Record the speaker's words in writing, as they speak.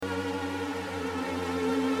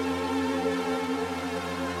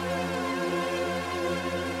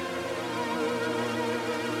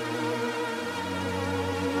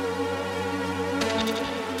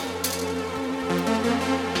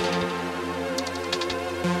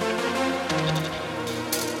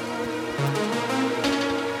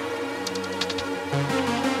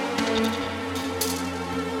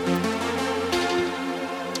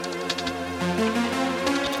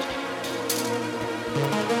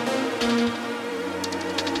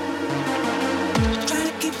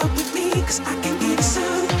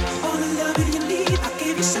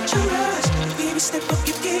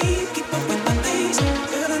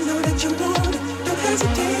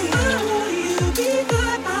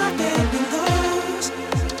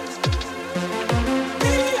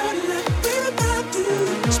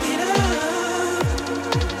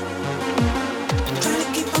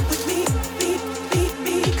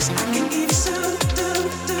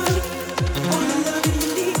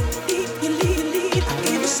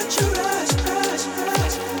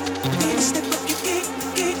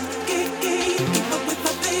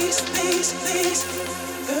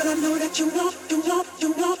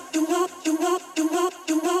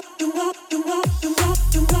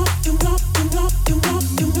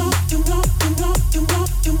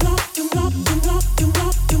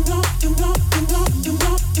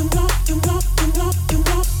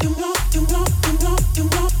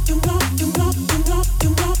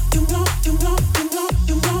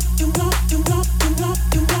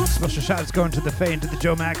Shots going to the Faye and to the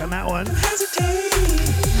Joe Mac on that one.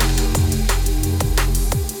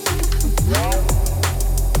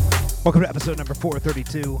 Welcome to episode number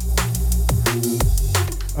 432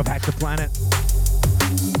 of Hack the Planet.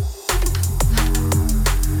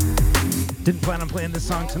 Didn't plan on playing this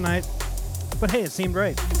song tonight, but hey, it seemed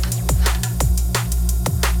right.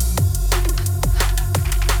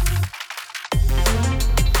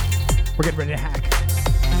 We're getting ready to hack.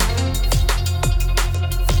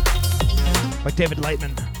 Like David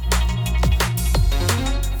Lightman,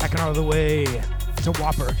 hacking all the way to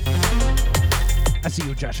Whopper. I see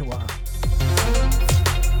you, Joshua.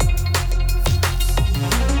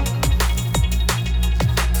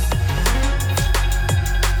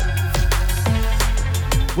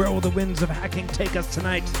 Where will the winds of hacking take us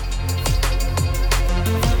tonight?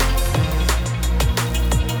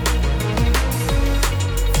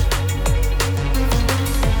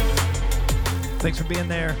 Thanks for being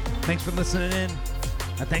there. Thanks for listening in.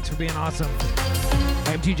 And thanks for being awesome.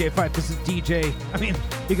 I am DJ Pfeif. This is DJ.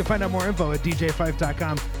 You can find out more info at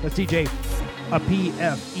djpfeif.com. That's DJ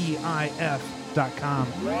Pfeif.com.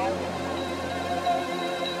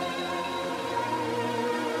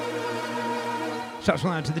 Shouts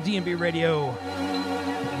out to the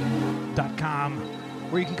DNBRADIO.com,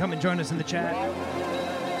 where you can come and join us in the chat.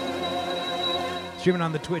 Streaming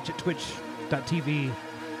on the Twitch at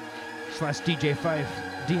twitch.tv/DJ Pfeif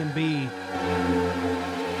DNB.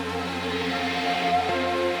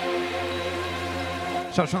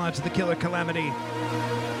 Shouts out to the Killer Calamity.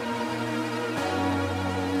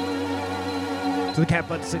 To the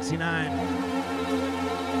Catbutt 69.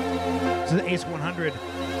 To the Ace 100.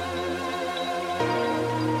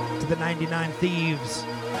 To the 99 Thieves.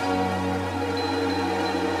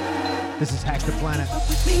 This is Hack the Planet. Up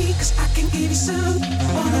with me, 'cause I can give you some.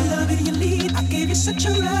 All the love in your lead, I give you such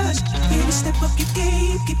a rush. Baby, step up your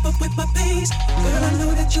game, keep up with my pace. Girl, I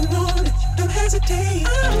know that you want it, don't hesitate.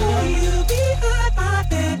 I want you behind my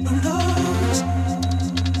bedroom doors.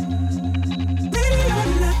 Ready or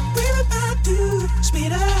not, we're about to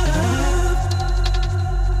speed up.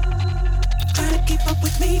 Try to keep up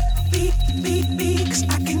with me, beat, 'cause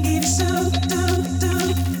I can give you some.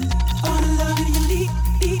 All the love in your lead.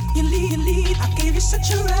 I gave you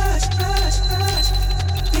such a rush.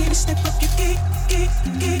 Baby, step up your game.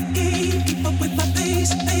 Keep up with my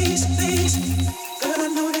pace. Girl, I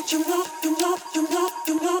know that you want.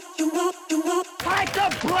 Fight the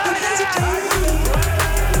planet!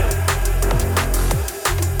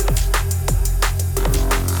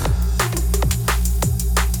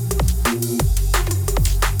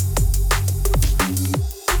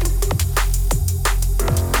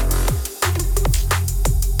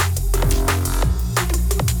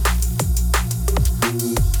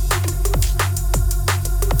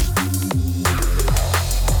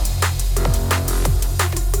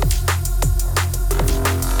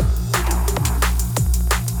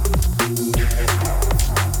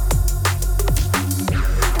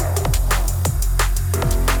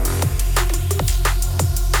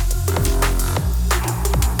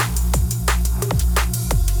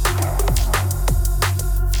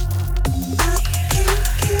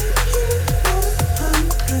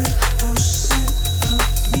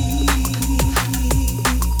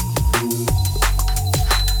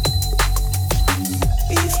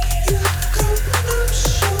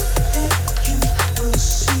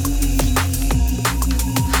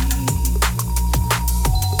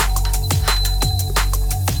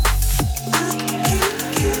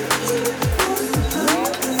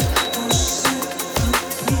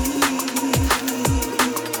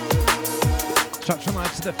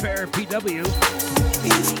 PW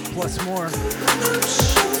plus more.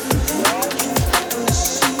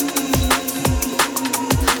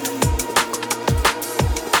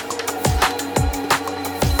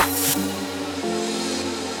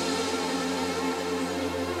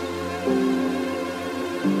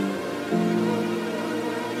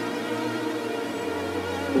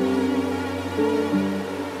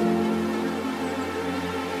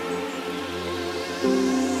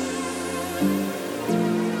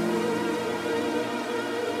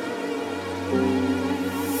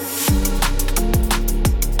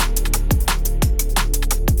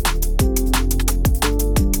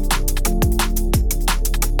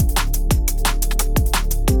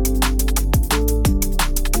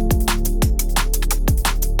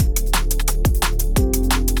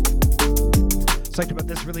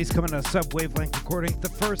 This release coming out of Sub Wavelength Recording, the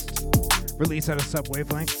first release out of Sub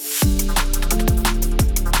Wavelength.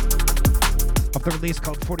 Off the release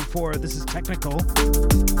called 44, this is Technical.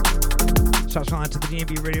 Shouts out to the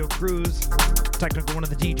DNB Radio Cruise. Technical, one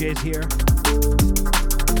of the DJs here.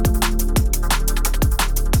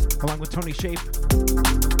 Along with Tony Shape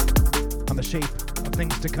on the Shape of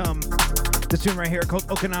Things to Come. This tune right here called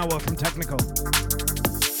Okinawa from Technical.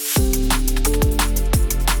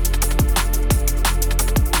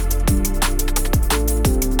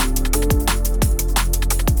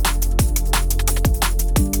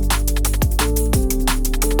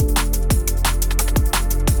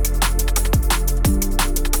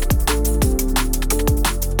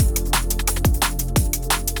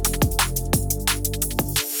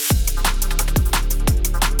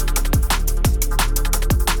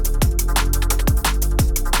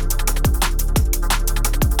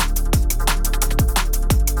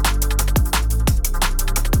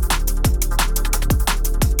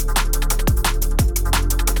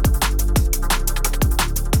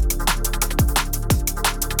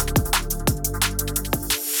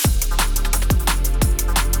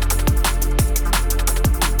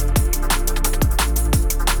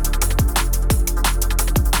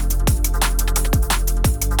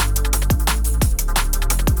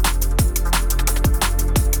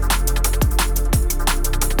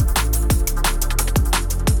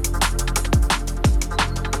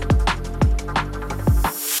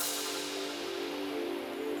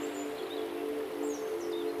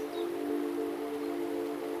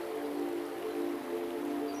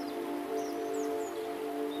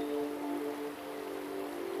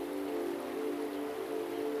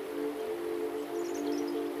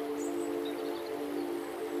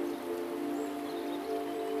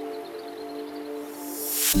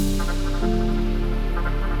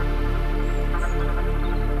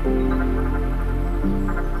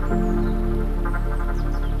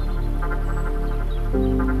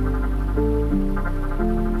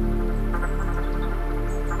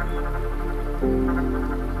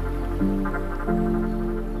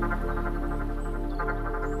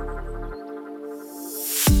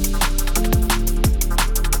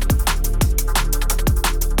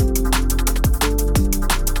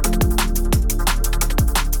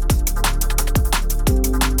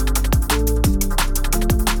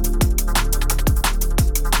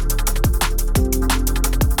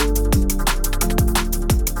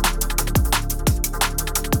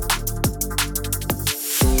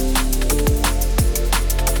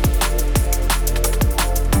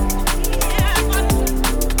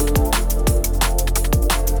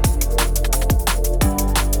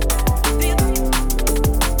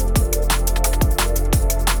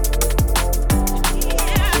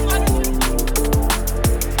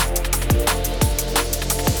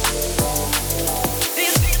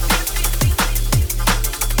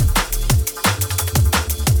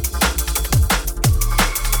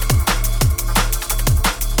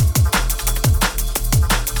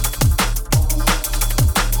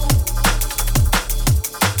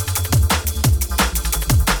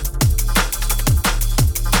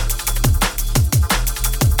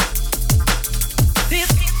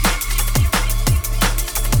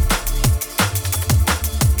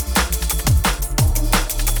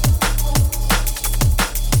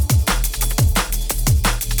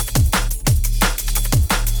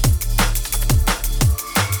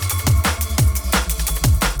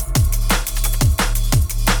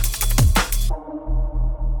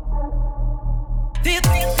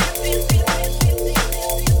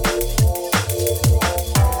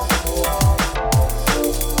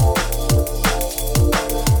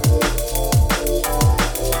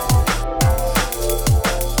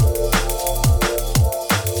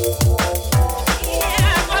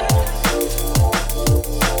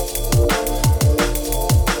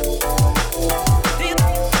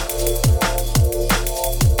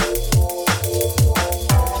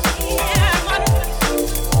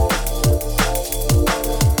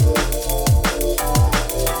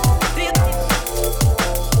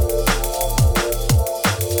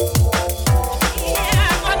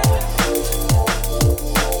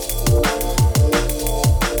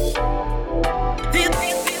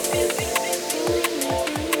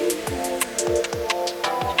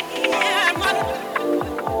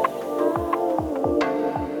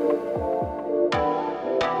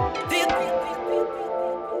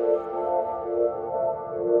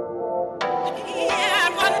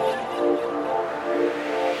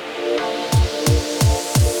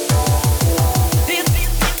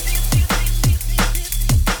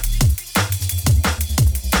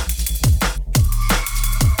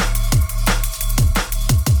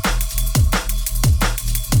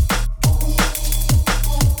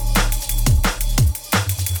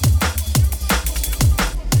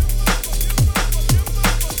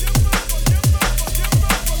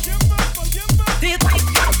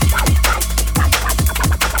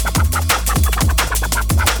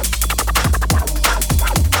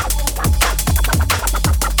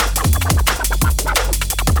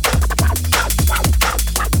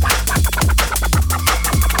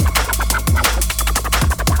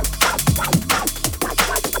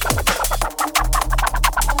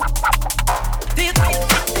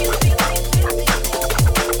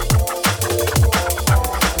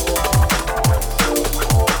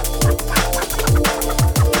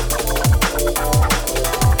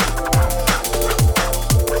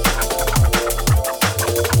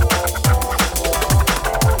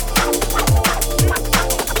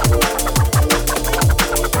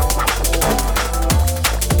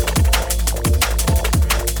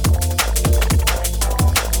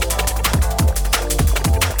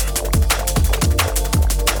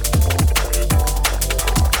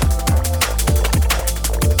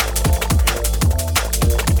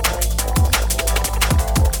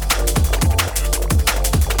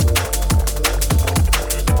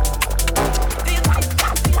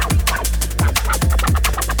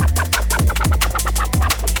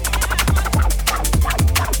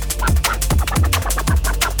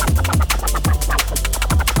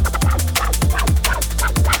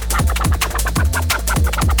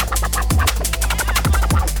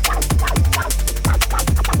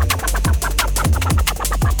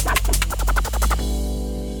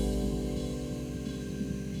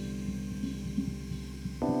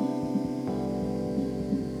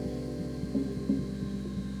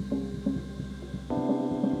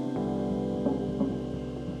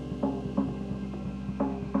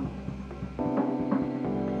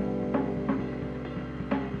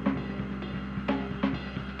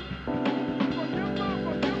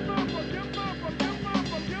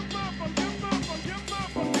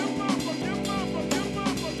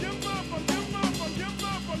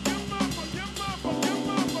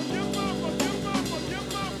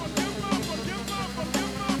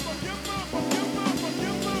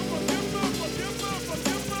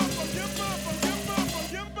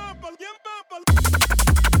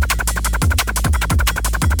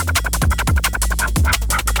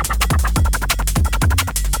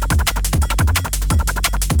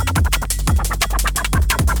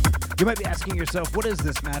 You might be asking yourself, what is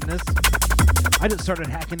this madness? I just started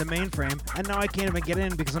hacking the mainframe, and now I can't even get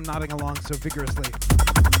in because I'm nodding along so vigorously.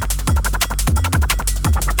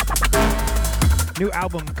 New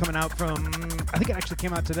album coming out from, I think it actually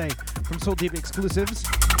came out today, from Soul Deep Exclusives,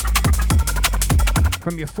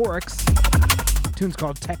 from Euphorics. Tune's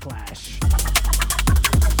called Techlash.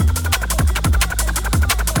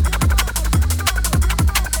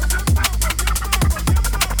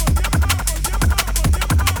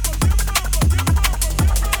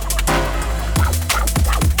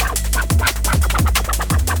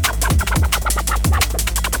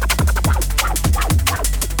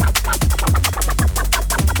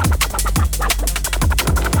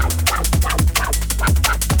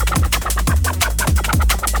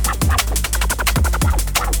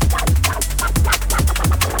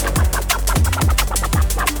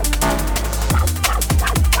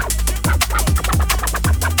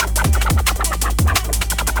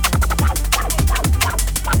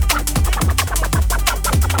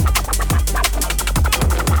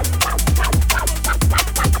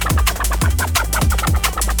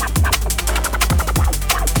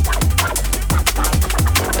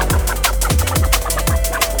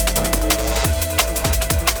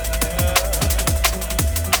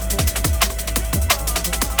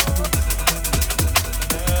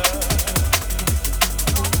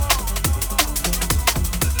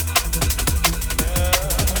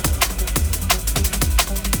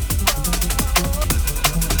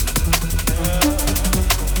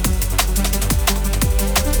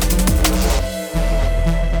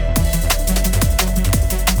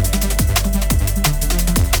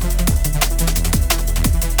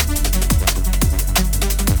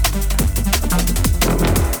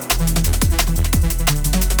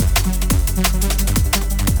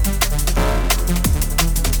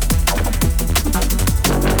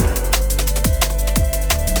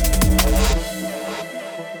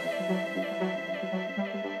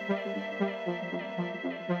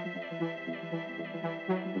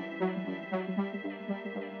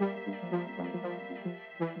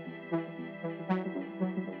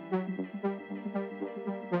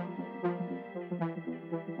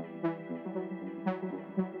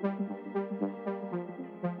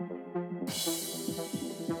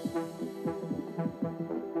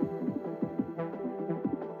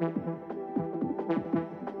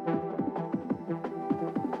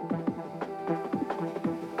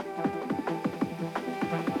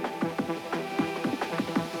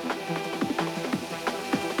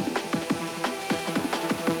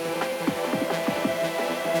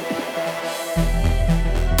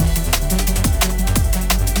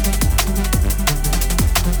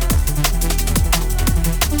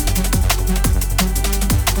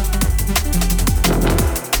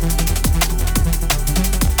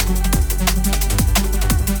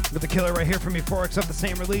 Right here from Euphorics up the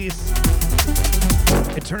same release.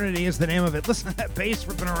 Eternity is the name of it. Listen to that bass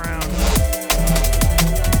ripping around.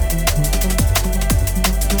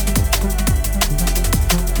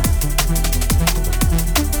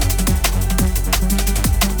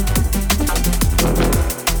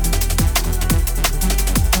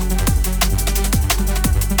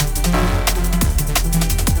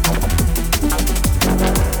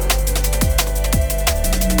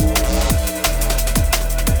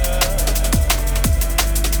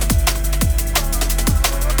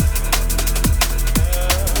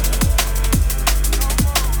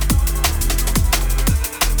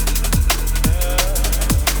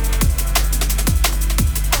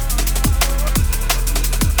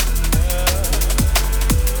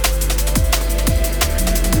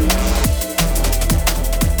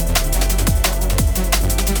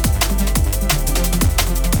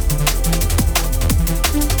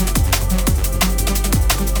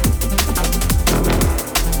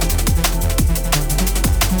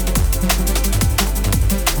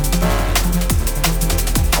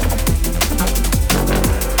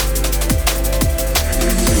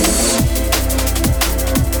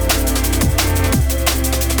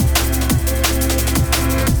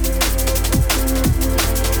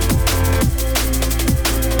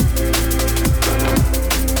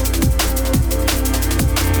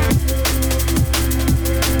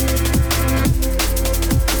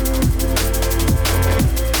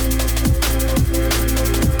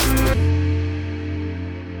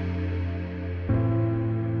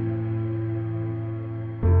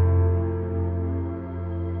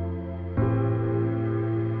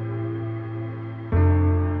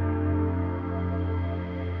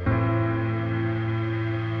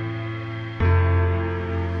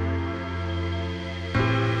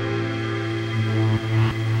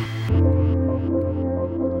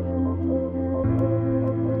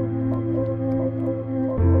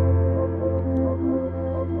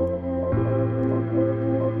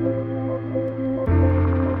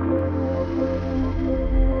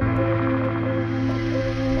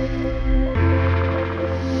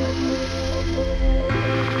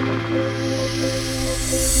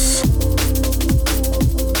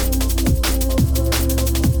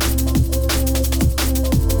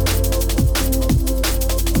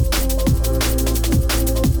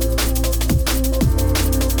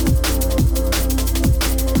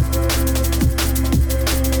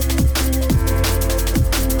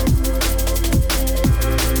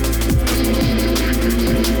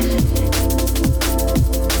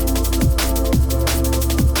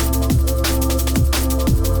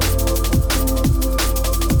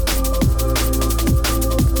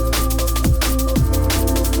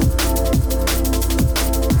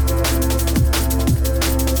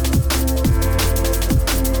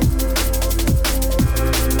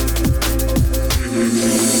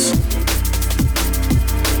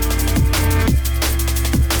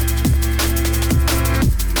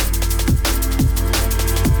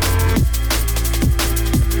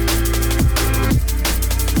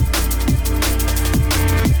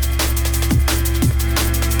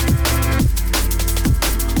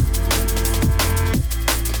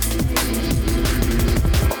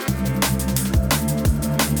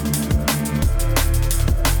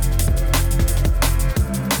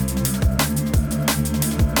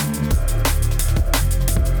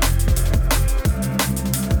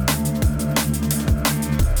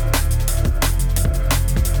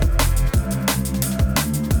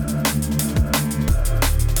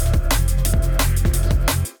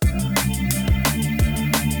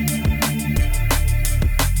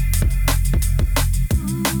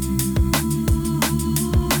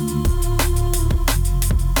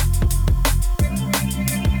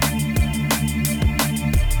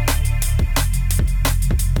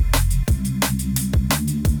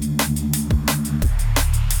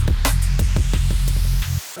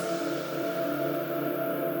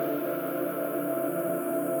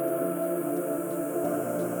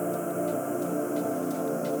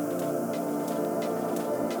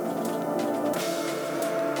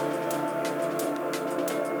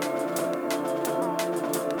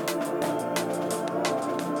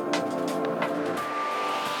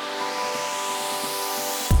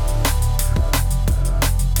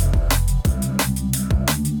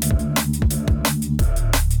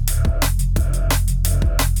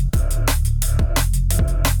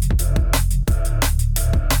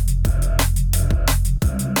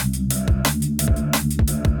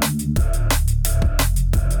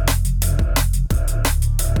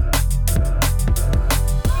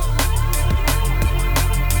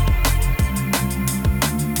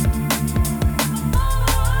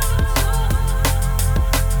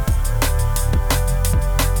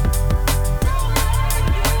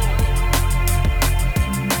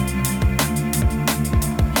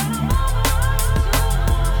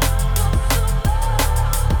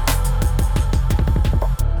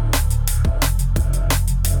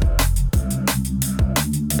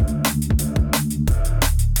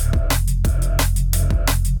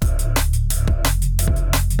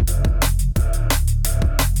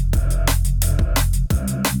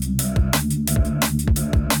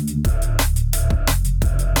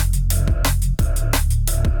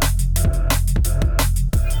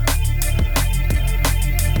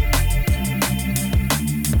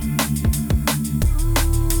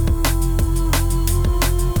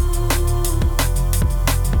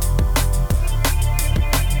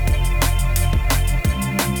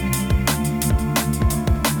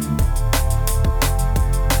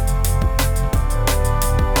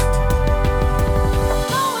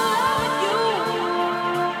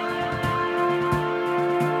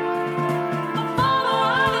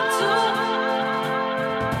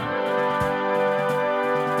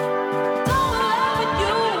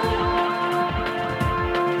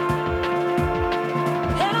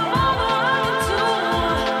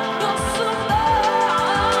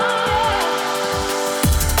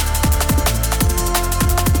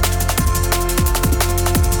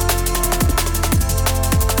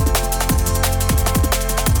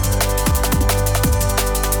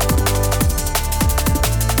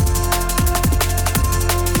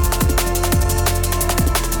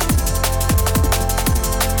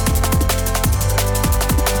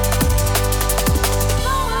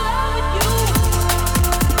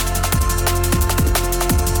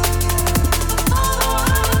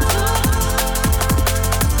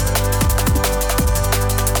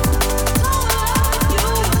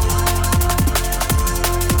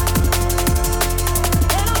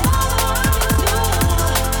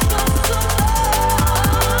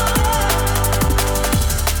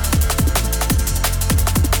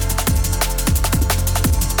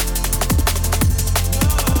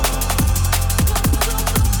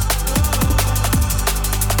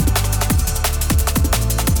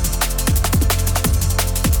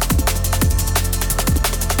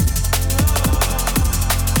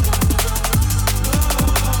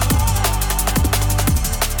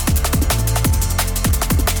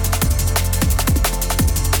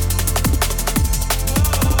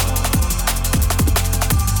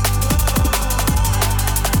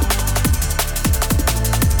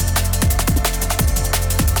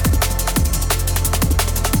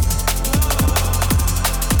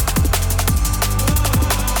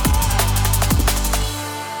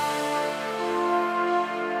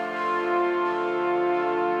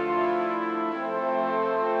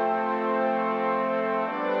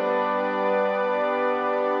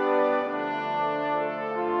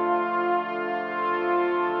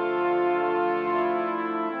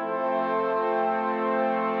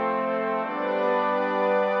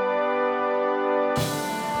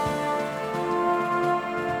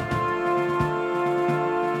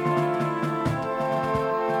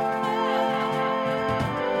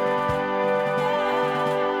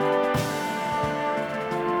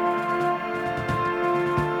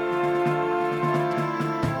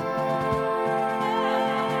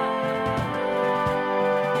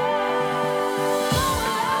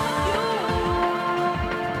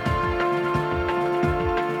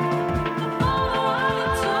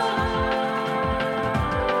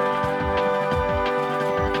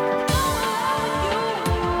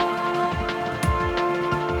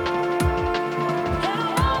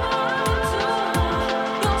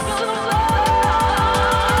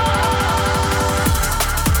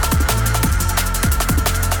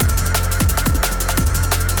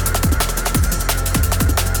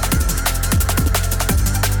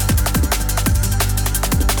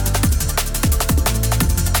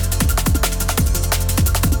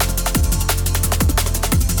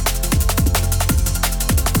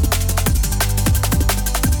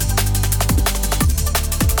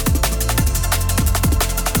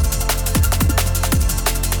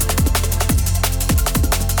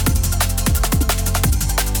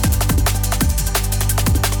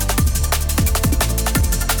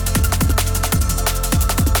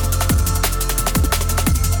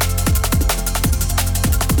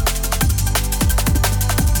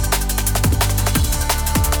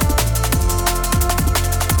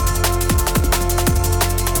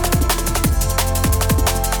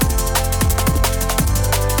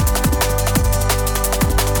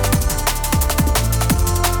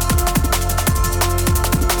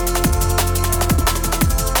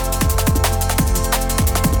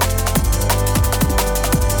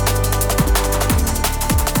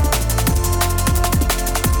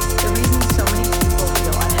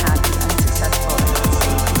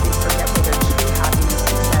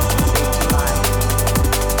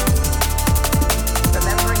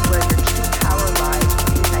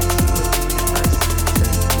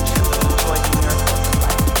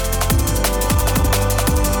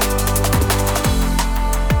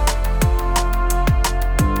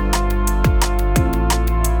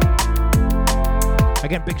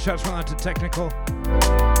 Again, big shots rolling out to Technical.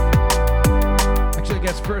 Actually, I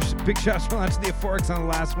guess first, big shots rolling out to the Euphorics on the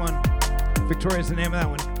last one. Victoria's the name of that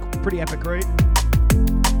one. Pretty epic, right?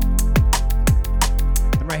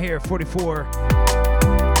 And right here, 44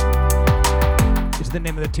 is the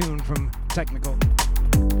name of the tune from Technical.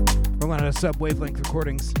 Rolling out of Sub-Wavelength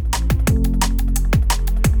Recordings.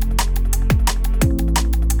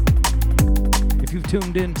 If you've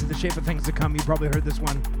tuned in to The Shape of Things to Come, you probably heard this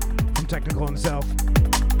one from Technical himself.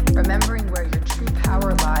 Remembering where your true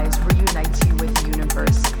power lies reunites you with the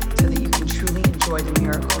universe so that you can truly enjoy the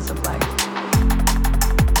miracles of life.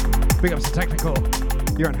 Big ups to Technical.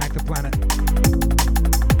 You're on Hack the Planet.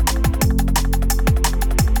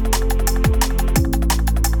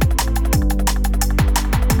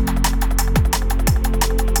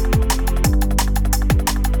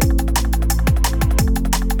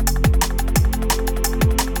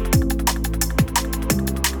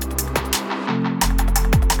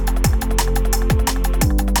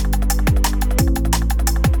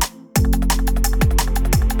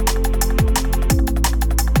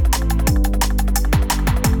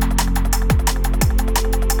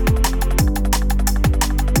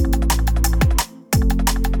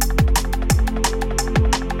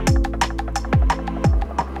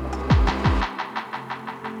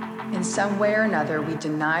 Some way or another, we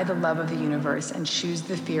deny the love of the universe and choose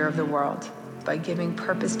the fear of the world. By giving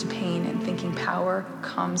purpose to pain and thinking power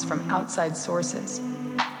comes from outside sources.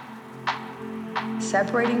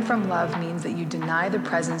 Separating from love means that you deny the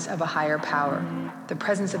presence of a higher power, the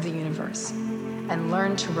presence of the universe, and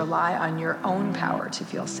learn to rely on your own power to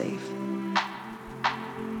feel safe.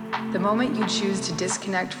 The moment you choose to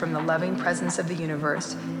disconnect from the loving presence of the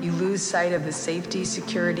universe, you lose sight of the safety,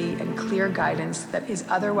 security, and clear guidance that is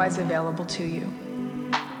otherwise available to you.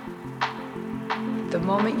 The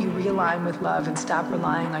moment you realign with love and stop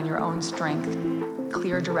relying on your own strength,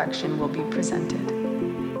 clear direction will be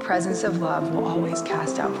presented. Presence of love will always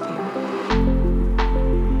cast out fear.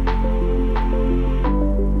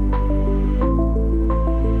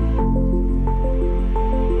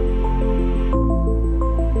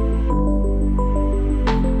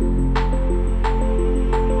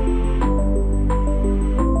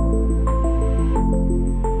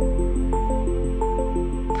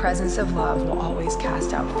 Presence of love will always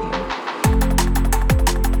cast out fear.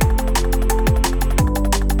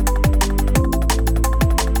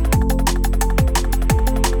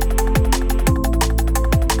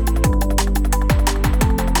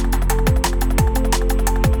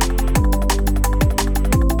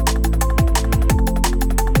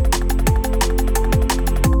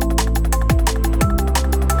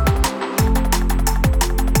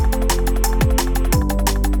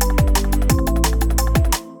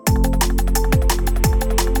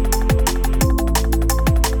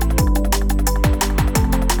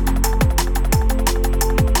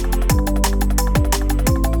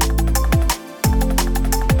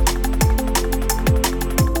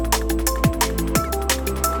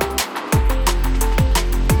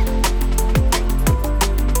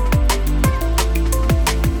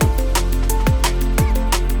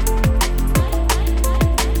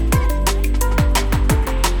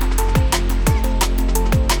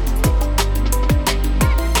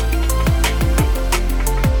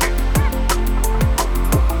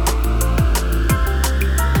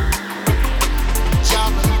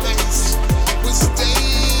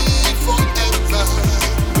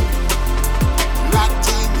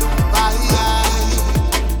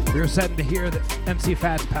 Saddened to hear that MC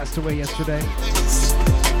Fats passed away yesterday.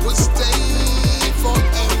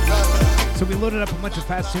 So we loaded up a bunch of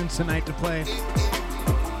Fats tunes tonight to play.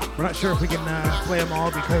 We're not sure if we can play them all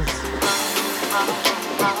because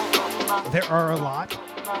there are a lot.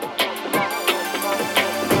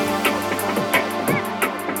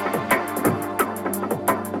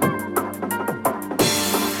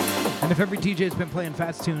 And if every DJ's been playing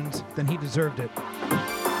Fats tunes, then he deserved it.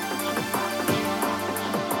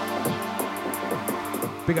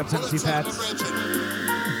 Big ups MC Fats.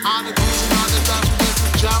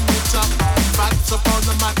 Fats up on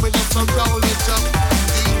the mic, we let them roll it up.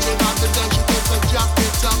 DJ on the dance, you get to jump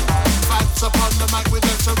it up. Fats up on the mic, we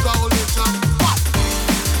let them roll it up. What?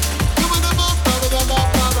 You wanna move, baby?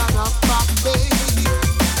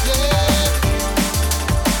 Yeah.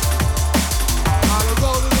 All the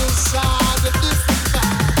rolling inside the different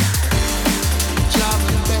vibe. Jam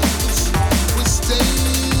and dance, we stay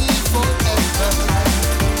forever.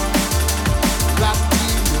 Locked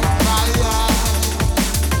in your fire.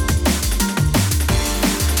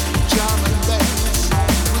 Jam and dance,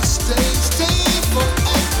 we stay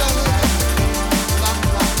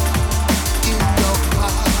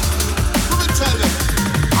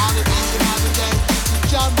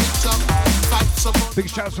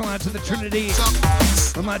out to the Trinity.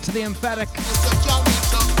 Going out to the Emphatic.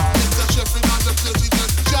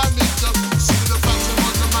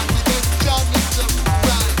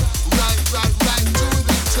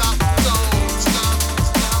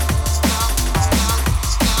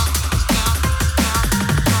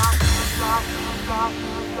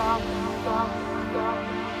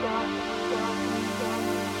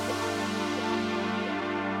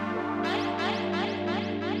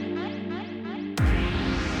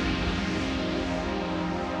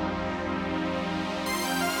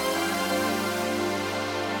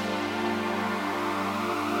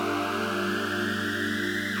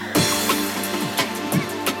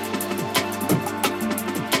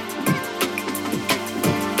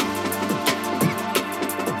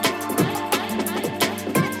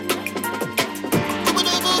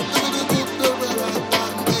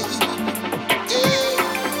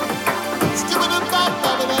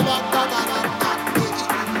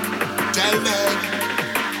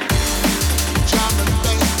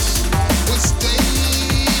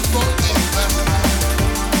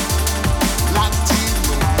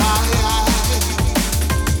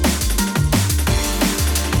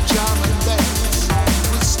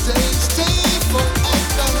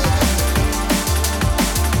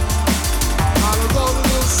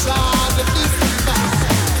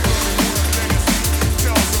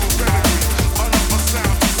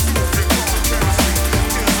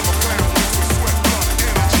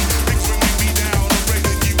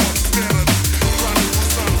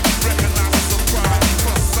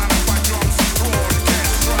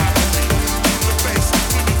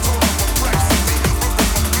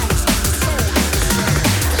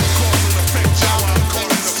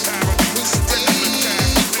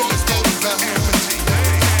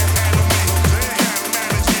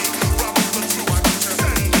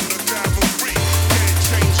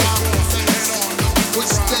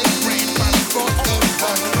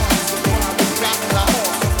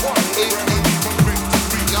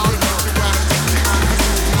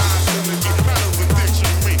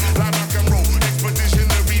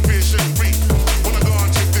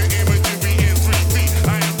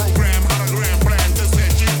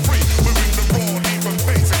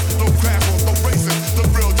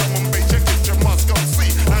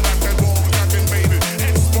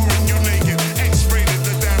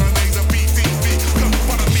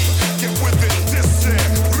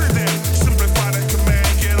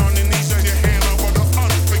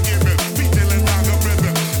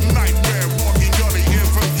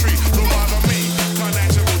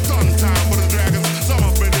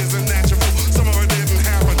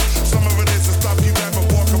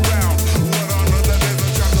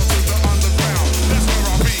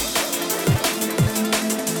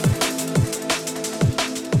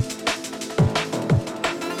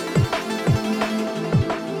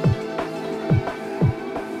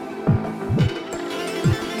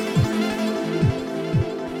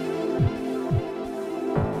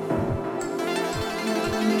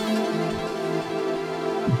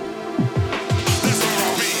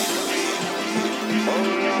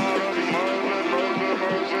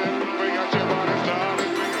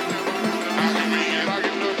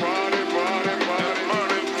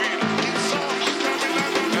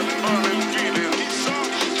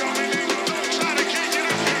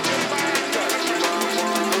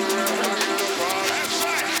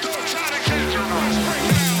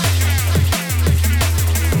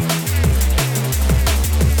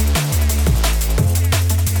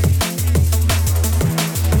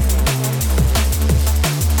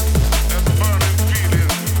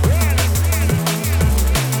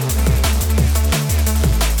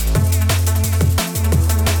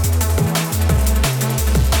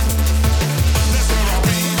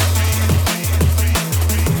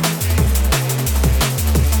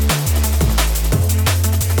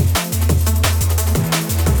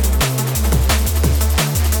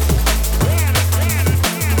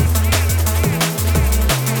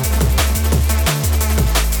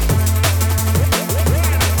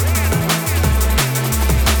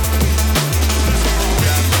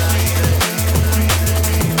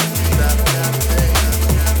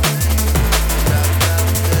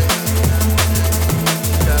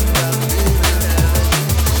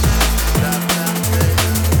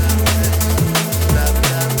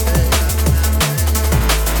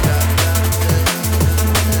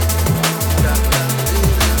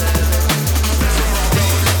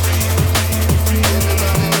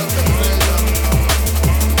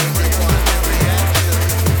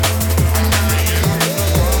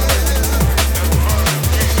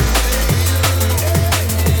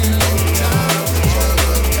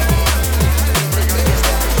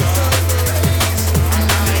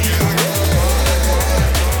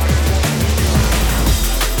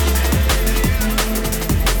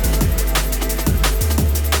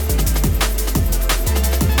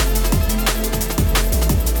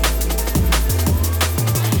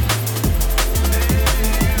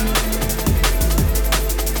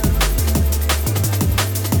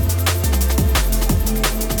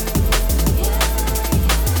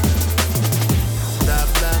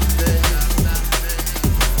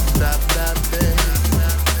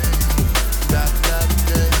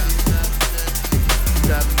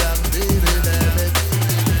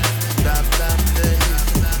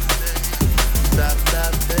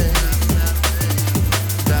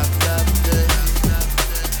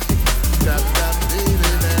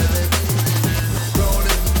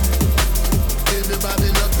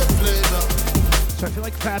 feel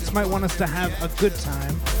like Fats might want us to have a good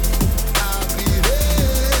time.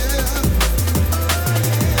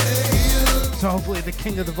 So hopefully the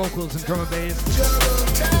king of the vocals and drum and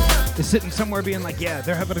bass is sitting somewhere being like, yeah,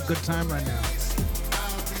 they're having a good time right now.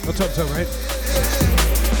 Let's hope so, right?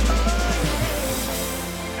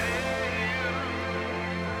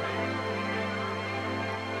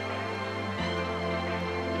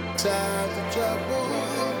 Times of trouble.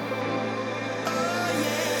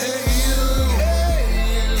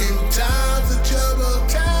 In times of trouble,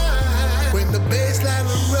 when the bassline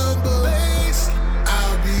will rumble,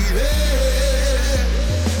 I'll be there.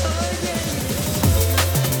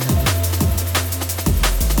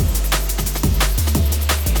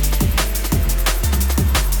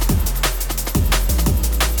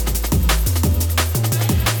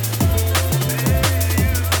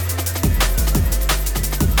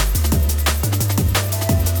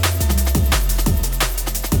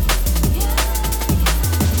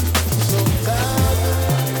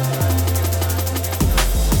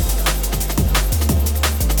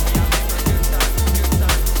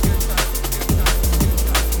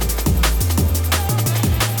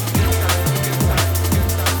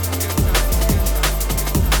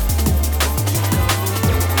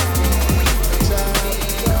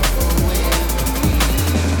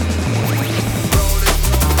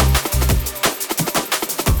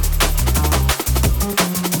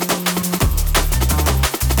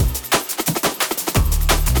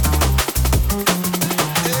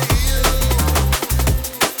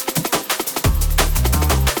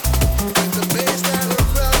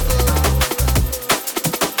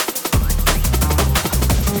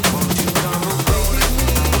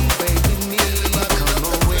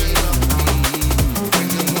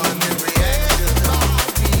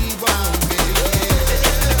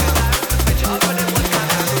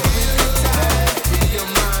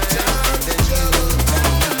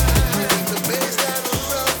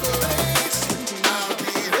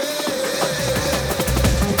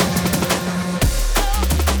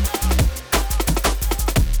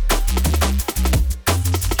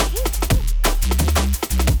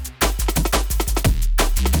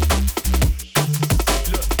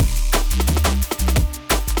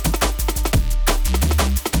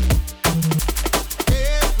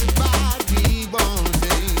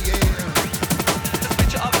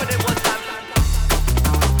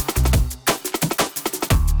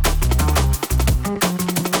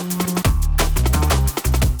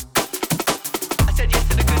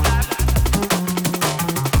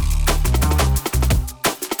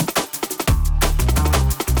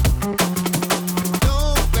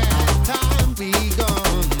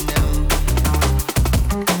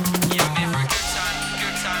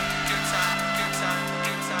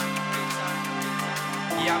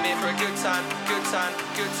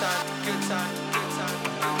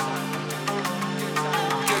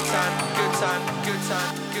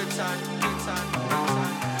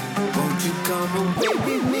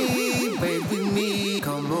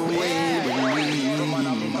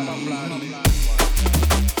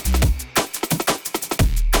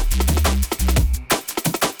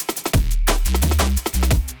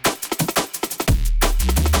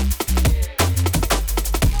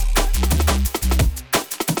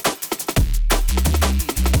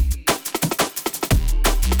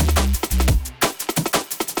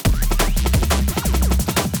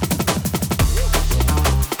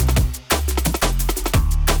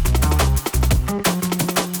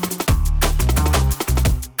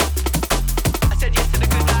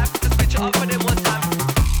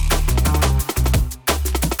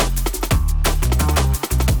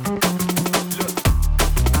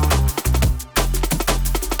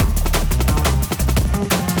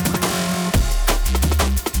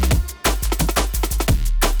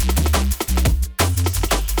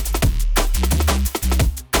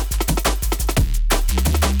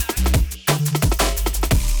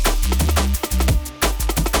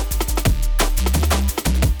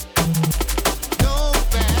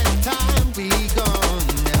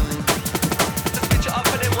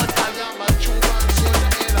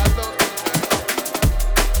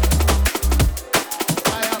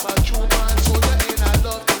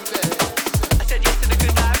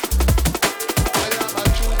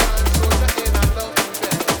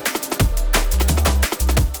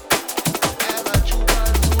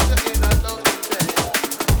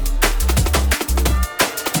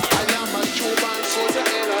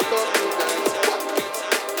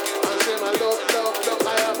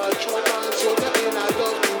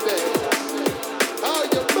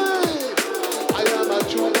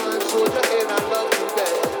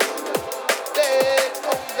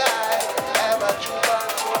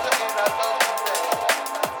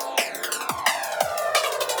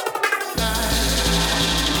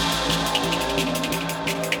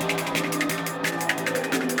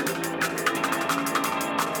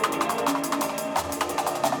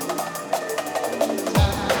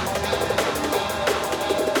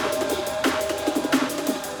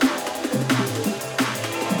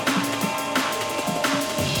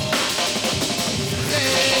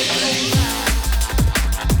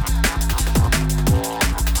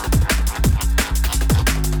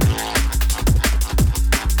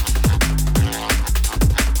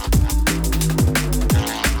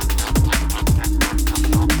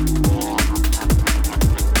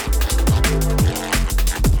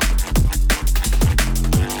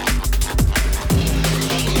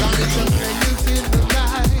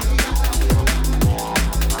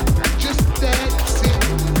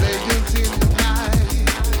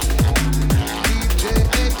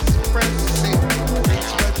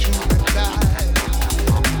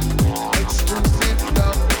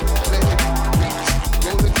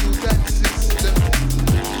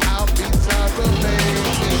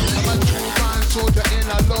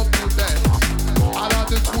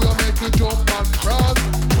 make you jump and cross.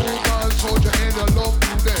 True man soldier and I love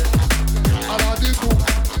you there. I love the crew,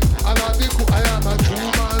 I love the crew. I am a true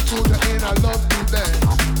man soldier and I love you there.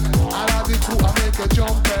 I love the crew, I make you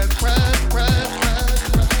jump and press.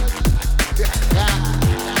 Yeah.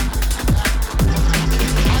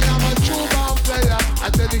 I am a true man player, a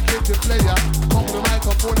dedicated player. Come to the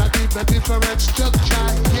microphone, I give a different structure.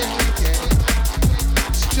 Yeah.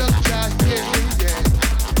 Structure, yeah.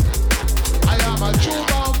 I am a true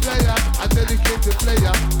ball player, a dedicated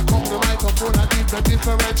player. Come to the microphone, I give a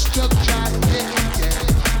different structure, yeah.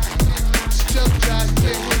 Structure,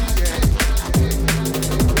 yeah.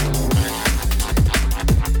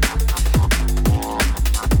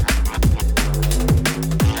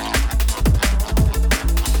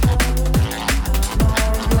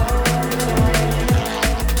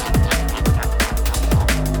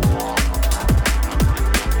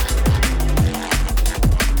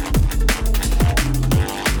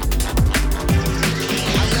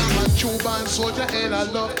 Soldier and I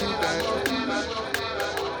love you back.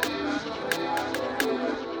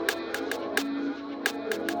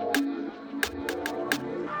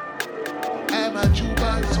 I'm a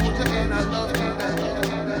Cuban soldier and I love you back.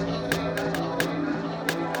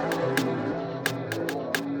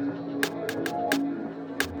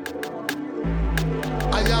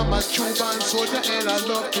 I am a Cuban soldier and I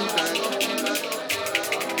love you back.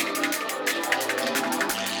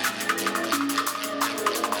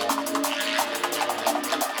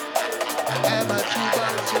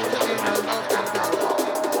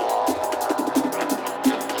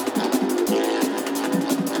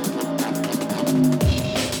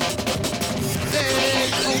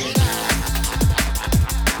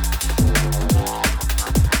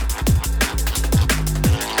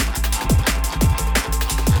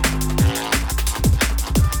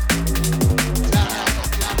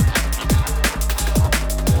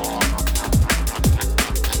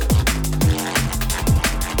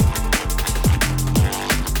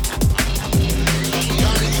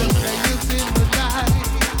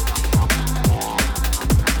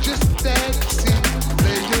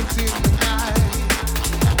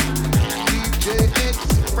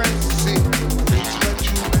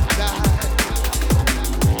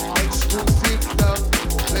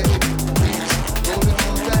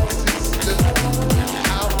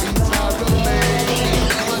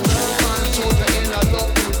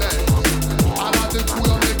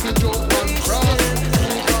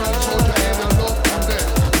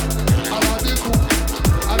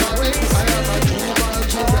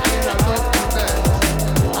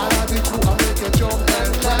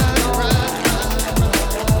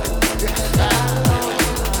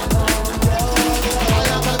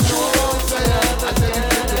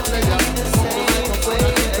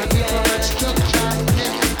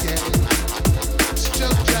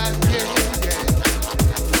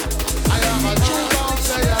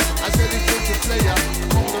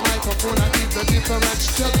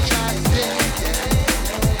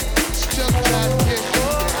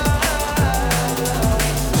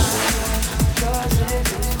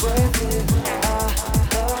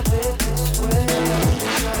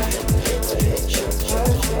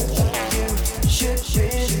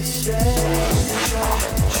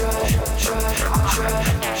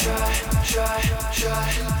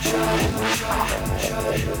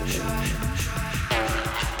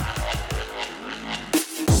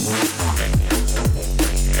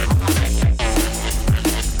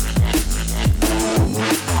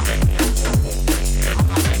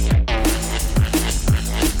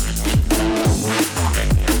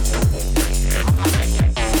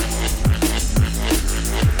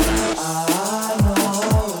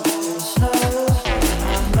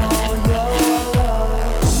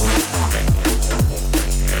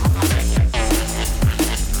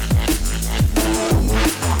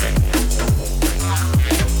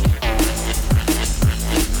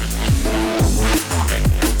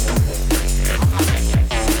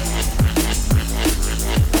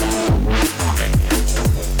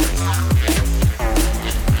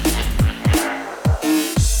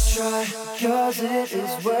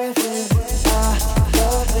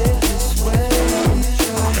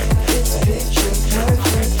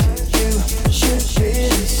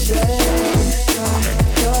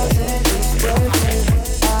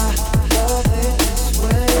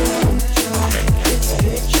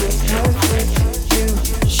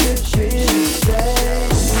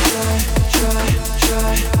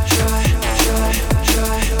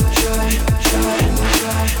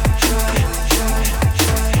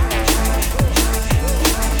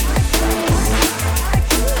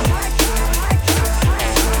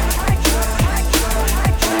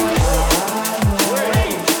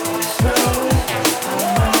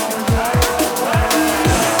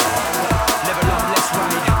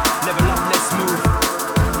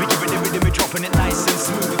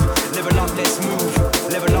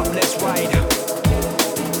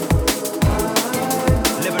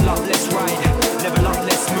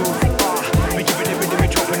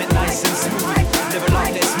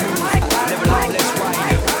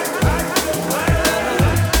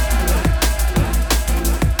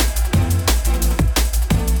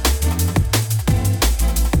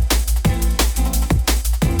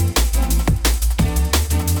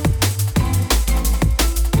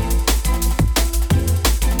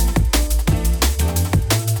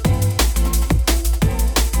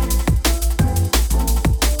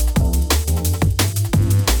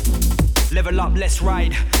 Level up, let's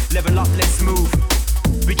ride. Level up, let's move.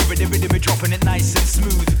 We give it the rhythm, we're dropping it nice and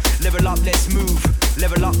smooth. Level up, let's move.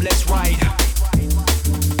 Level up, let's ride.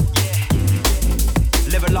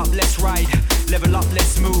 Level up, let's ride. Level up,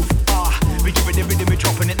 let's move. We give it the rhythm, we're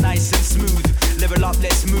dropping it nice and smooth. Level up,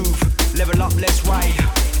 let's move. Level up, let's ride.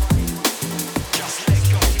 Just let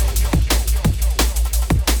go.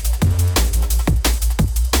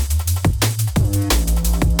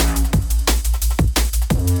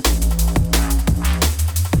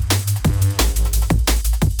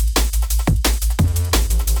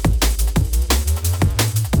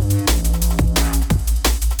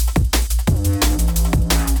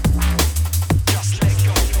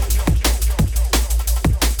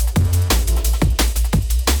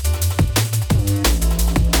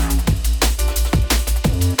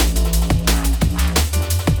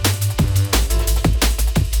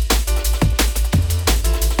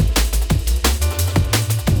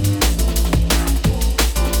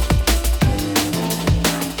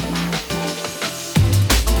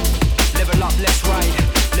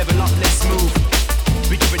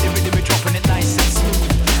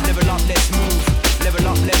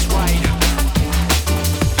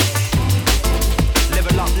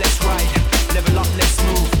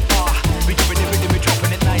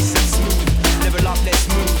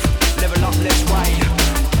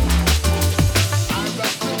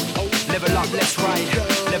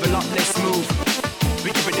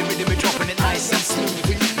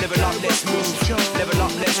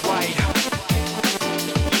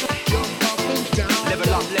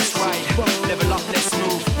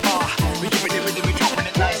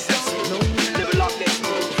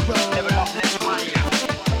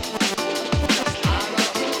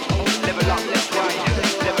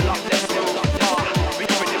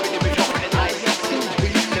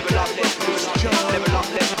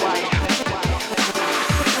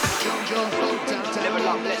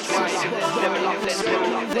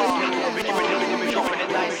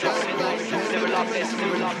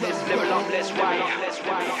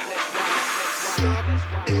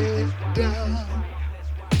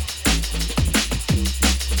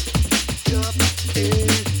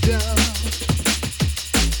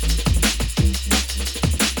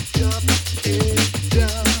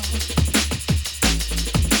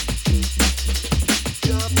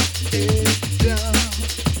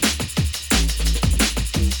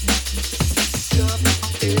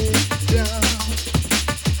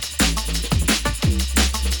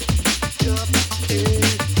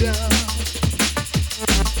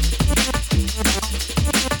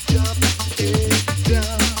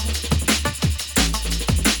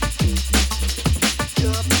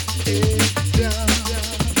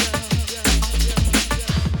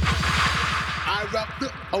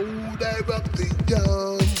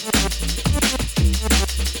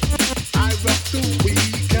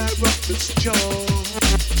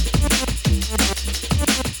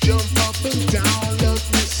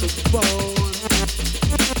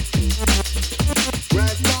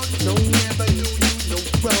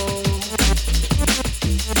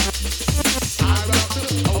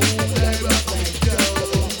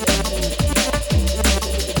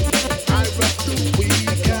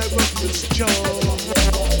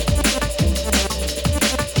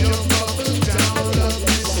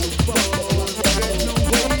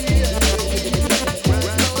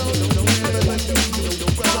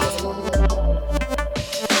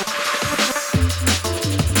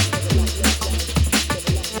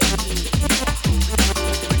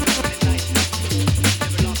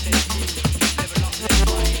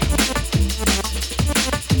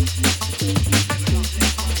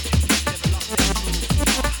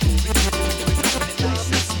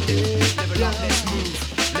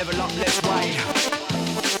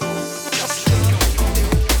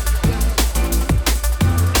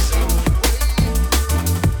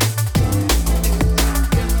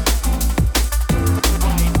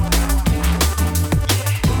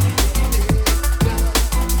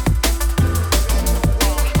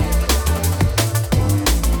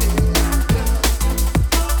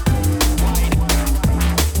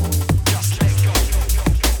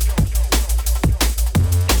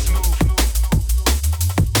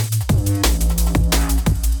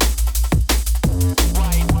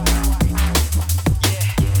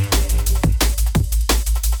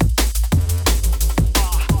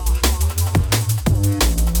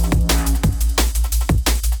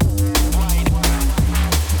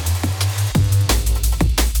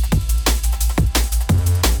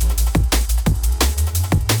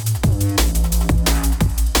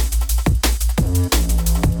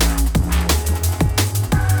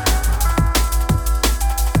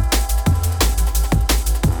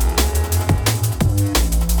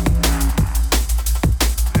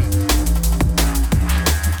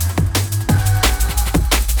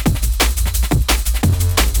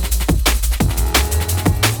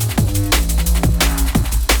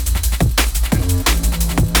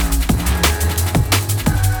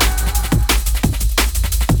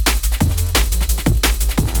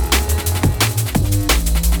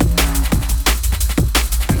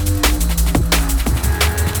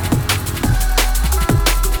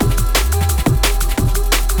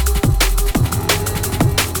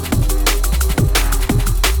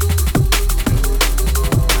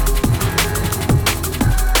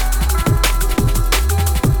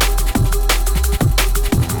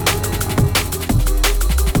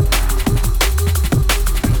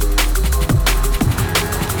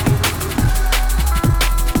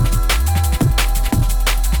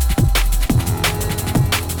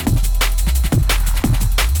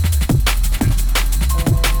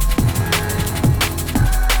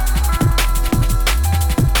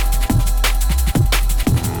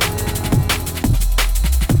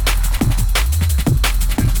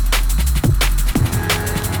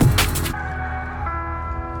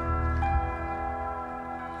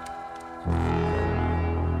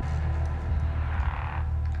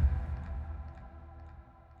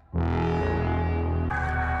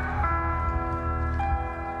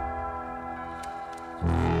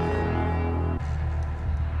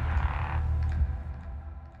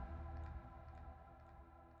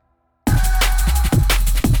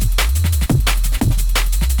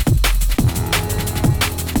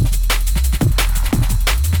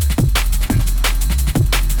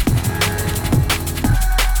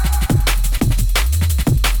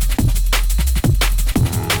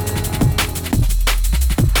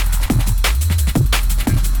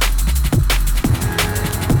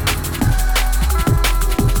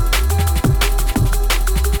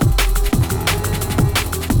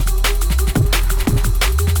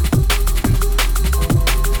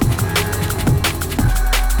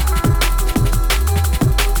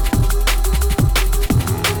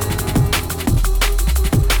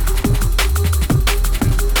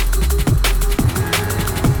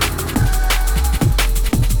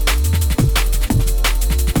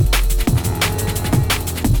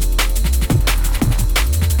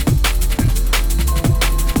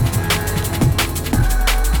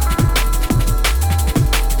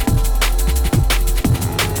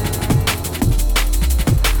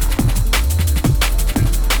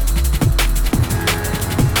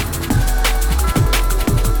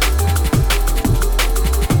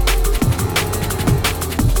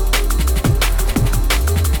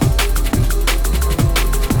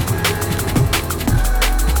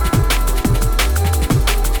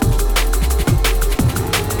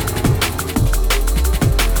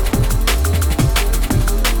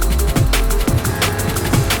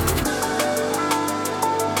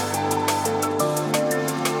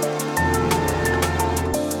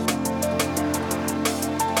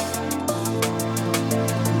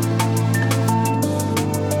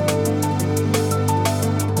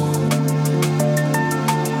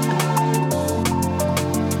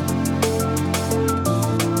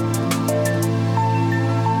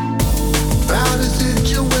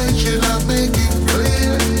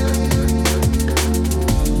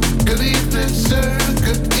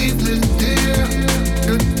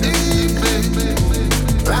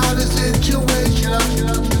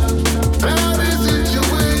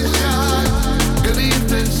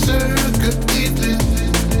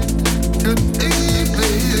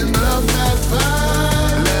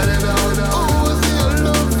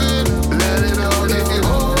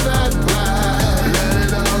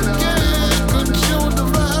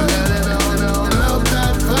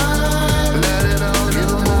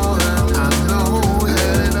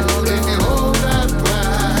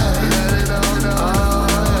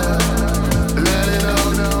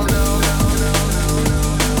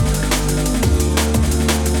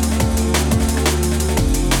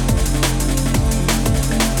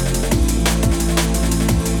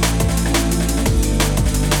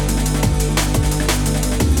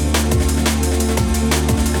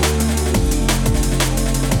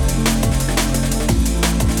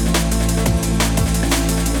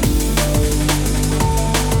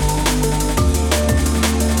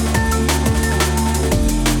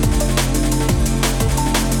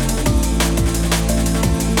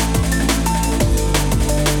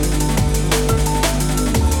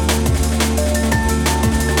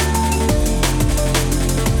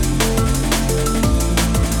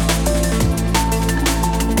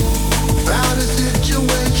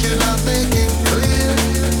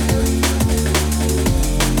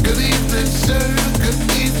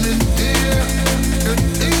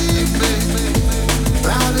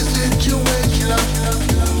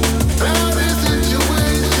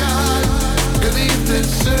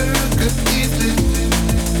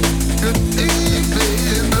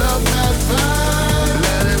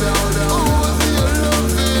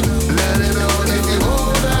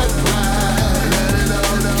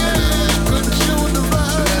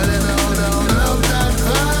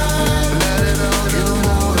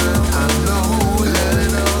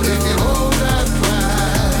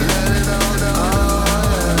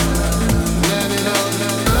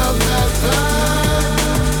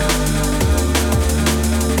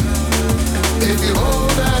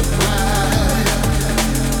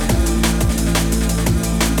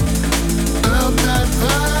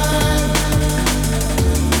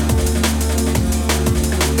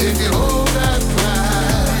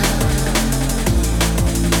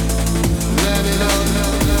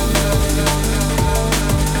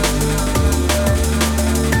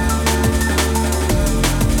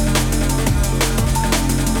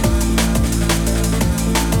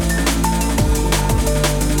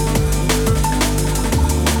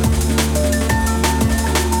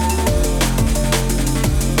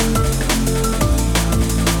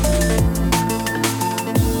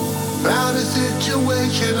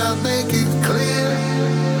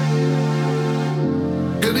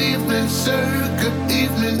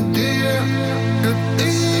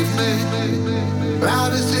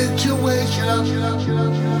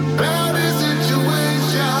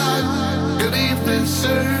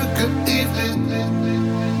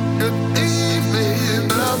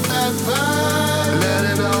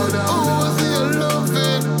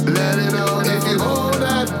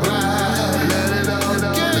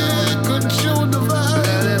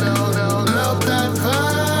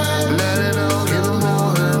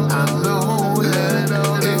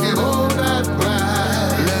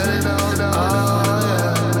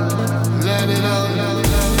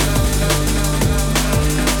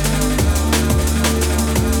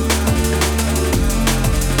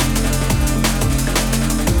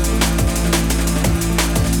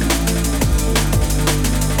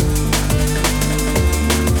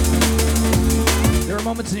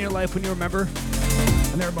 life when you remember,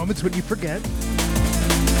 and there are moments when you forget.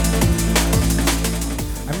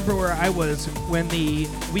 I remember where I was when the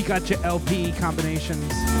We Got You LP combinations,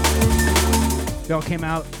 they all came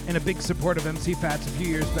out in a big support of MC Fats a few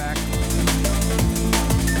years back.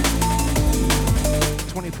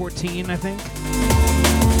 2014, I think.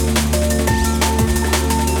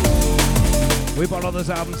 We bought all those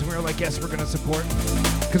albums and we were like, yes, we're going to support.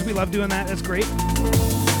 Because we love doing that. That's great.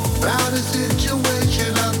 About a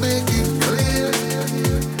situation, I make it clear.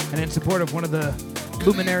 And in support of one of the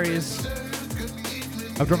luminaries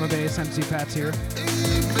of drum and bass, MC Fats here.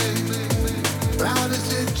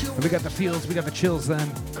 And we got the feels, we got the chills then.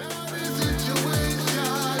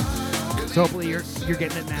 So hopefully you're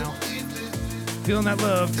getting it now. Feeling that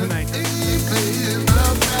love tonight.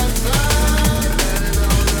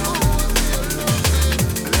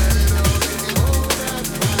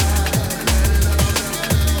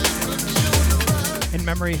 In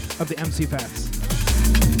memory of the MC Fats.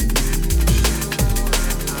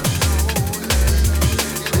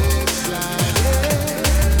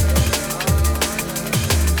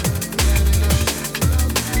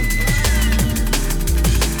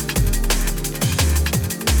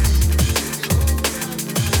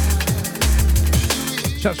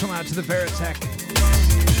 Shouts from out to the Veritech.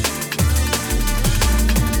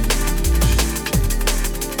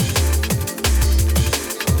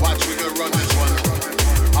 Watch, we gonna run this one.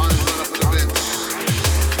 Hands run up for the bitch.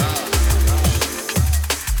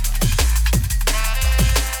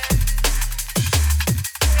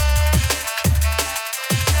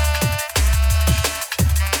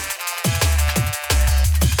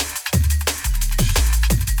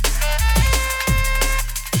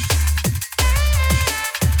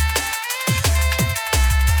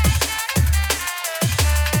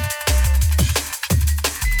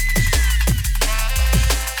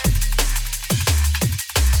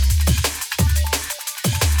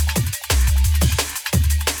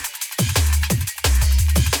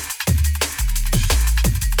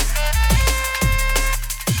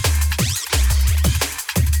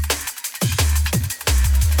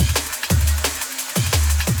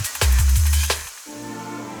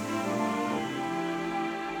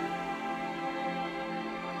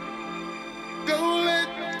 Don't let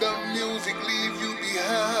the music leave you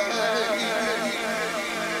behind.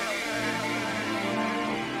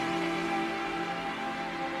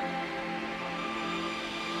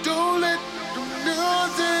 Don't let the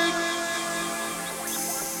music.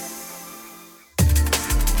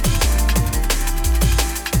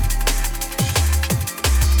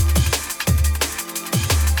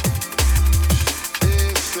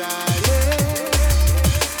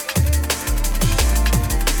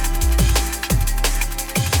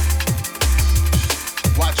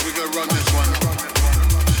 Watch, we gonna run this one.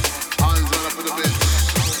 Hands run up for the bitch.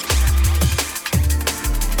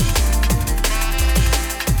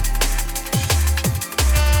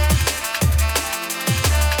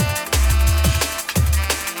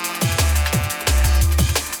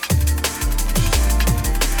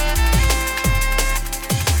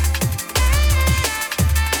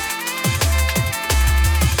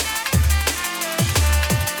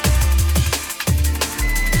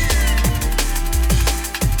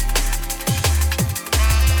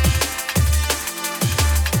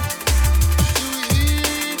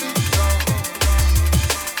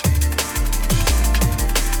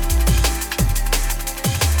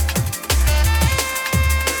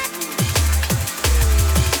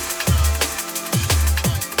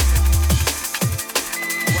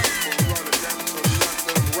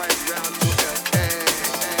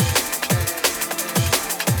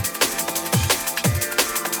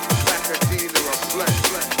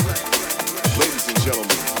 Ladies and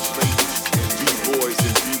gentlemen, B-boys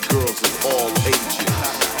and B-girls of all ages,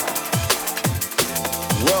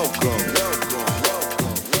 welcome.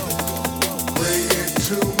 Bring it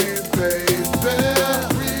to me, baby.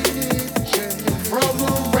 From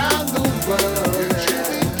around the world.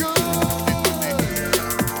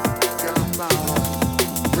 Come on.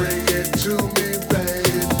 Bring it to me,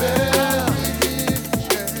 baby.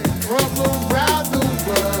 From around the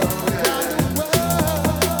world.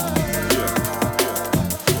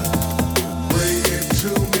 Bring it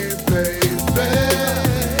to me, baby.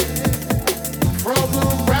 From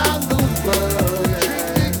around the world.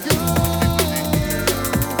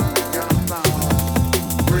 Come on.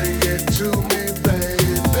 Bring it to me,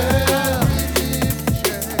 baby.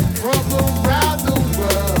 From around the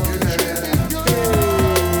world.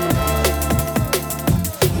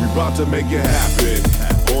 We about to make it happen.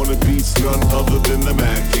 On the beats, none other than the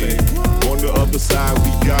Mac King. On the other side,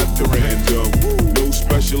 we got the random. No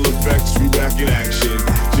special effects, we back in action.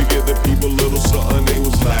 Jigga something they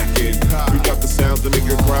was lacking. We got the sounds that make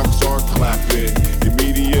your crowd start clapping.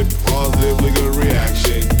 Immediate, positive, good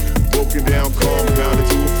reaction. Broken down, compounded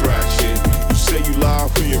to a fraction. You say you lie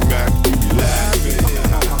for your Mac, we be laughing.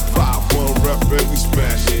 5-1 rep and we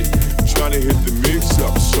smashing. Trying to hit the mix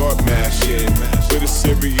up, start mashing. For the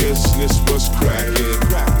seriousness, what's cracking?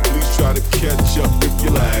 Please try to catch up if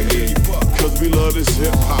you're lagging. Cause we love this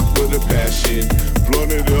hip hop with a passion.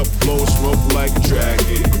 Blunt it up, blow smoke like a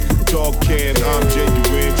dragon. Talk can, I'm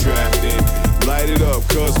genuine drafting. Light it up,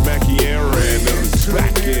 cause Mackie and Random is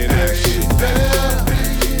back in action.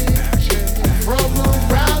 From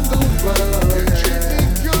around the world.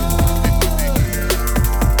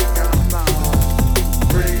 Come on,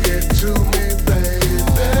 bring it to me, baby.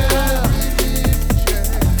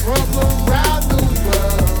 From around the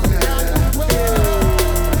world.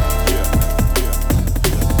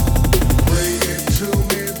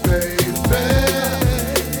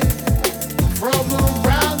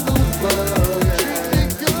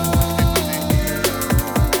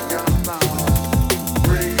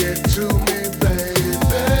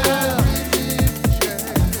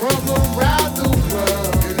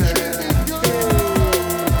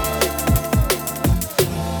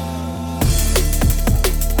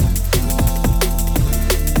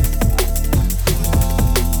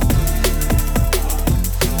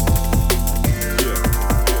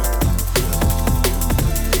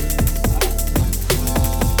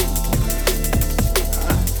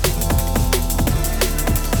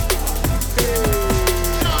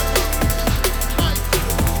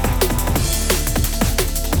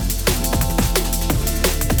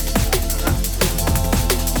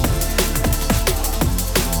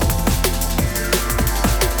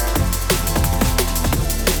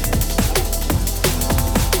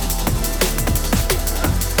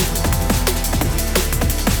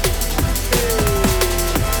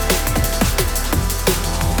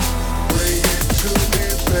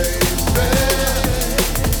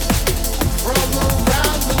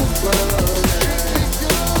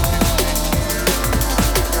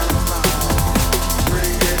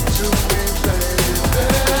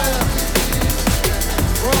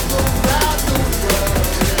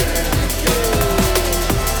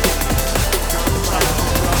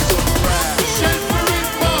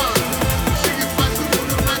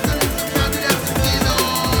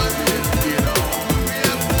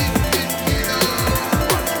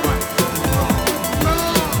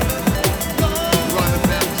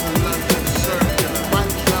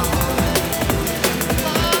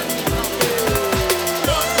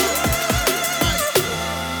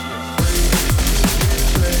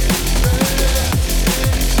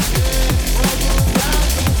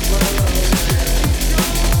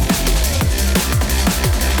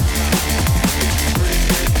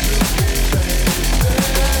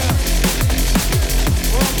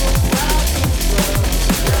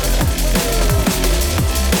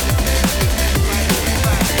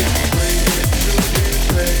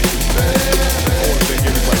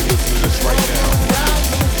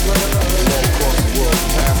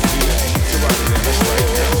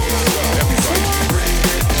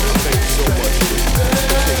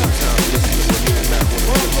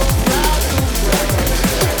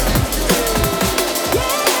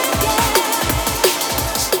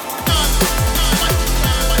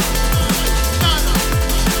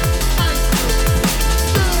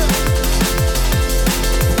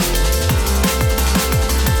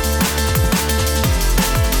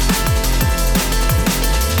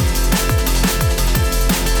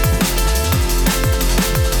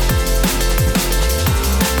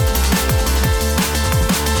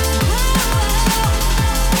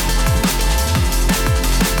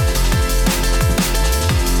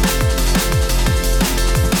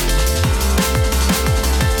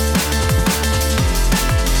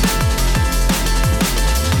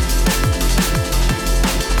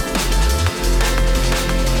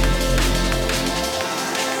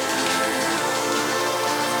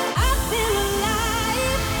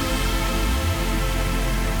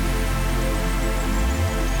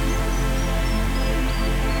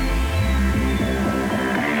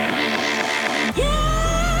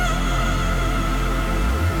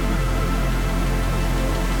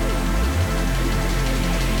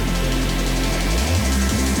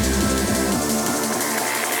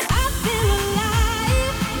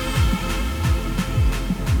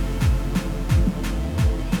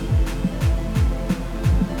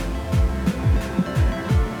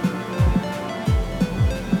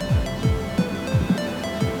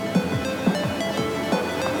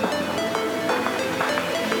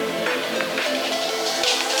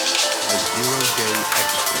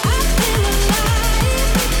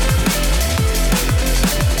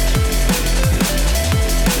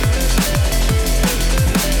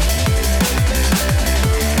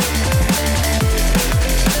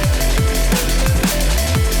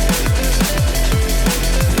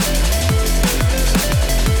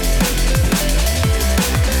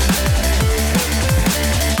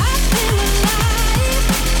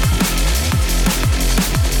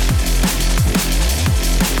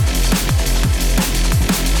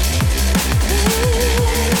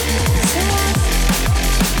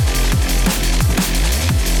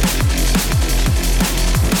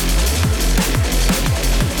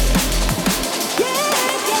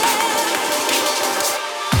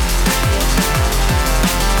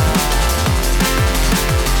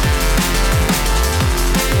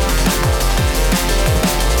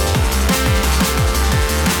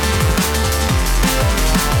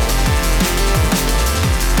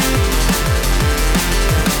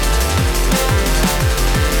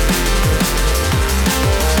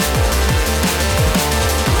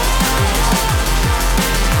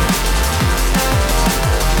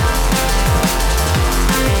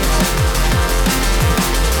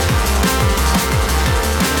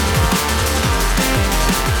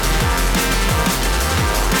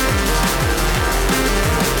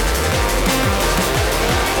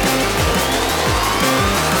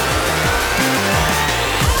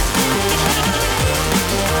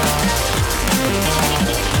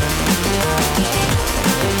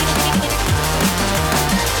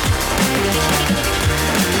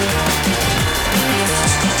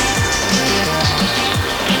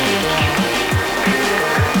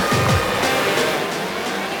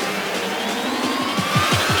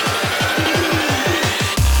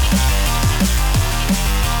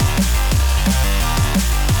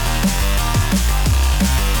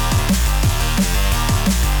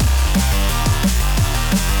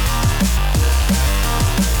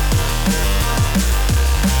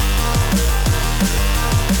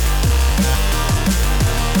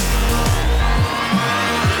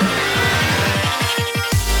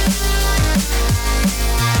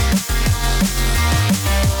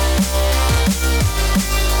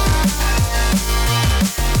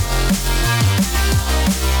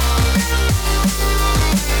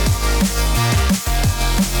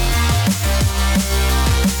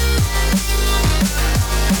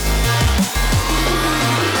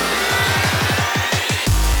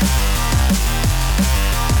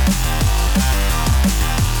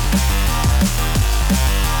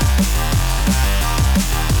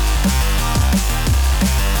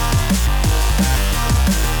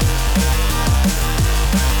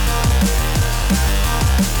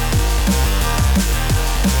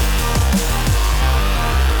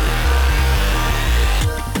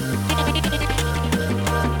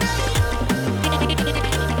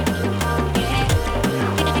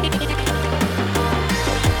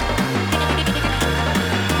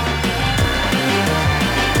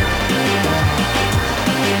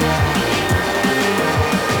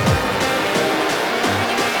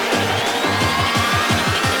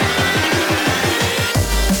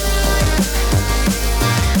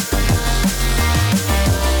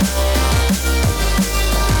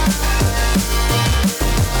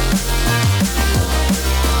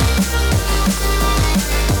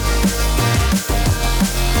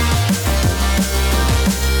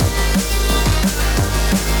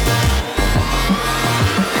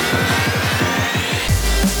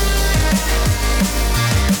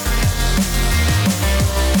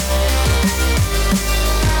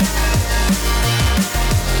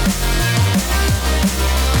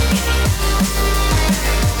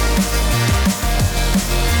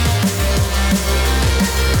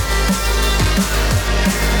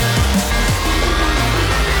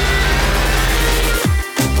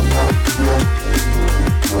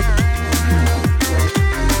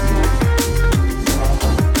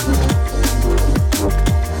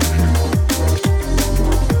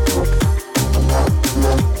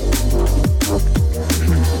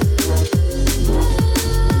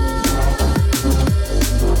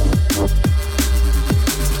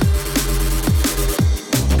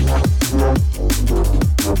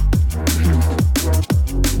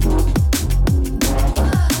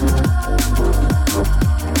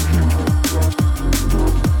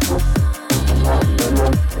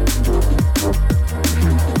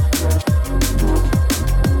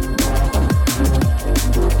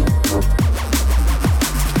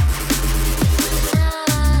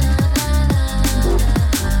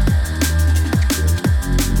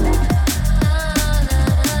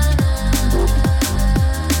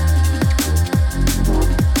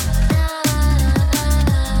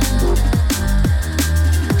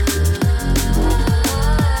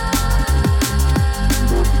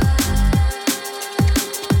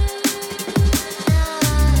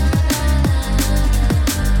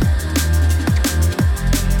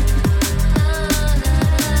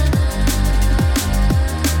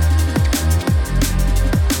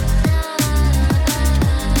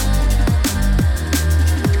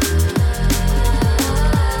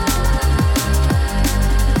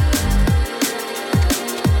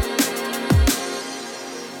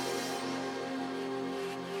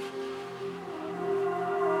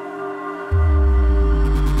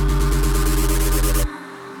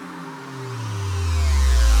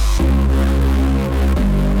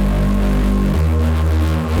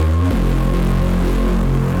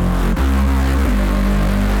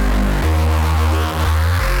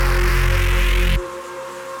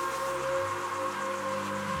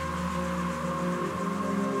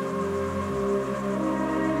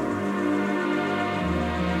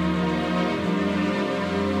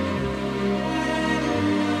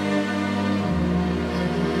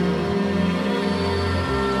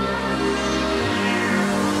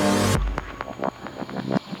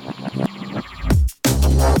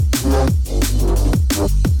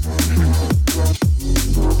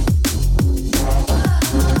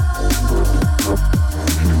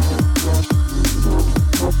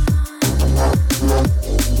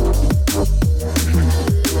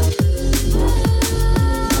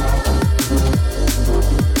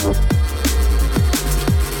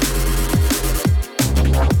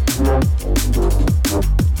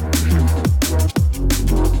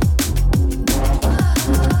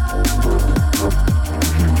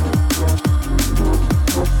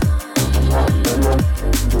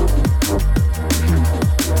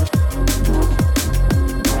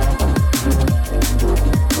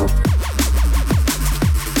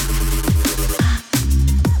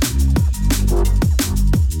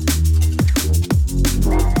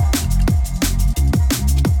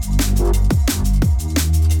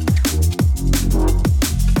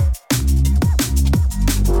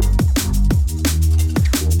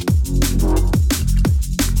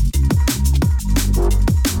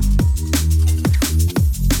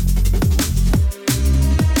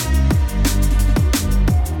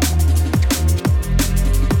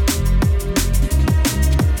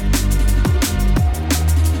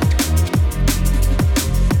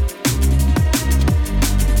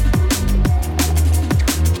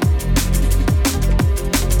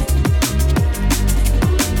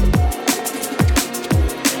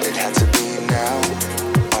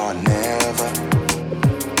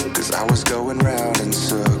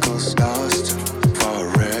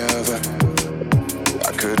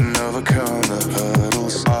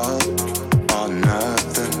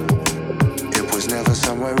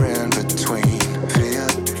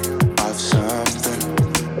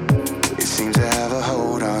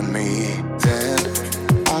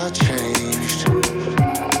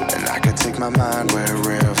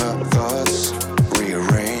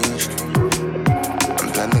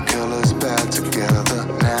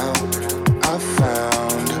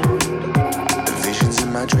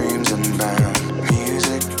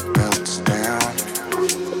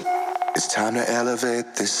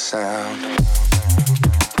 sound.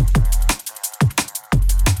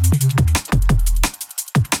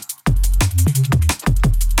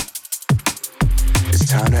 It's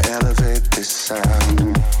time to elevate this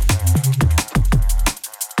sound.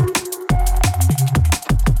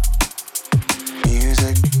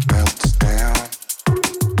 Music melts down.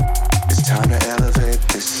 It's time to elevate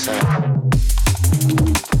this sound.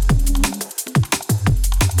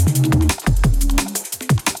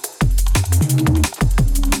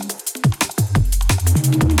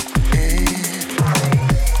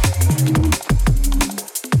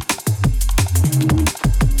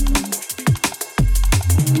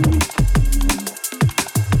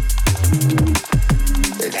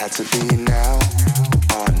 To be now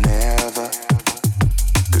or never,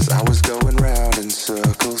 'cause I was going round in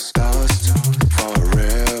circles, lost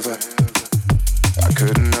forever. I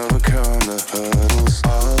couldn't overcome the hurdles,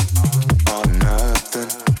 all or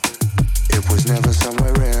nothing. It was never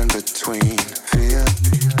somewhere in between, fear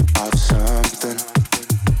of something.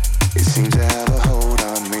 It seemed to have a hold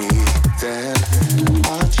on me. Then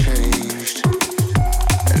I changed,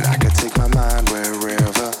 and I could take my mind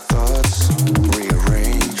wherever. Thoughts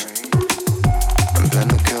rearrange.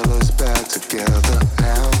 Blend the colors back together.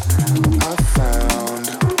 Now I've found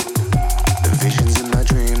the visions in my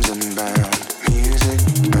dreams unbound. Music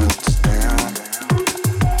melts down.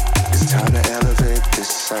 It's time to elevate this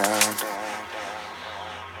sound.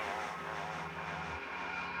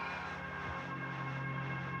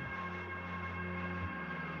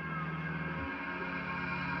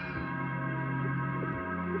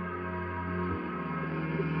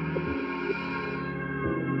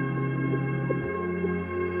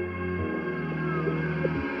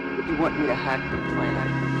 You want me to hack the planet?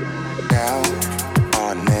 Now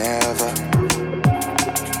or never.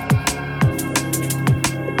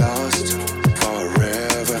 Lost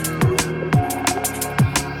forever.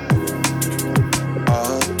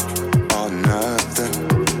 All or nothing.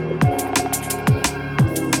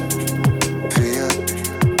 Fear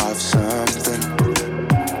of something.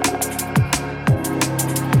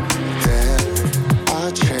 Then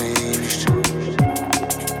I changed.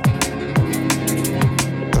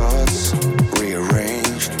 Thoughts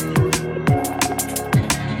rearranged.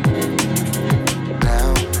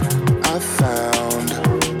 Now I found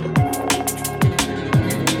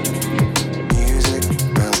music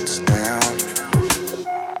melts down.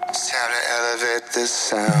 It's time to elevate this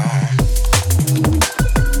sound.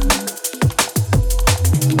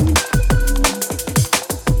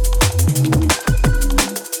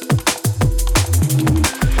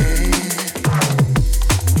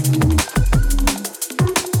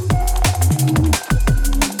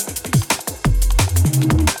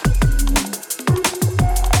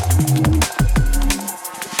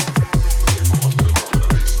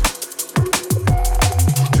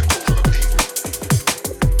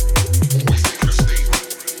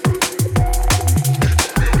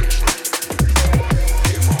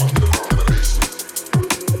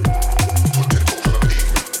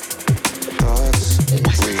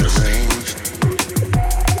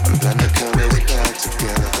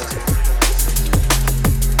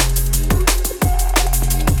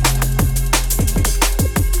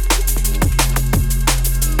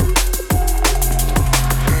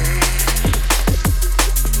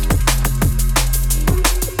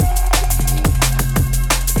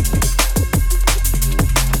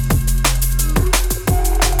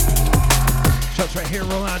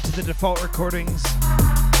 Default recordings.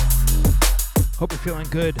 Hope you're feeling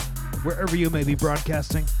good wherever you may be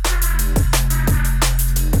broadcasting.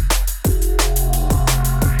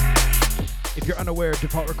 If you're unaware,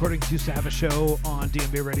 Default Recordings used to have a show on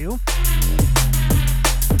DNB Radio,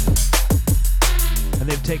 and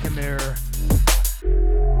they've taken their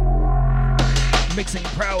mixing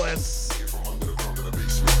prowess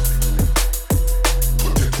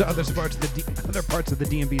to other parts of the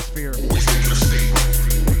DNB sphere.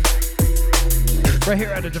 Right here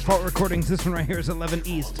at a Default Recordings, this one right here is 11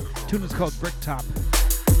 East. Tune is called Bricktop.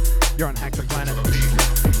 You're on Hack the Planet.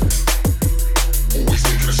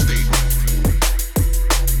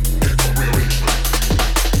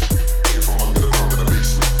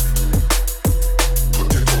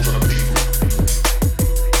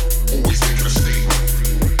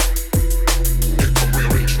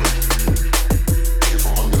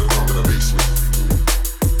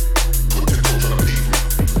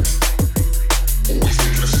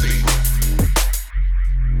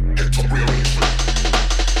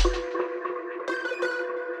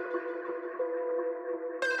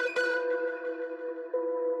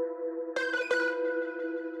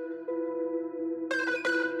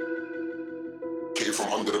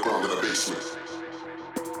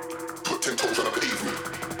 10 toes on the pavement.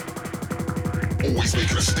 Always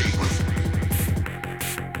making a statement.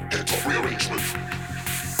 Head top rearrangement.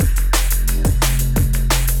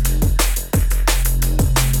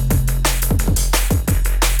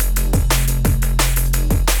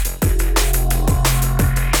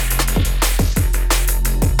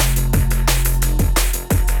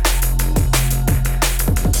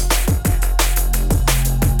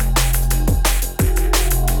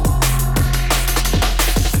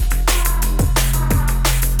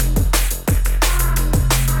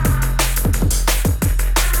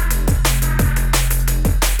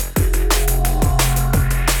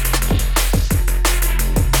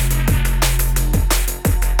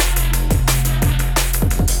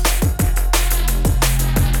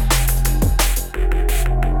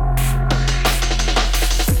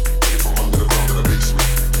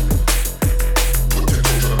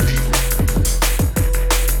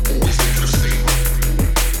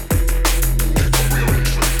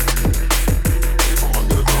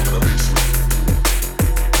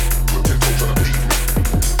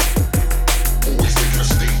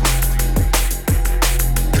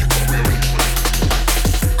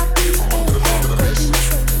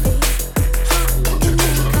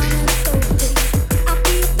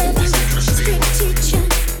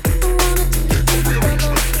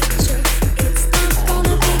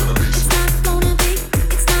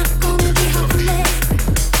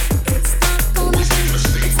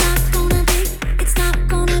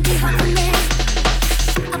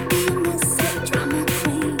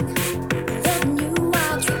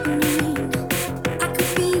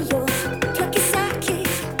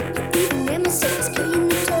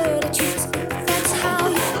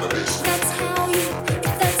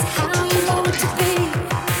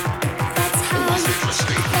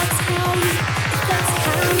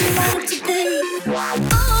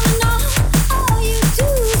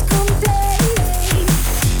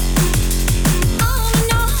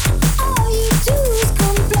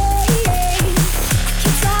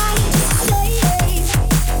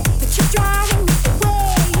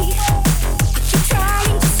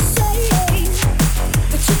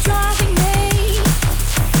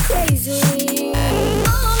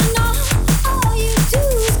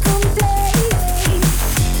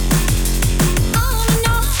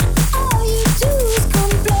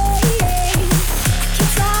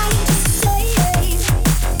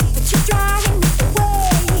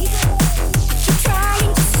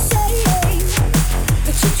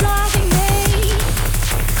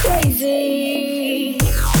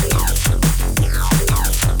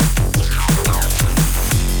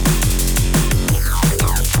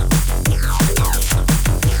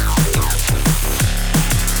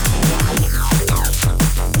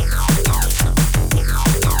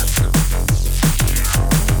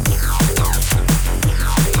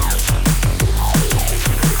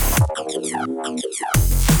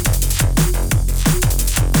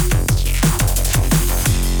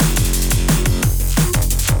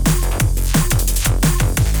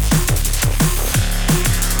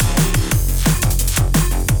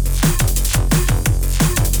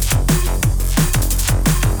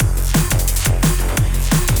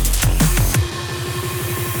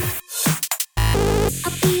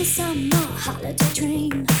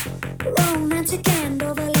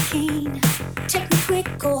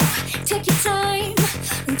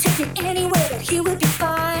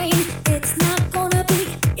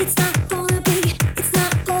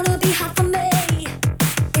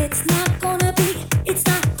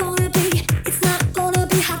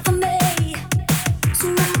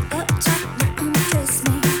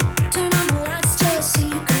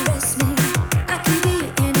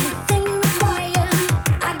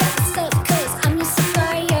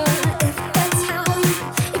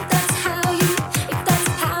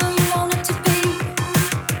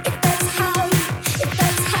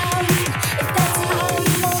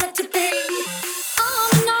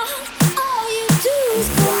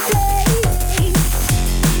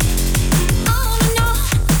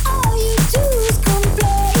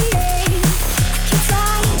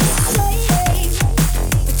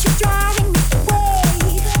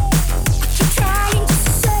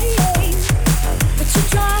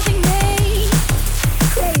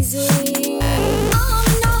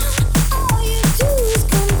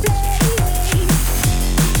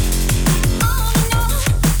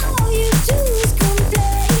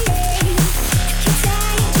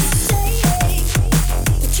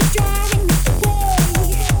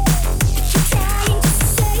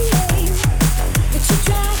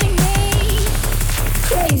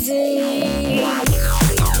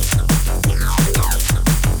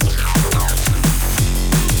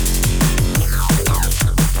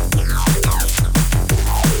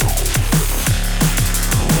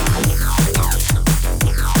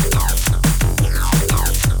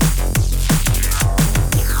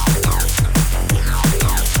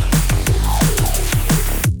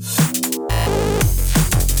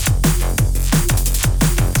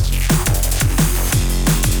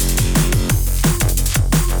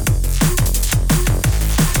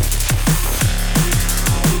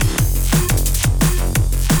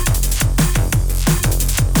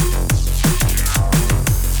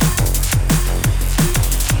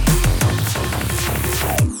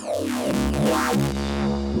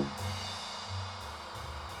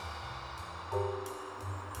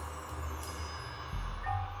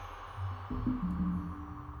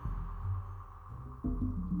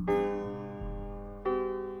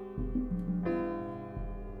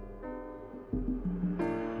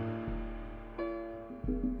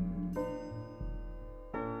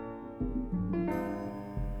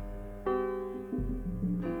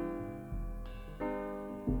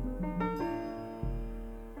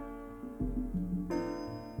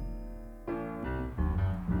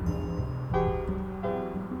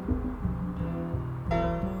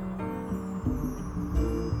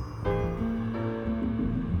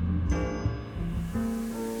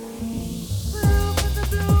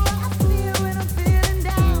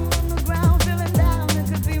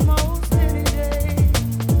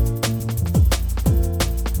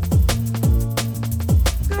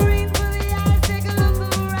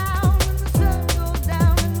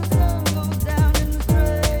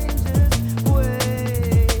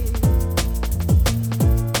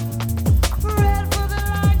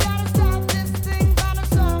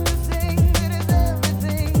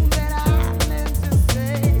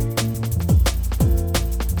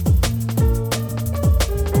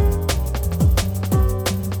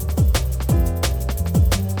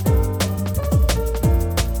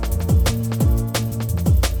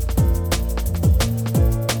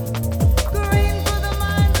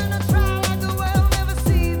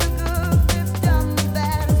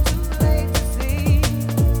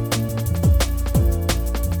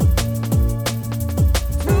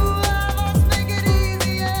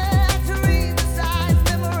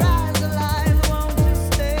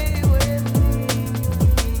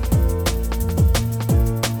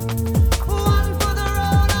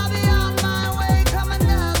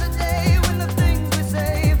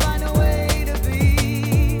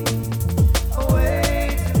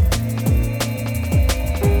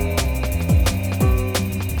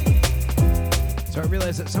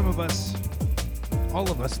 That some of us,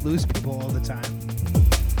 all of us, lose people all the time.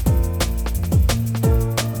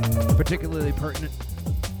 Particularly pertinent.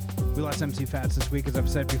 We lost MC Fats this week, as I've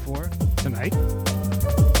said before, tonight.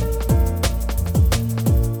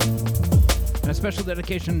 And a special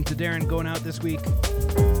dedication to Darren going out this week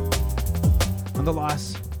on the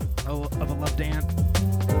loss of a loved aunt.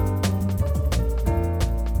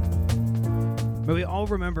 May we all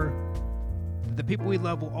remember that the people we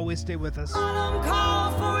love will always stay with us. Autumn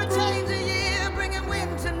calls for a change of year, bringing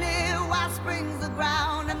winter near while spring's the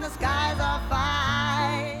ground and the skies are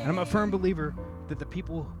fine. And I'm a firm believer that the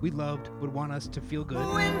people we loved would want us to feel good.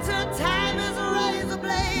 Winter time is a razor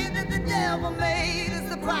blade that the devil made. Is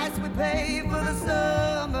the price we pay for the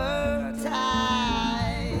summertime.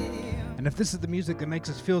 And if this is the music that makes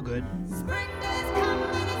us feel good, Spring days come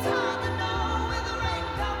and it's hard to know where the rain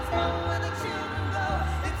comes from, where the children go.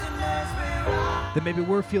 It's a nursery rhyme. then maybe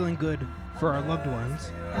we're feeling good for our loved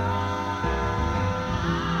ones.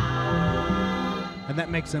 And that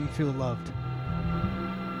makes them feel loved.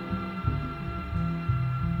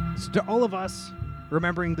 So to all of us,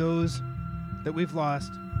 remembering those that we've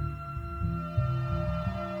lost,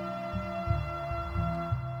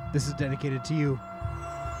 this is dedicated to you.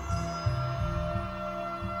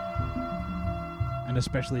 And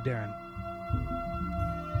especially Darren.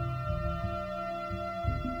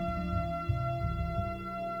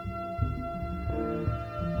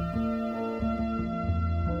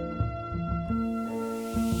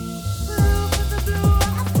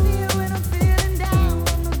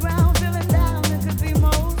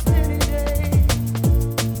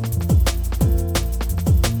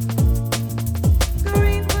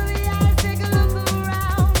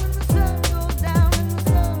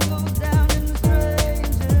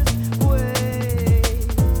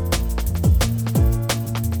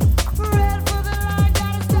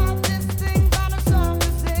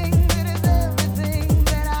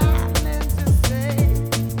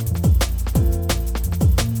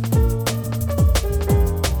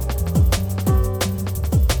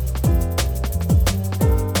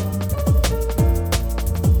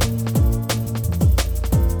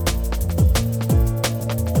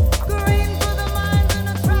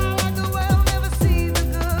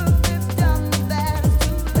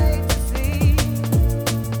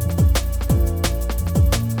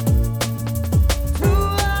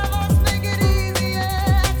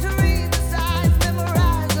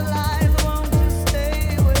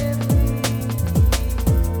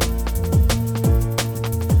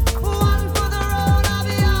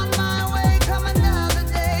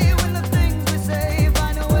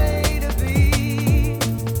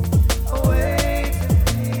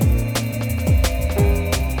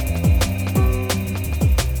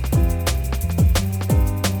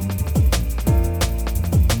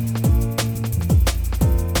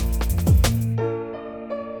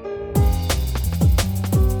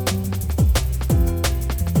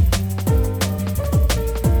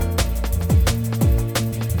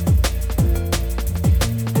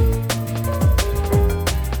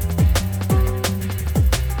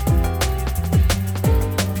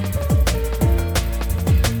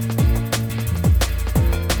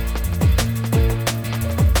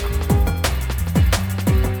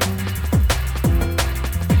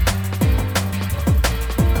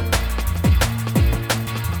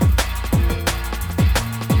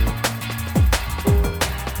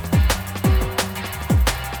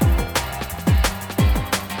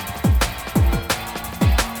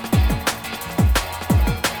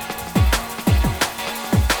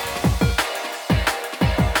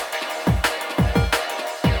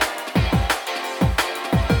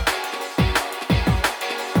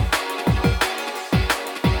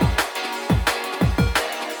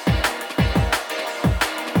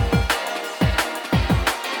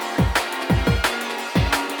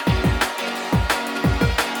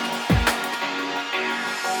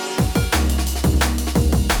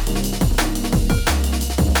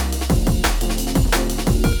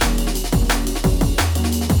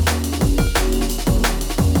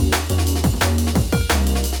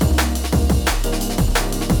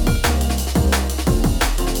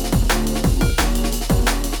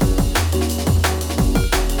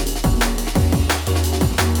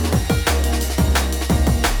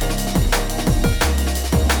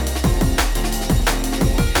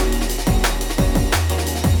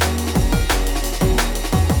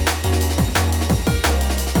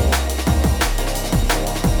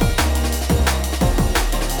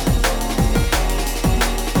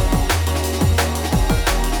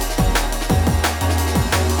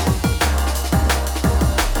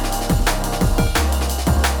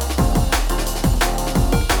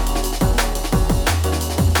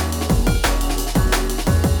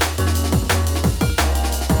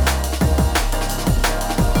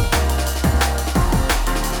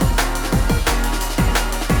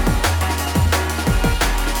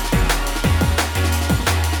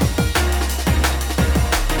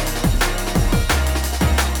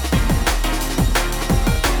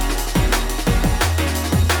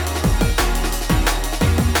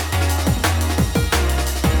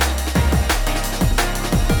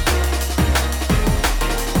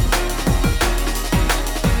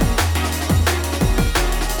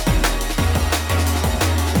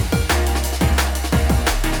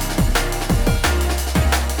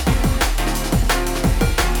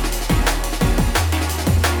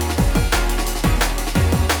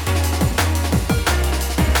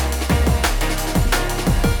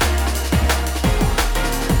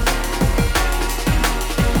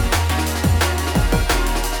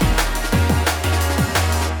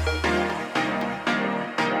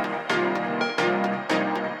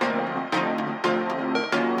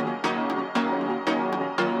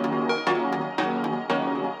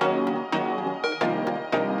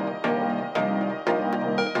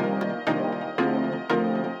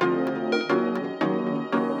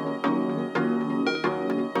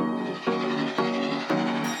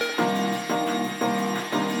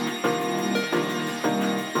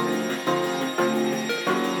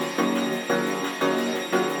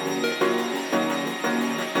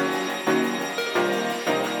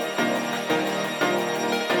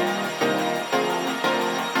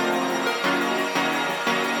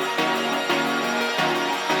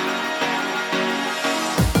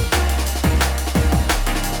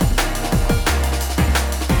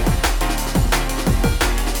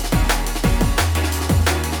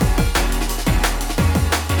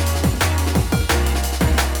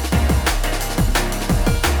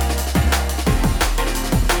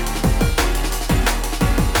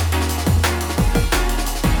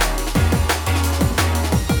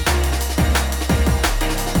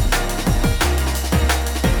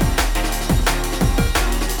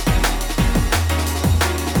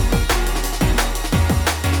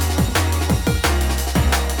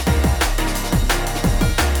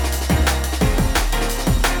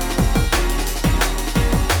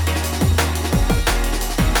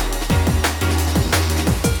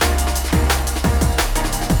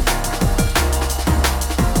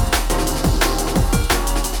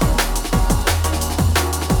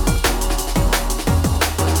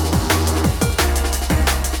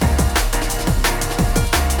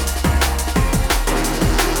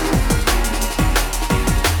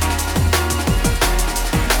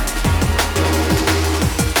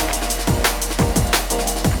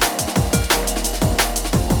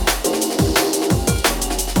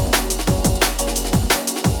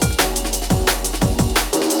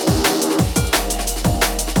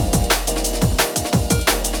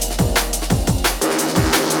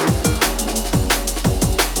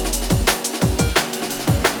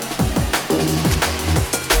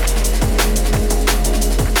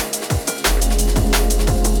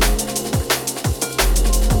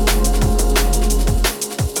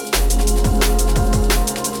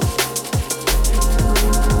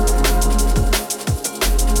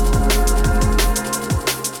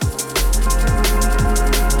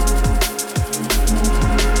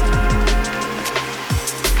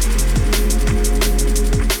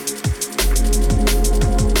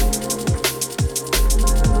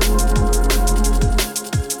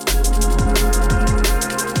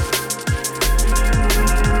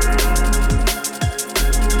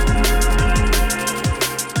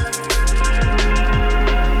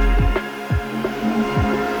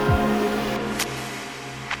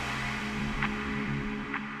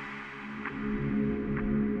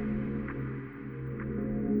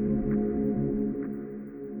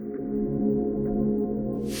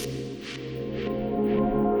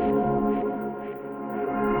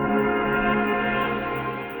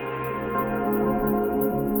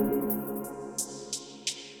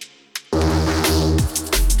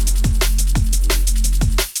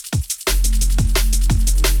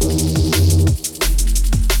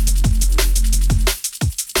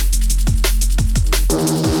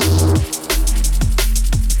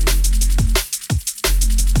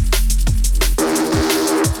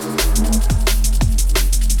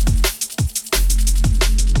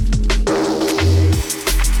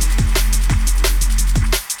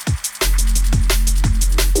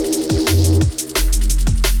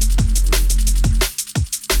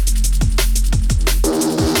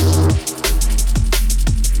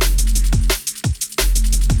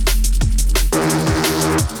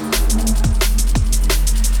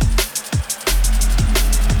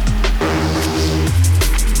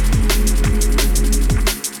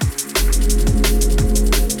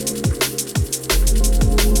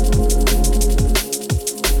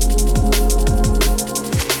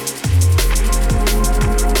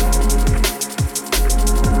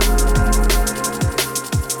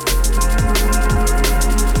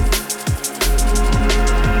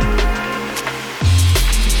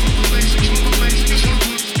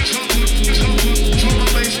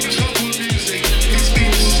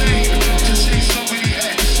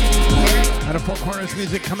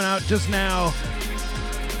 out just now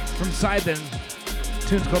from Sybin.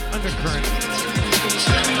 Tune's called Undercurrent.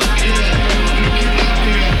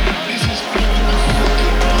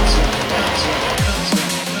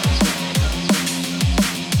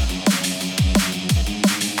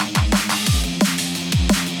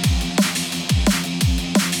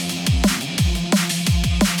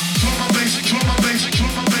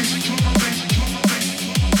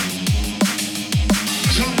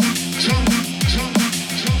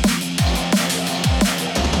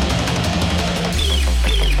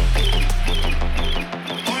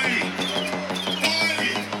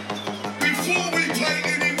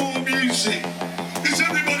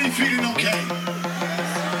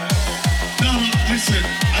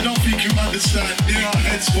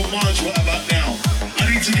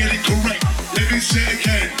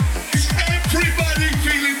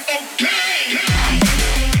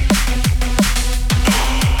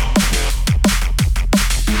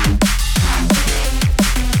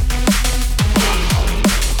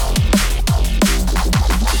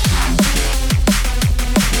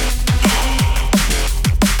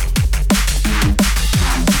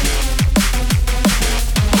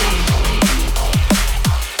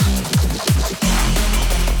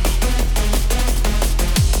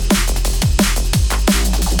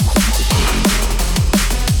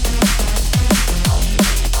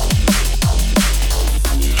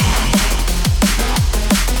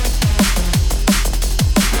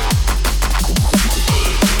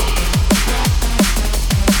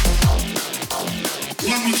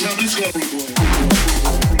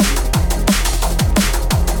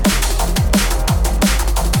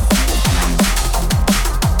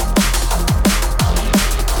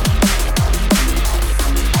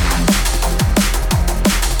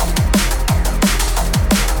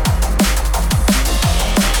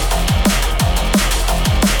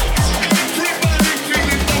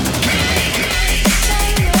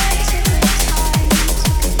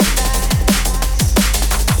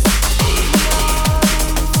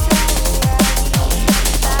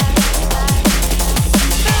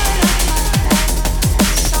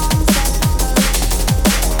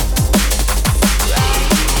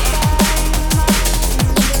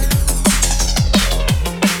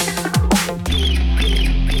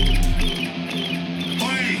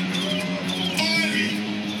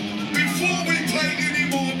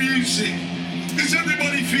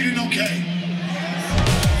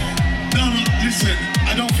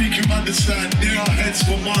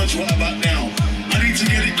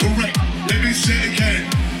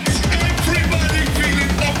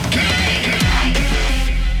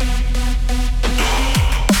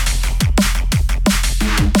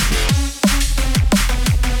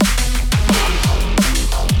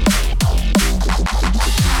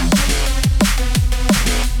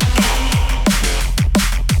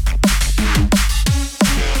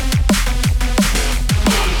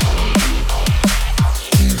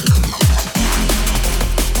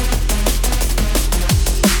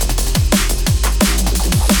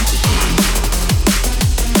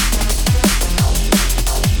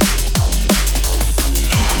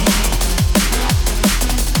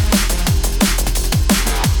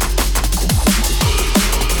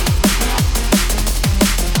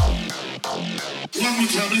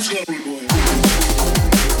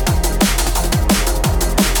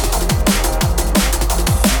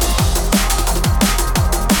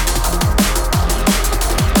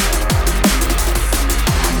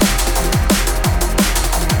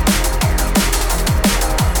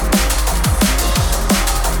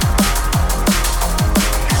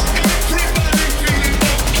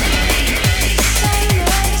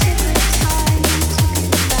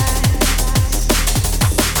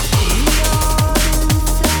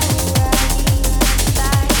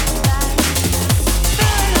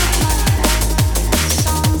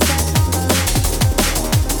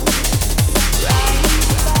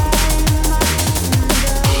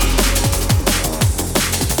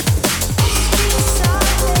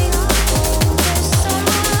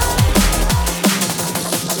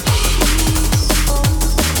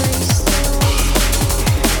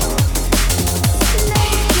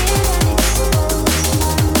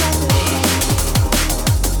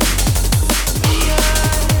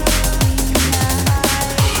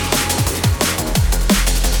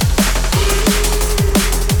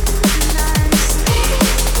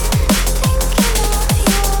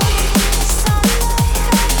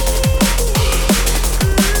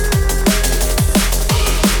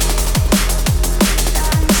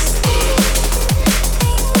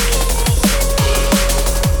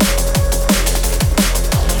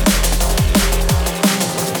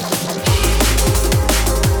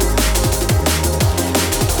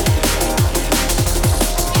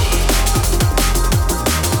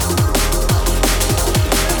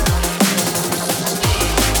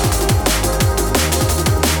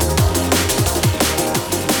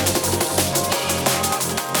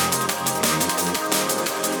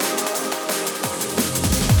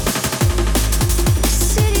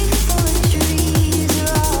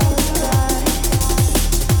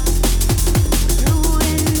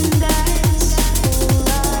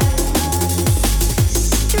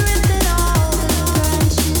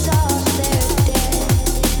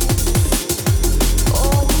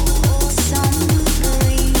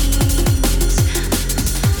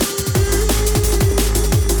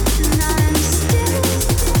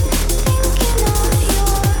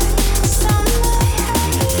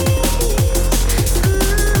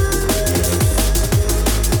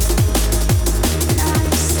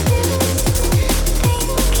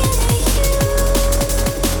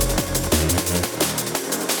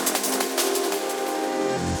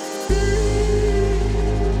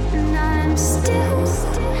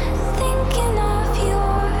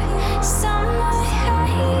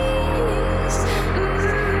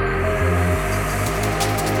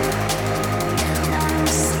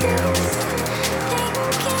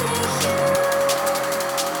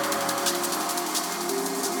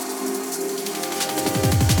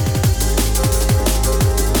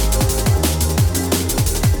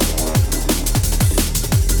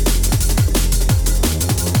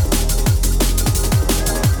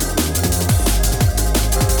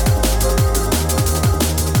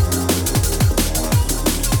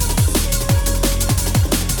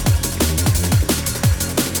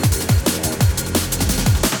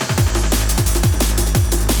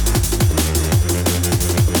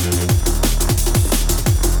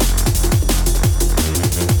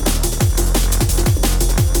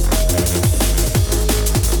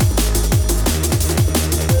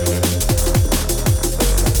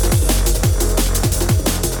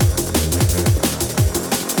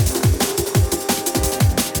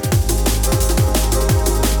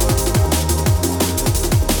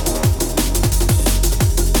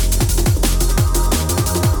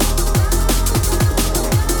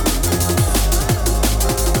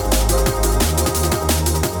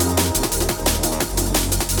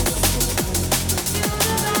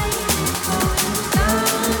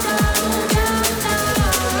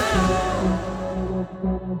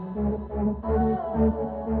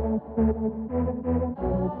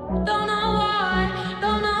 Don't know why,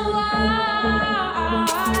 don't know why.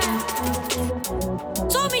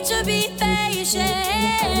 Told me to be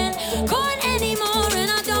patient, can't anymore, and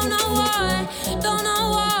I don't know why, don't know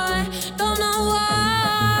why, don't know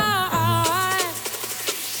why.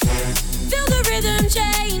 Feel the rhythm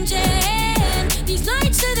changing, these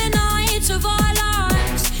nights are the nights of our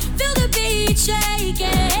lives. Feel the beat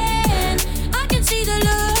shaking, I can see the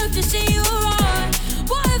look to see you right.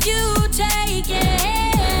 What have you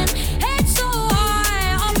taken? Head so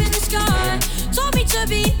high, up in the sky. Told me to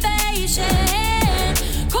be patient,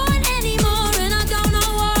 can't anymore, and I don't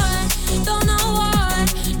know why, don't know why,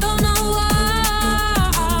 don't know why.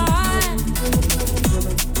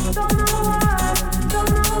 Don't know why, don't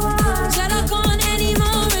know why. Said I can't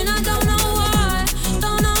anymore, and I don't know why,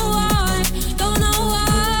 don't know why, don't know why.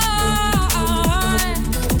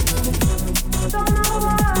 Don't know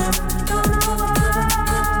why, don't know why.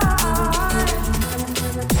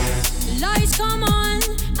 Lights come on,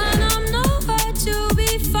 and I'm nowhere to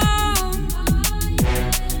be found.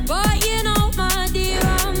 But you know, my dear,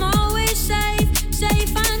 I'm always safe,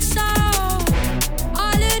 safe and sound.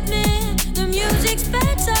 I'll admit the music's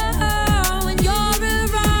better when you're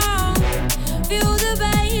around. Feel the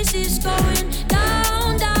bass is going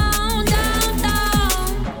down, down, down, down.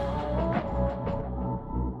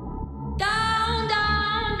 Down,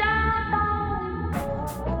 down, down,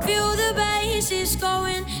 down. Feel the bass is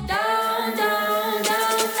going down, down,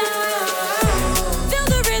 down, down. Feel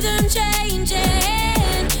the rhythm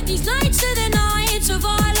changing, these nights are the nights of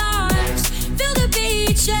our lives. Feel the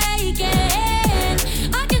beat shaking,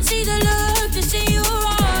 I can see the look to see you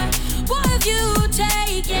right. What have you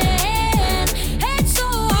taken? Head so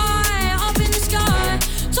high, up in the sky.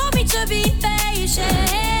 Told me to be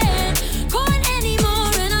patient, can't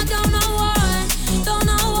anymore, and I don't know why, don't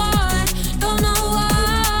know why, don't know why.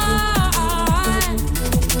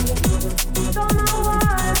 Don't know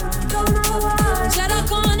why, don't know why. Said I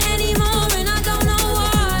can't anymore, and I don't know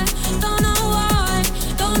why, don't know why,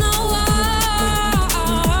 don't know why.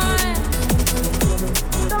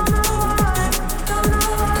 Don't know why, don't know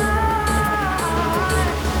why.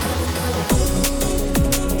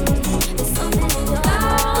 There's something in your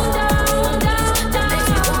down, down, down, down.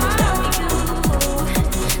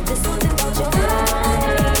 There's something about your down,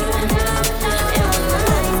 down, down. And when the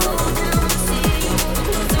lights go down, I see you.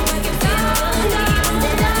 So I can feel down, down,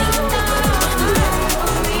 down,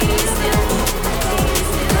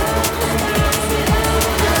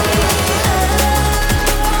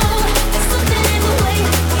 there's something in the way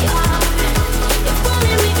we are. If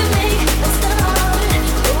only we could make a start,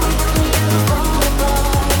 but we only ever fall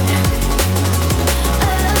apart.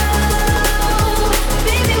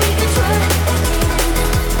 Baby, we could try again,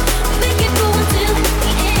 make it go until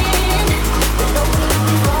the end, but no, we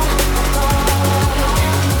only fall apart.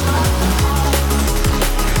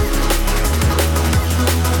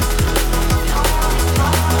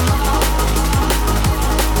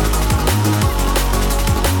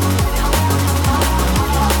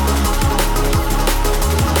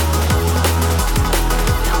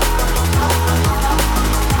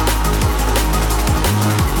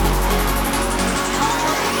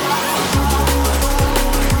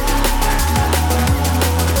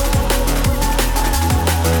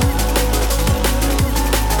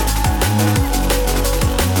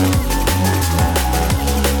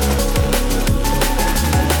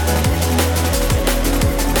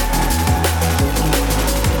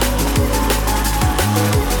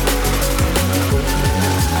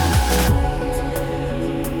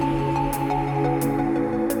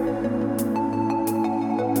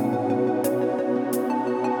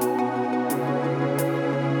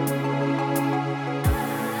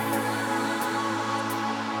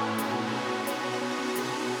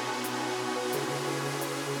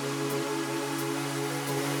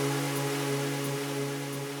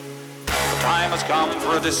 Time has come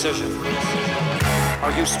for a decision.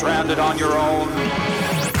 Are you stranded on your own,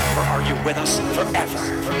 or are you with us forever?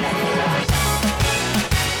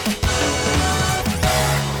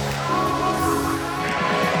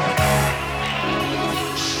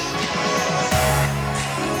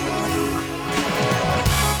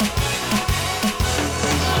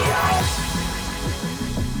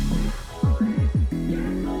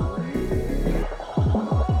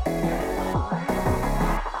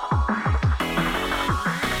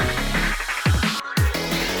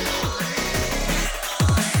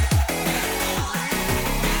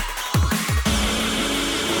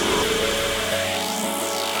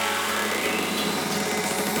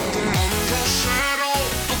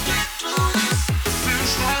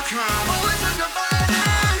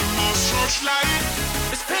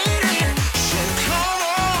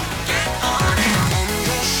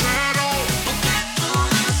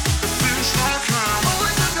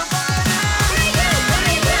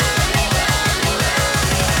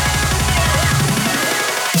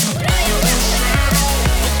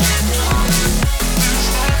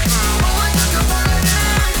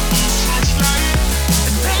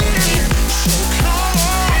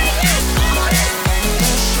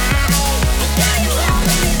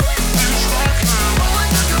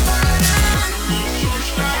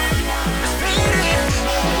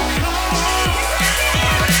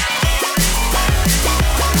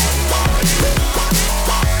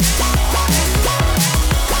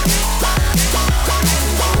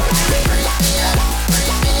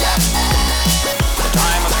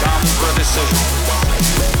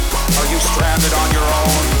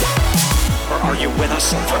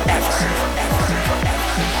 us forever.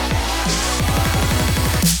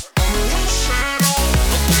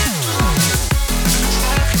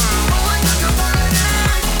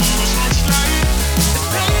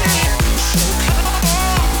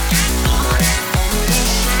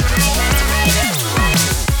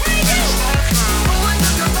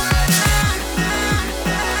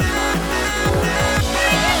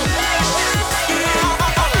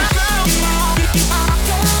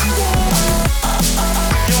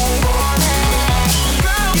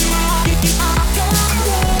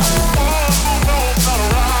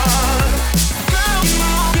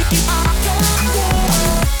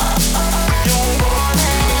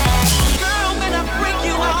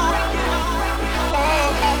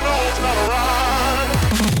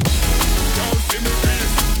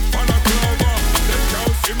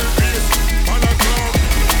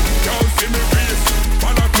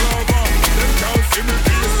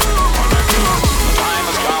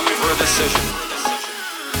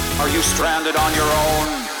 Are you stranded on your own,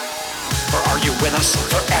 or are you with us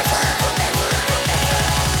forever?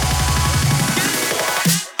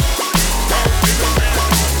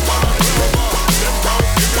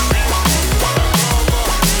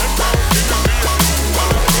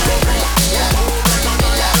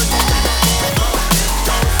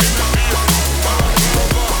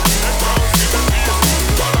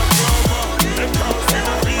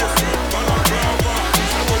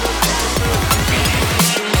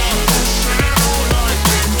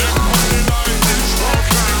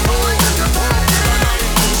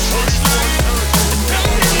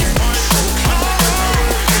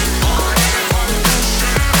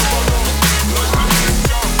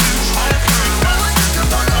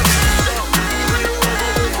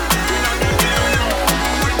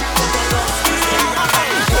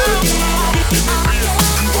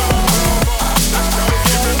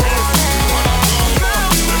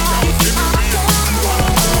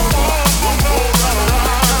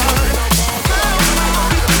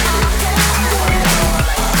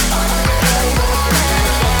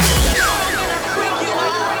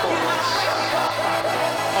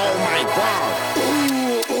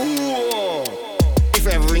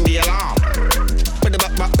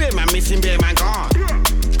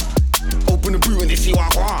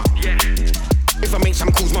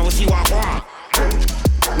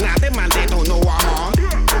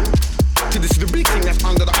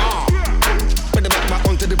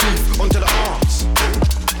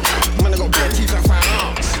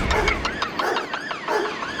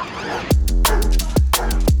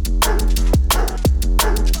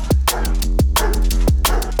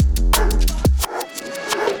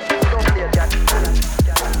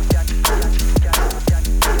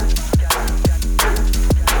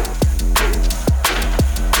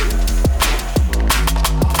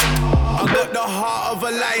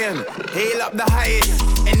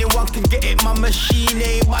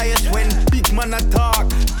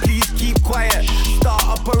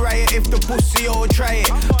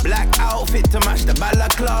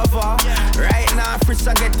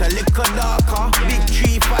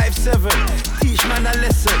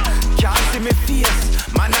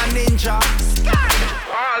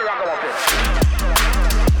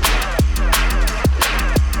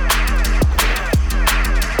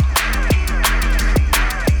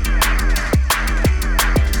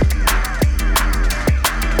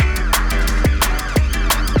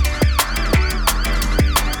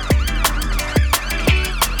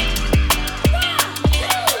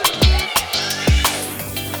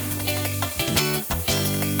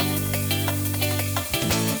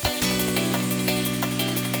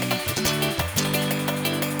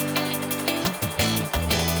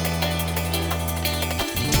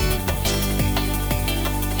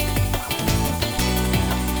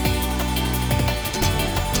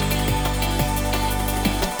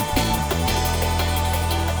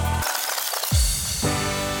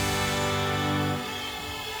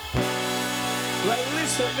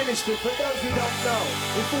 Ministry, for those who don't know,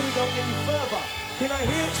 before we go any further, can I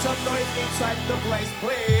hear some noise inside the place,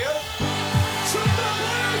 please? Some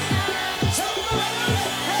noise! Some noise!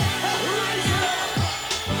 Raise it up!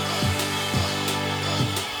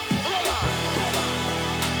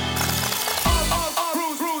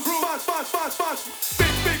 Rules, fast.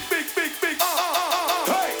 Big.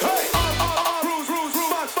 Hey! Rules,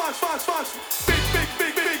 fast. Big.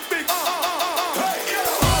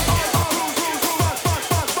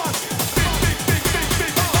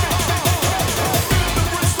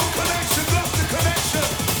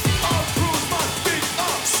 Connection.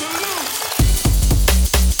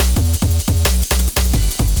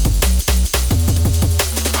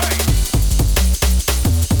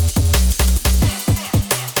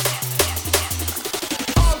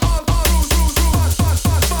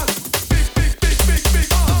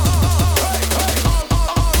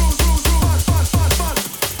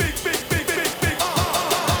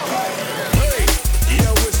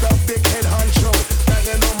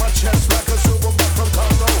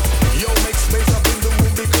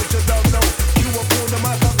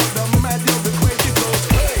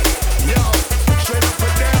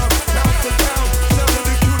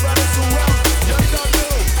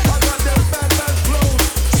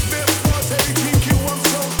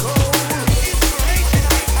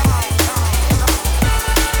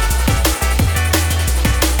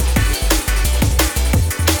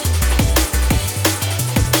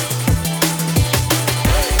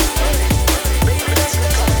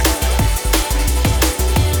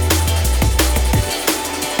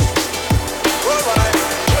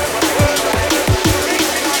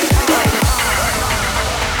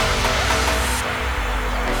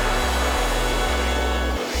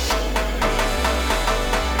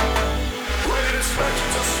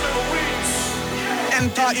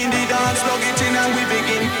 Enter in the dance, plug it in and we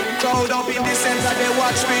begin. Crowd up in the center, they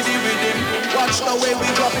watch with the rhythm. Watch the way we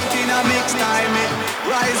drop it in a mix time.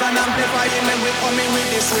 Rise and amplify it when we coming with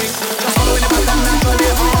this swing. Just following the pattern naturally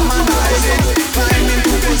harmonize it. Climb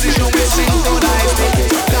into position, we synchronize it.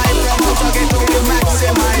 Live from out to get to we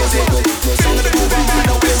maximize it. Sound of the groove, man,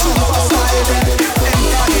 we super silent.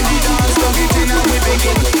 Enter in the dance, plug it in and we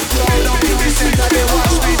begin. Crowd up in the center, they watch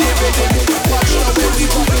with the rhythm. Watch the way we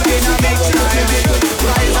drop it in a mix time.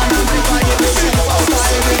 Rise and amplify it, we super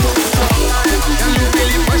silent. Can you feel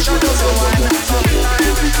the pressure does a one?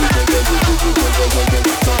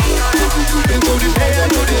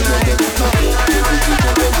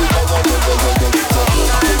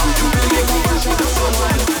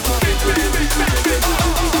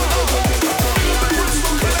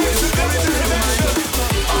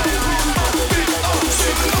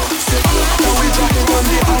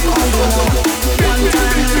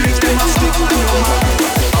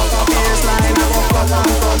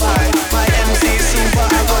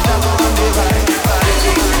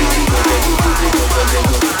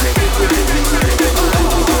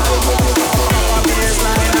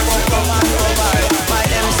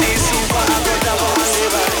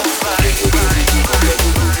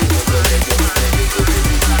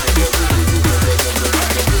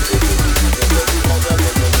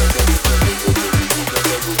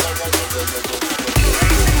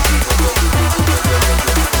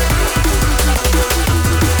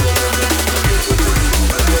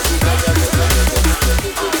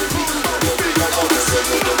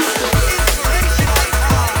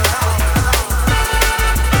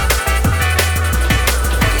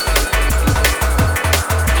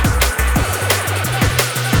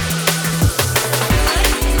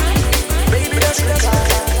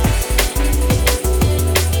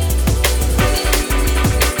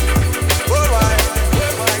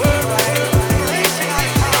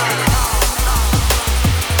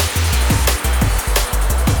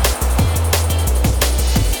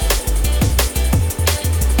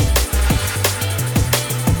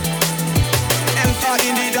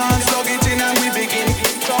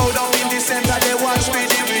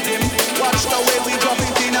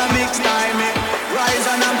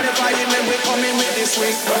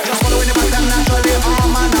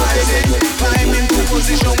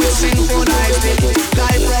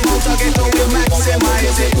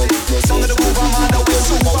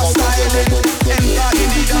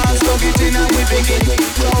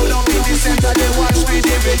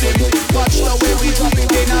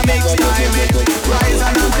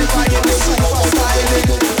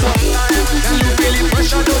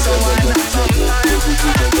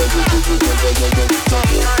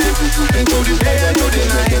 Into the day and to the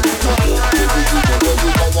night.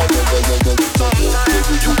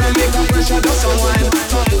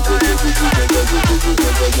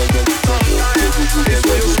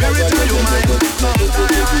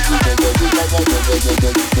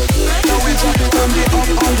 Now we drop it on the up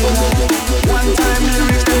and down. One time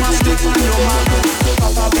lyrics they must stick on your mind.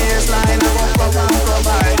 Upper baseline I go cut and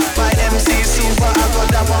provide. My MC super I go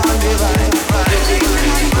jump on the right.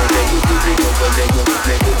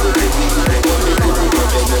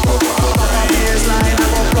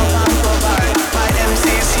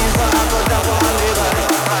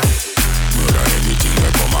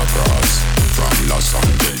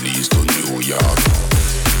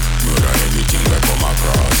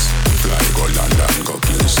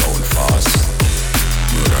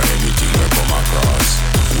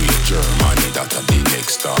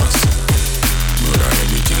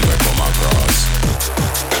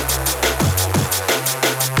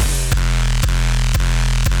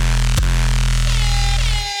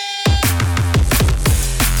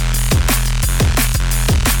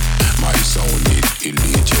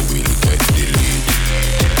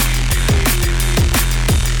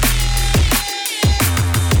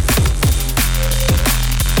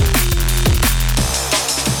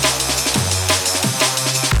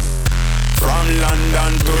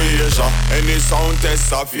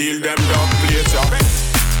 I feel them dog plates, yeah.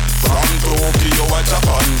 From Tokyo or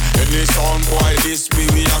Japan, any sound boy this we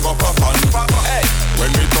a go pop on. Hey,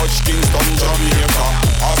 when we touch Kingston, Jamaica,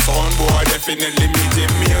 a sound boy definitely meet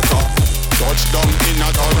him maker. Touchdown in a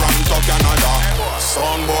Toronto, Canada.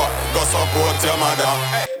 Sound boy, go support your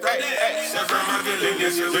mother. Say from a villain,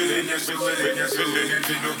 yes you willing, yes you willing, yes you willing, if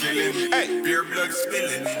you no killing. Hey, pure blood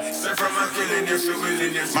spilling. Say from a killing, yes you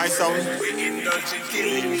willing, yes my sound, we indulge in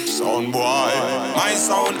killing. Sound boy, my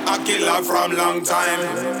sound a killer from long time.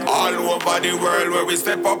 All over the world where we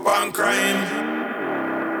step up on crime.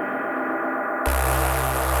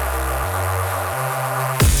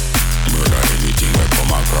 Murder anything we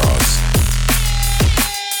come across.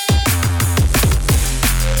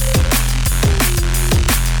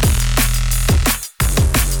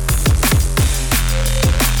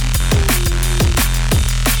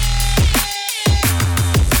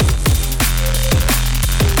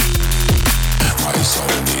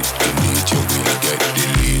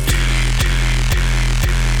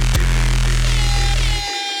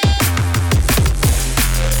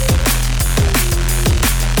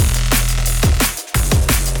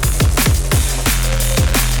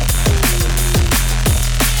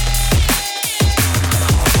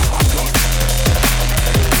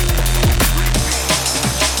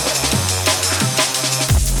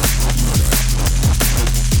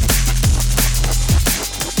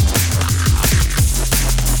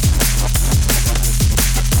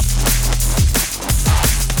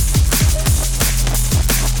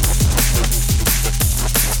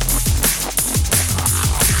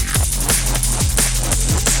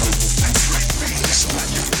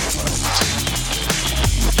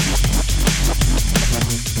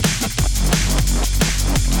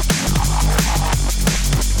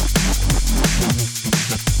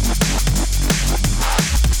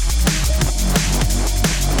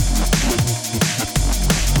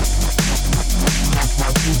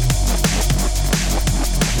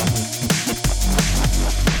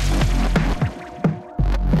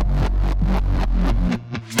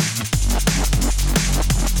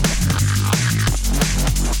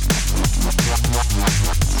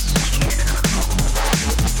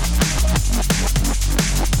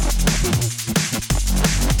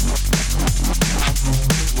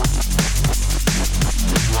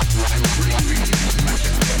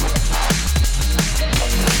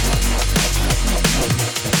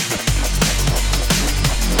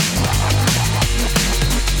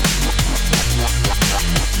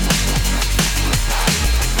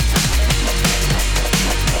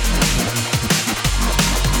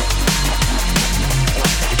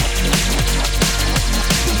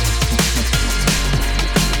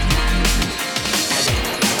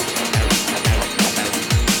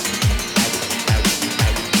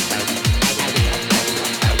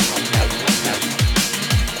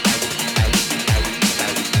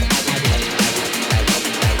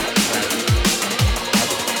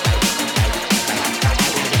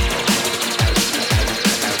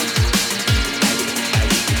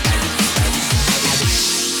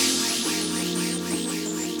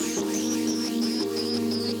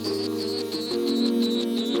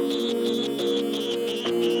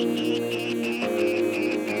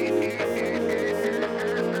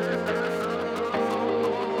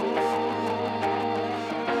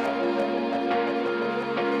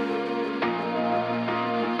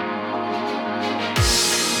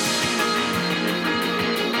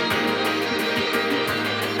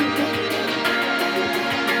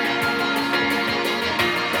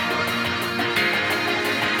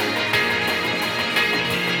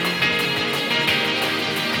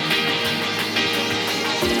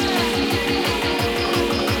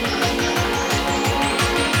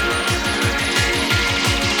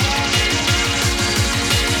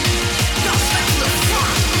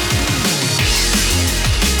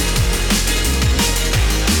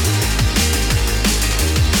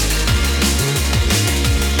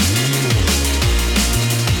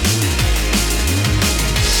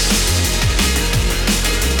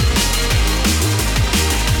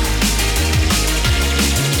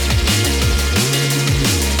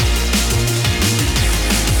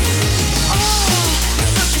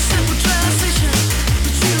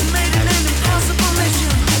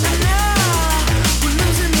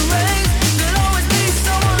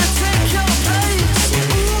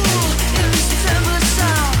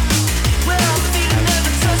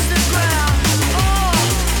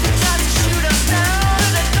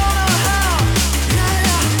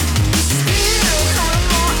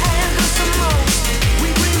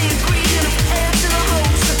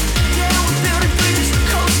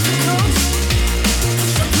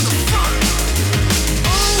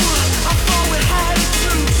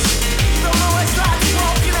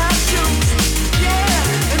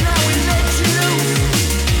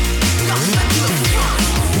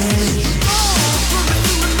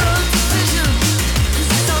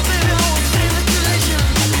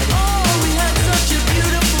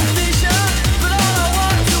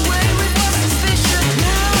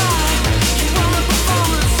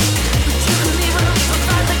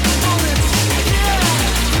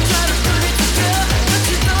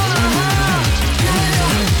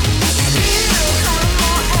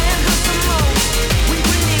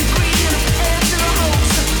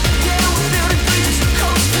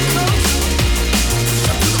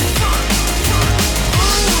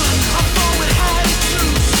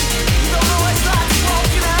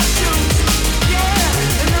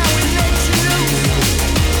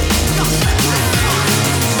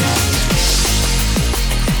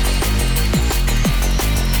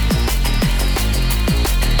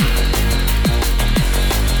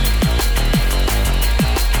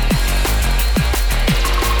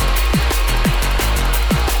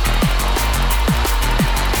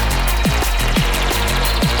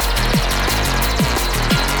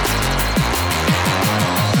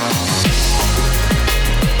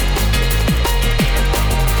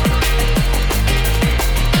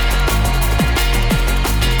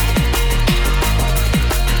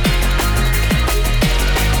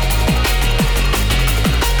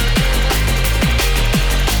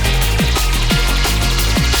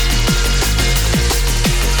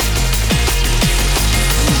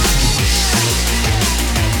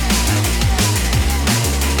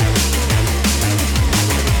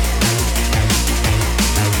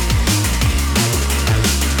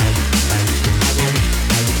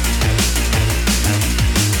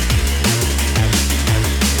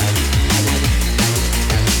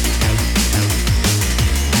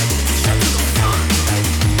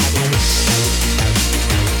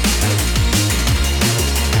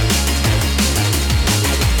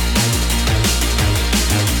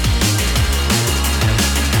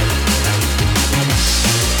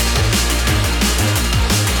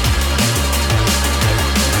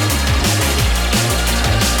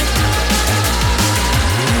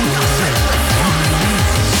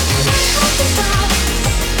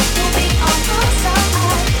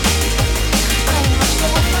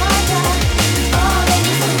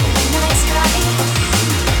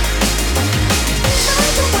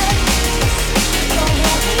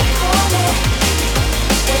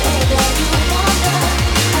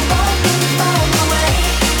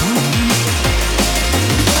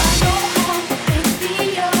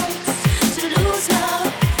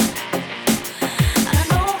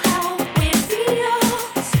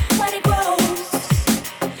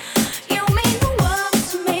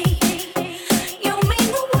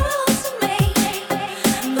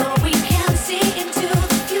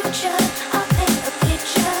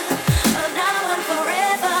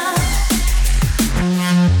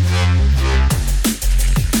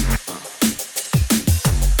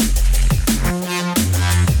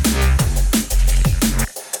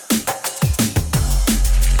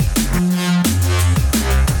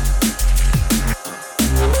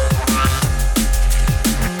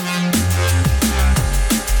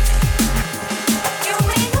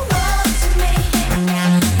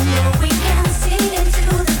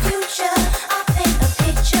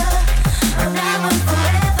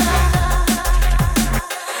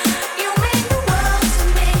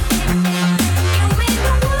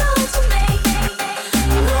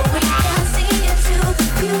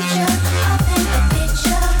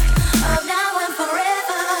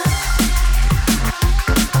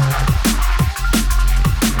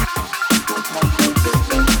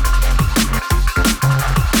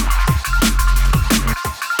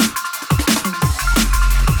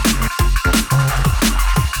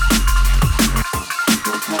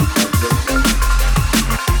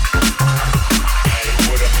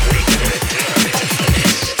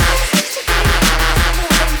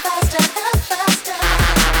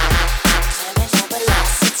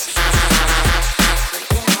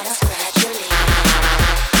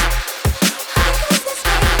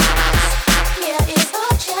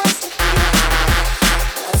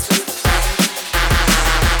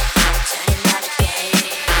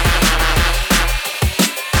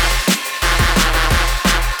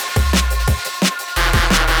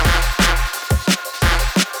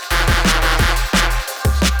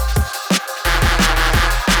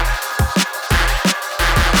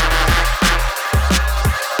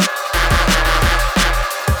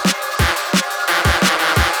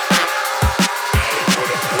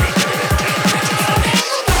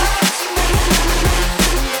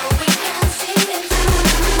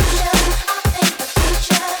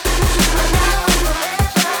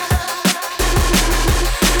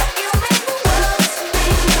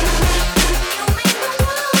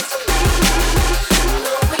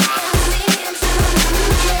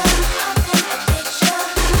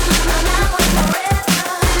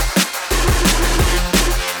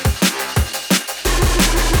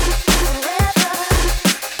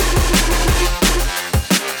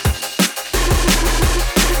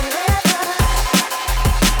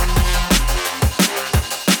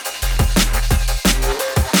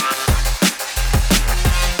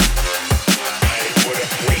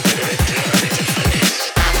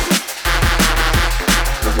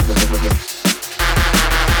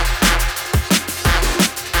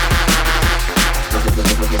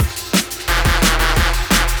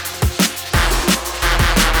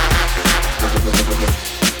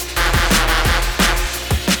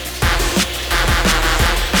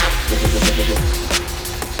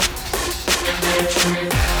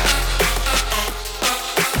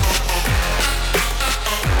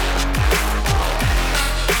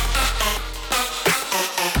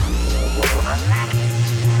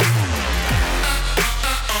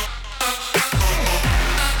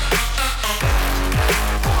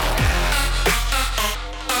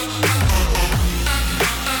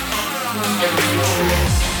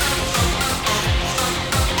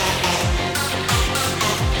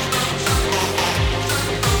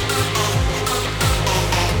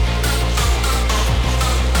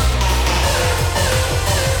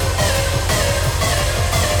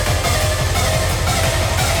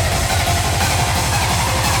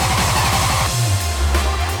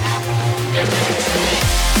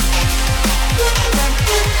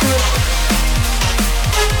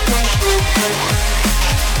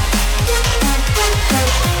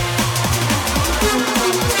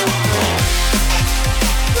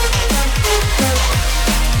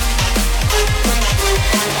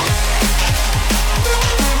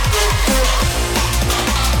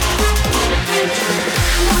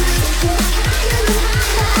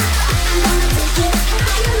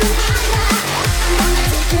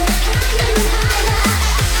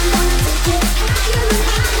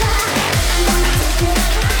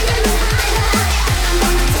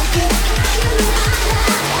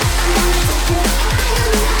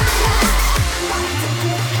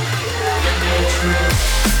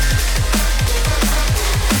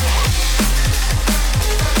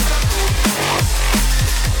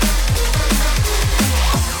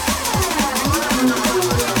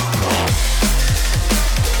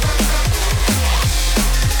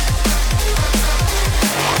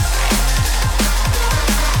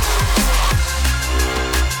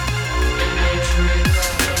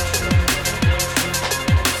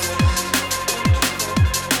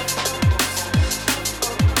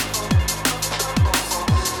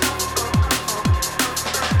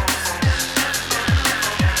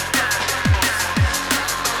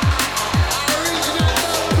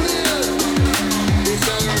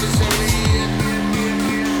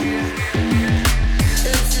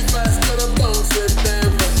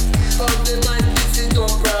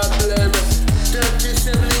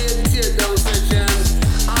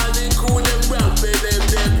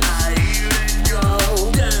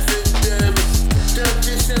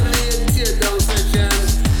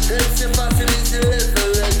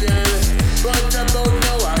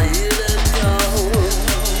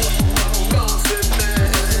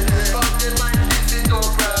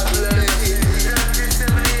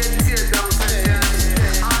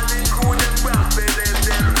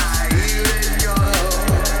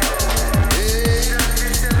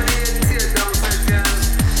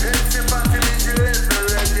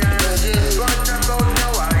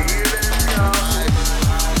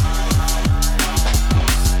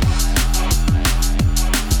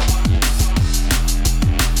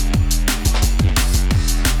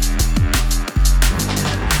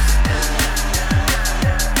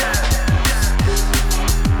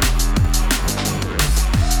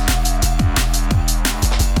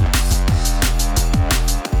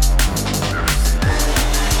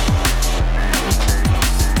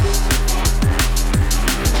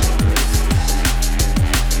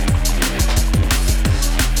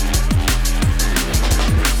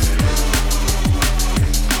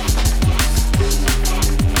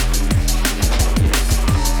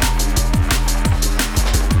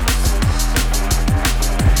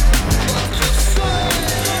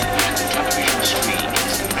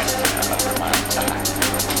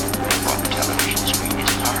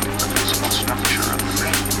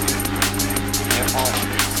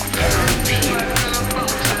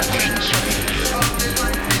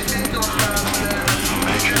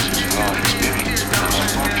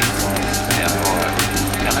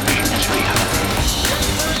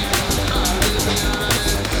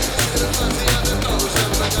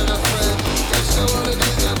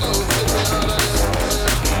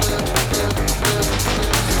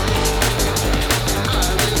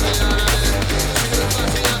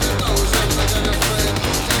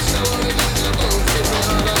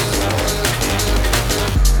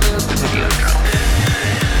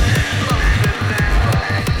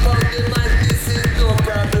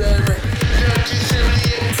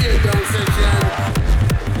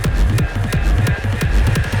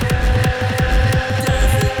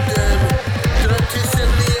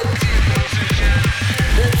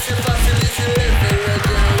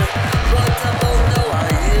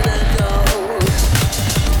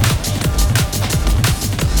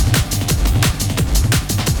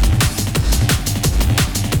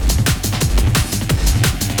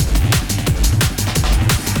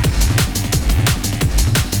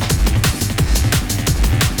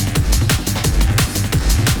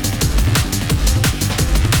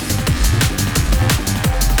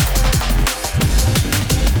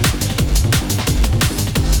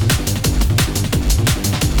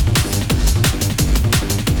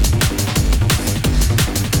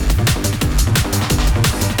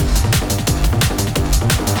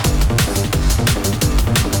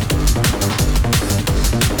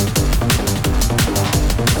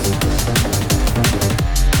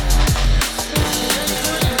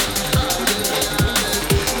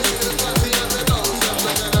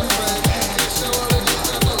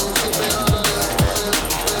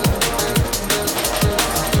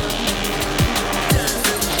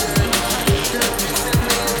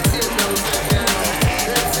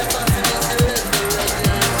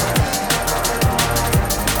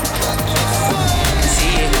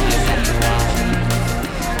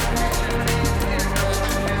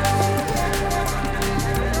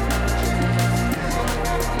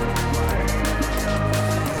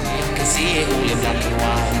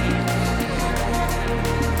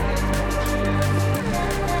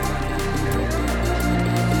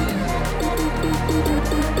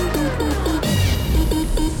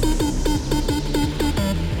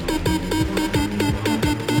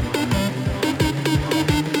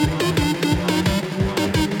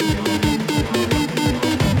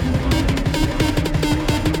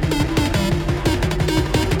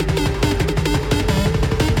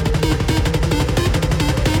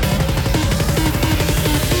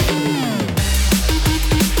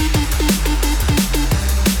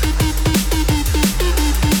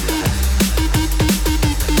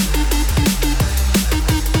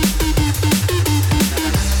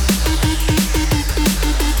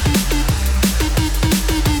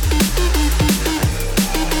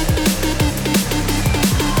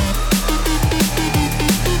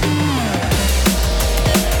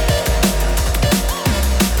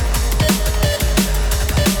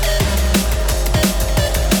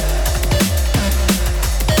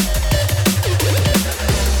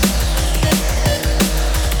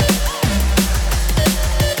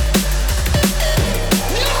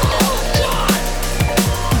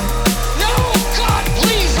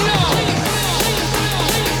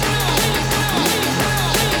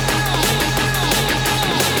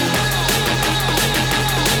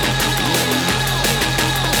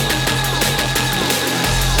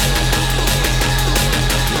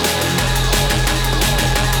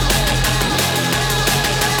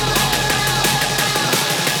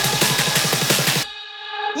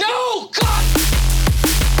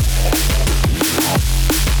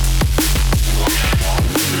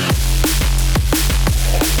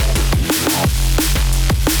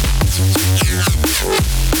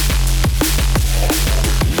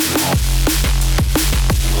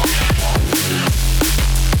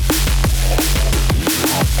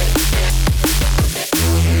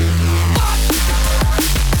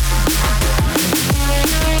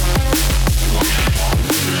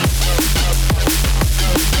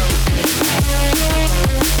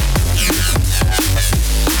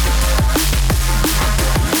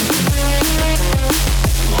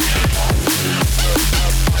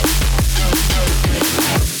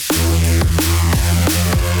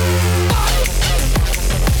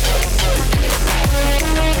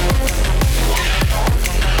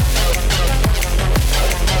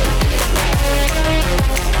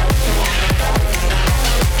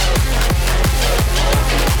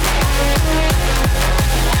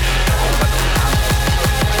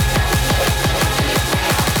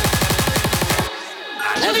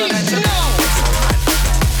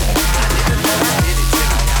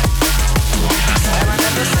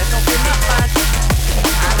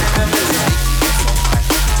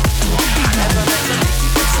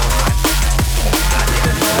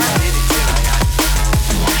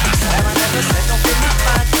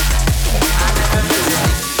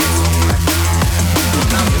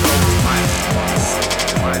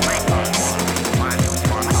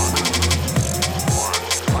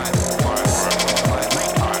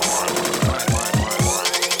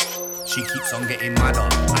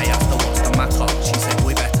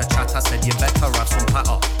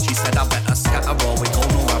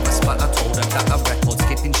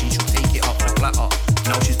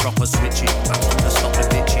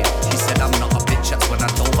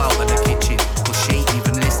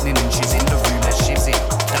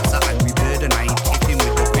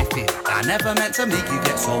 never meant to make you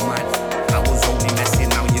get so mad. I was only messing,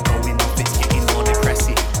 now you're going off, it's getting more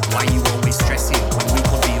depressing. Why you always stressing when we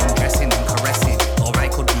could be undressing and caressing? Or I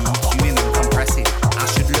could be EQing and compressing. I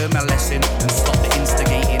should learn my lesson and stop the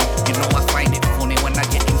instigating. You know I find it funny when I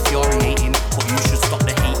get infuriating, but you should stop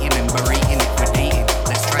the hating and berating it with dating.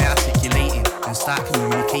 Let's try articulating and start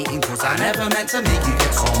communicating, cause I never meant to make you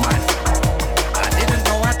get so mad. I didn't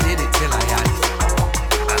know I did it till I had.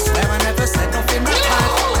 I swear I never said nothing that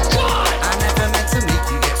bad. I never meant to make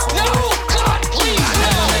you get so mad. I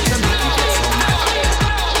never meant to make you get so mad.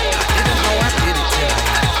 I didn't know I did it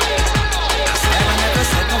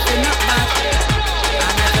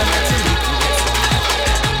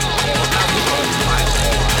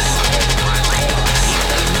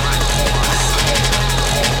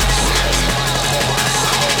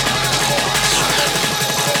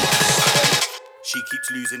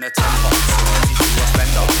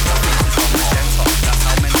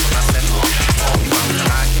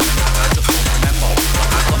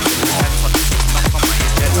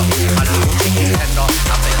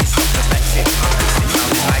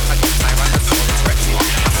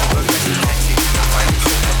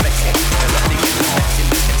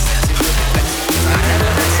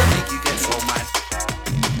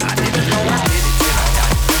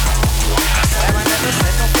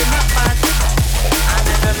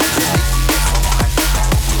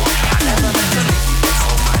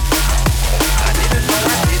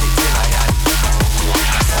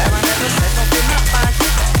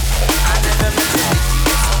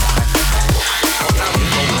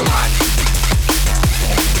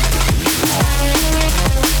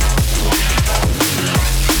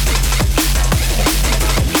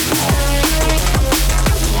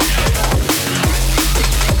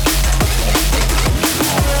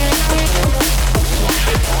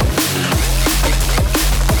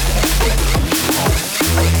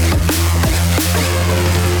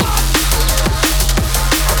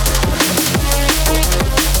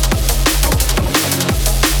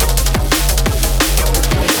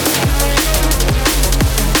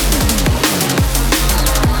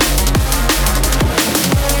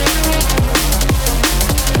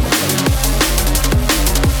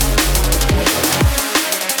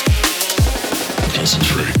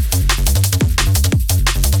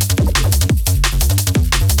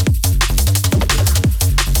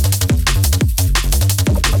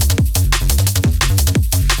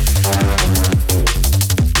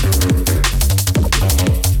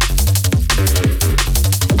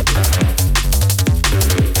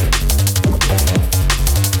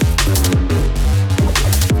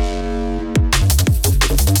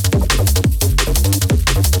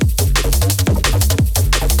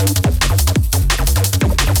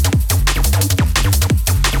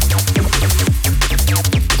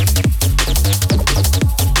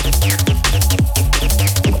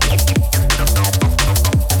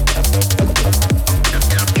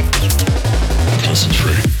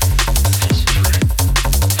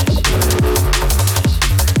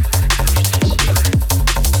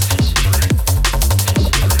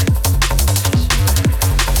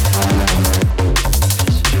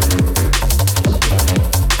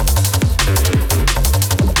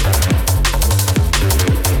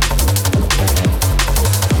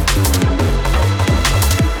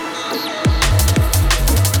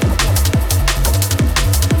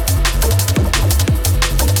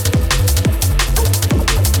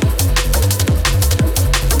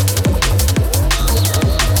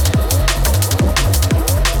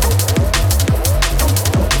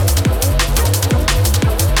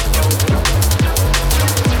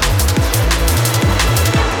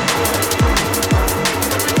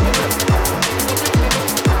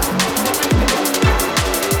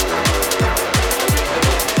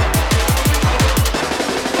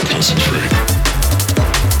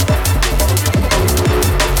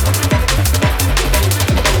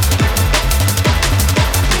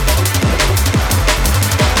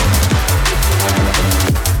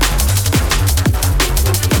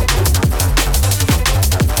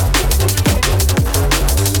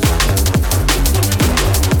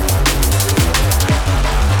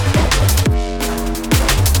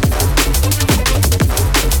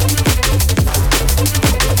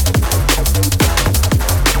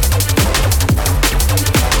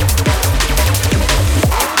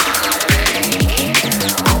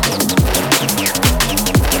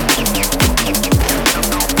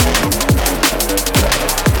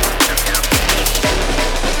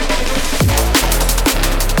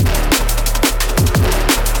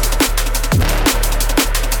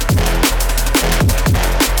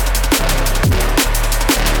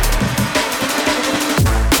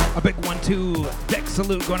to Deck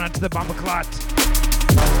Salute going out to the Bomba Clot.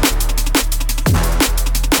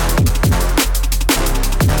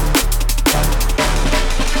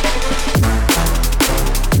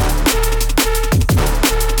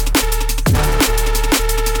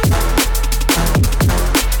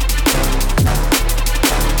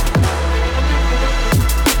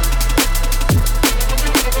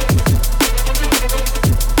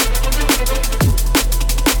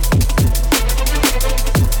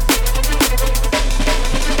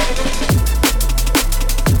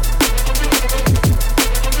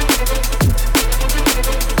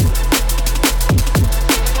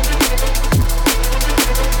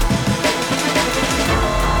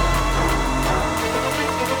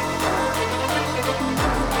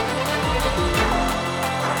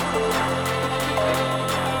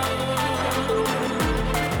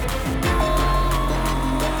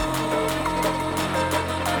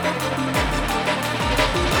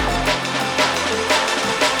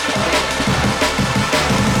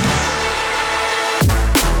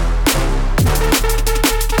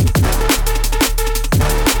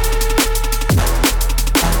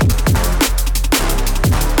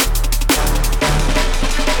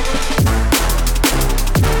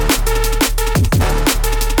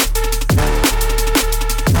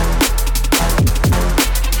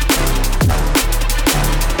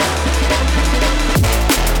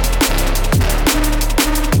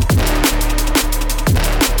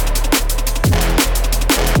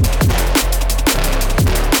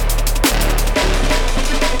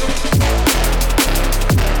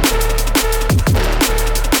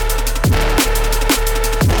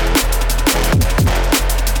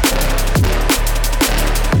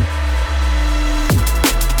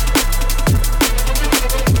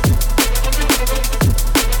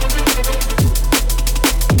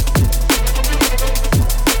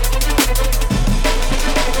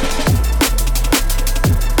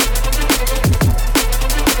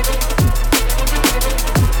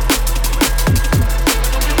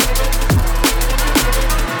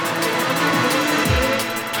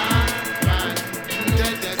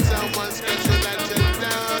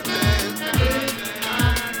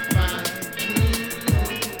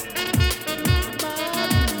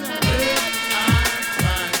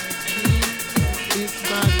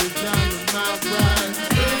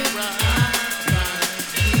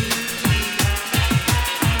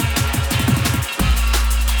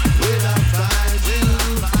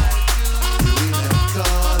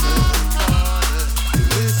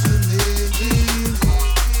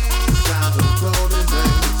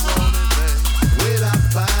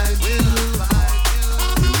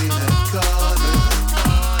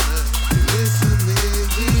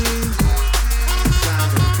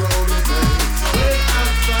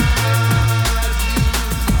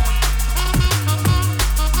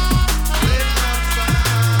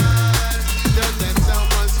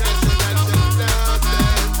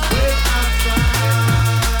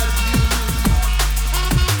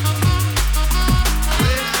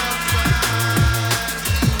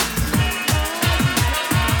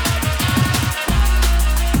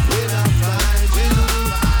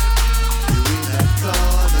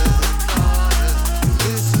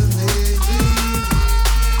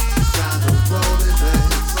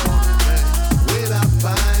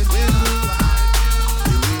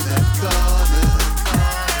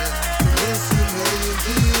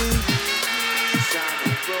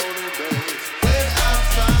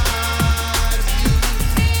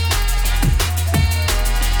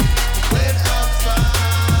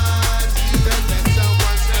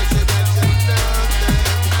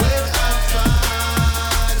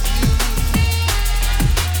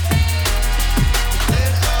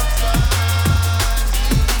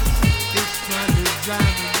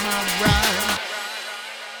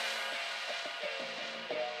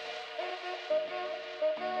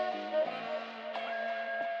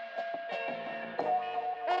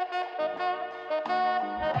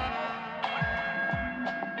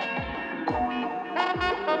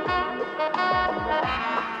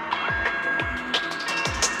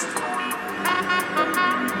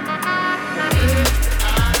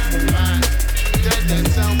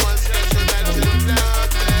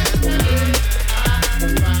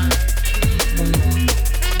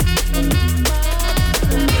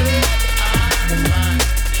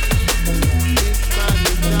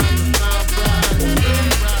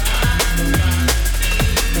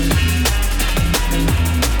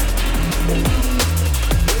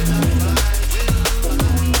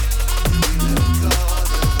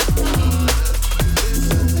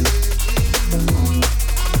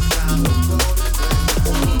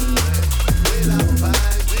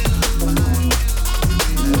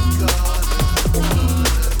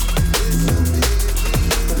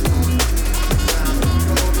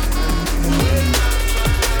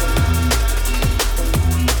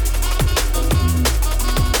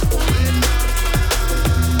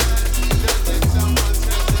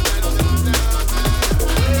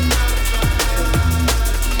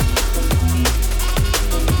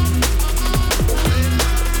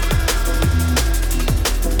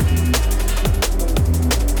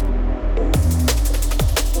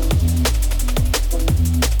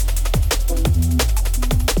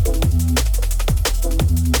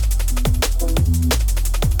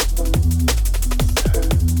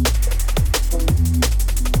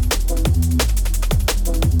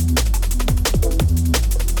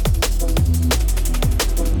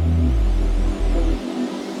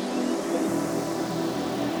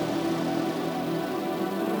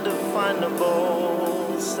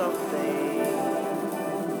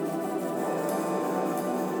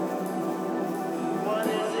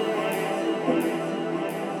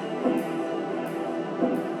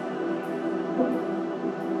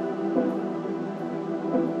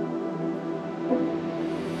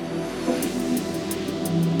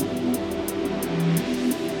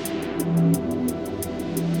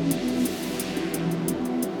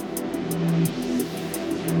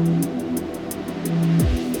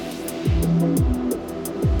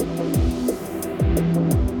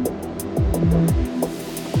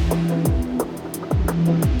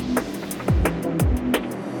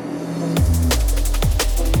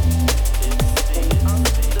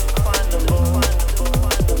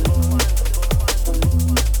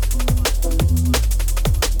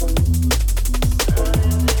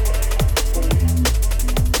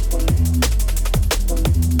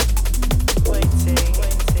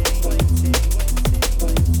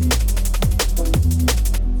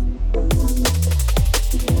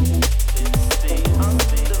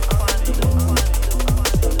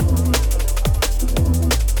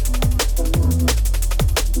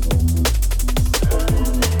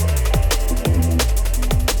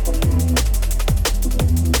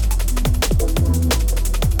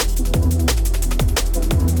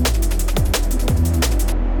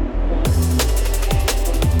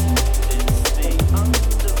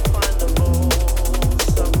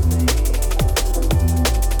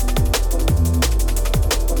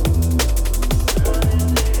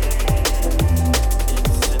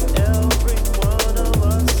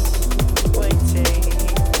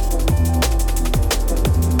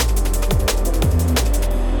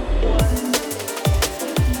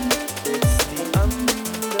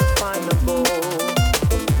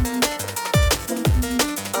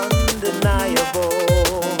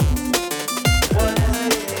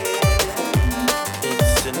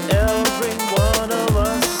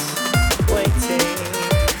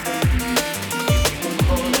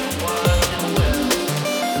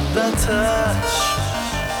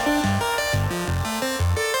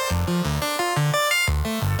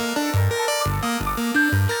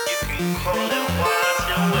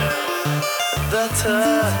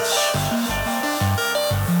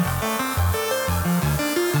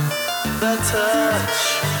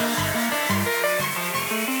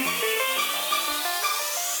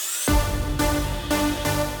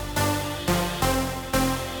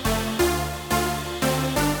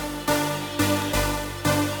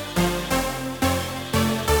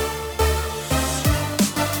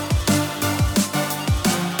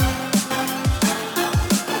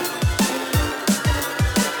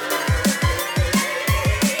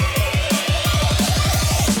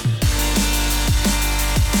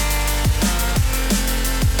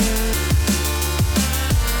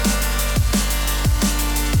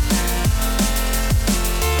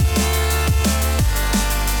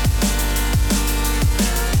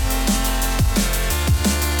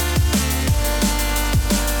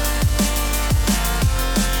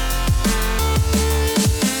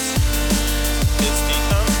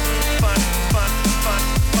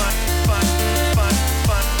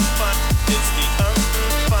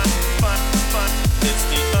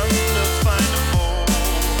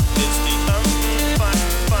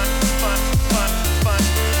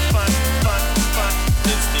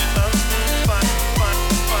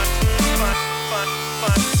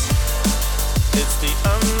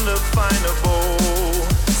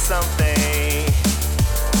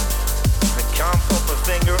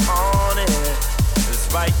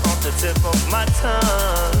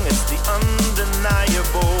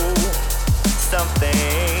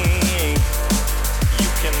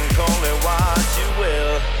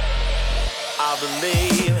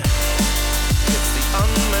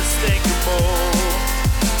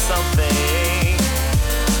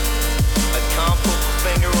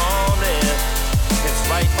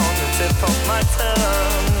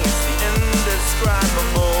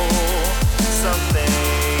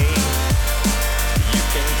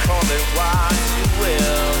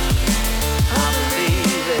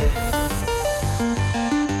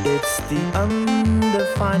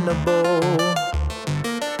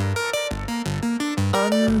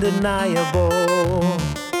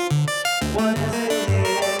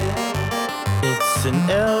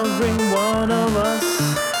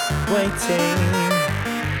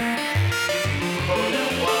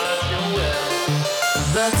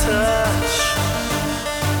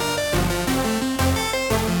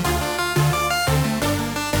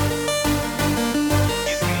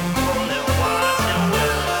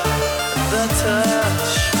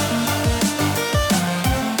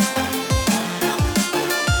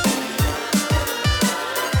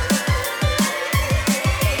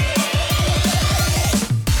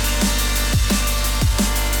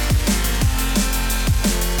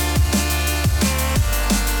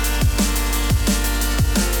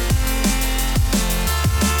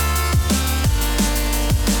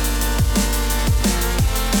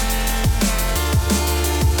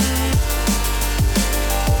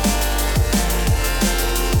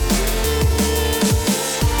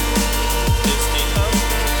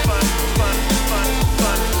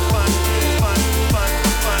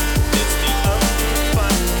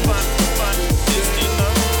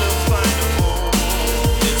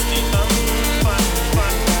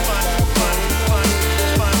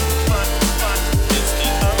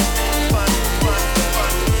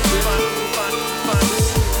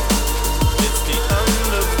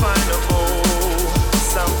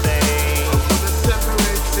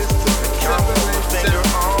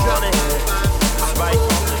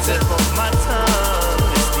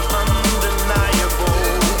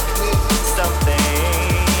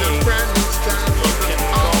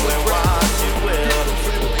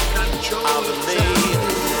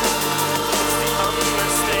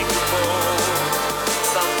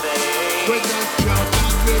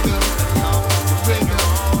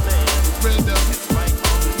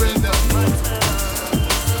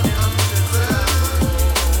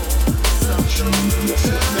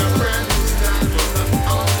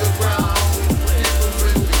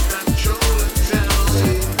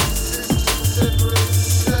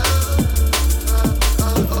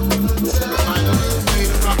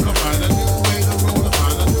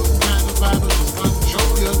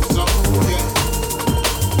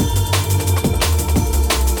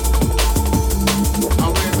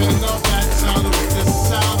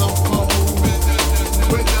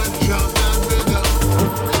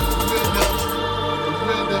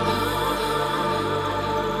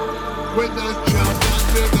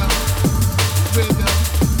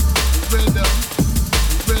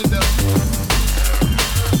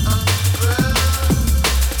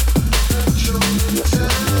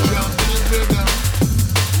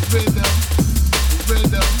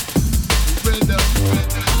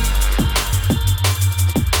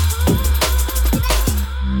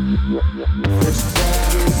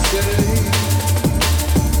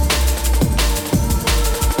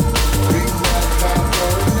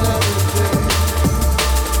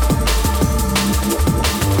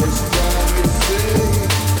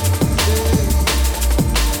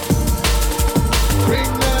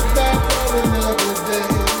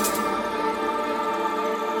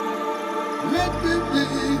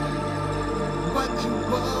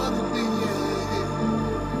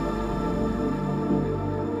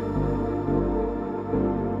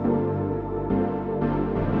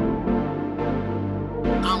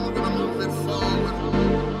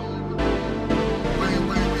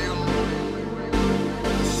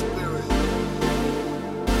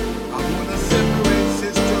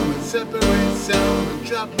 nice sound and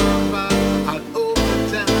drop my vibe all over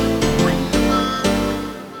town. Bring them on.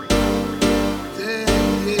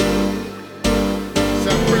 Yeah.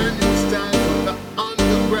 Some brand new style from the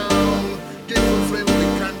underground. Different flavor, we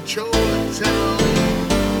control the town.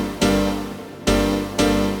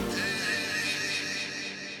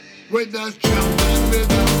 With that jumping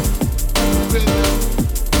rhythm, rhythm,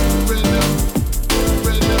 rhythm,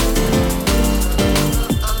 rhythm.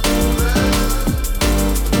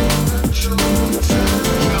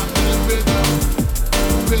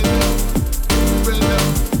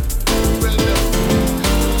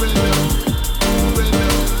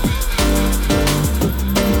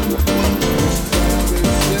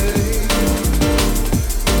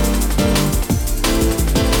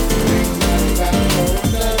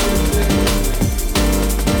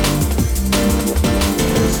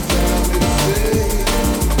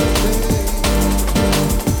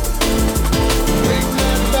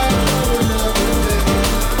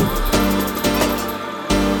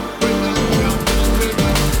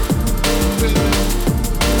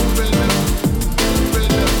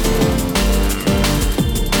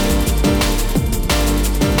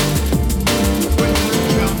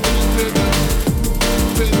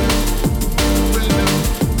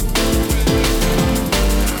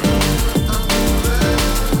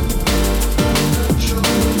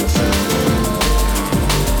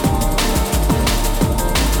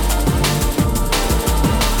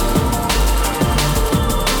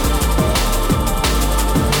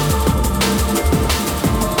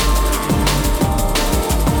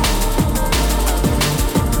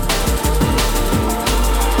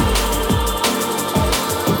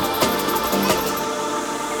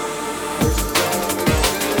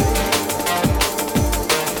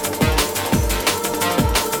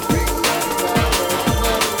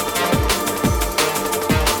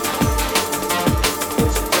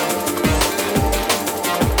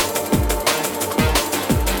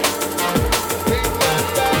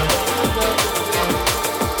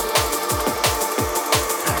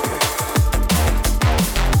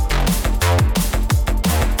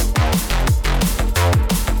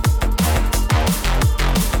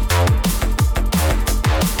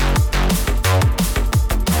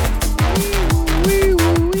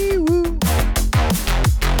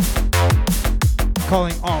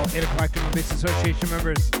 Calling all 8 o'clock Drum and Bass Association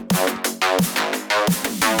members.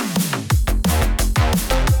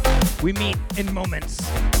 We meet in moments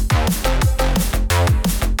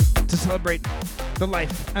to celebrate the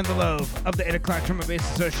life and the love of the 8 o'clock Drum and Bass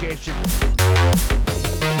Association.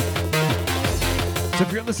 So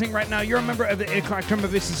if you're listening right now, you're a member of the 8 o'clock Drum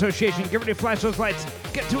and Bass Association. Get ready to flash those lights.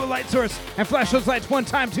 Get to a light source and flash those lights 1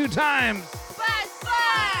 time, 2 times.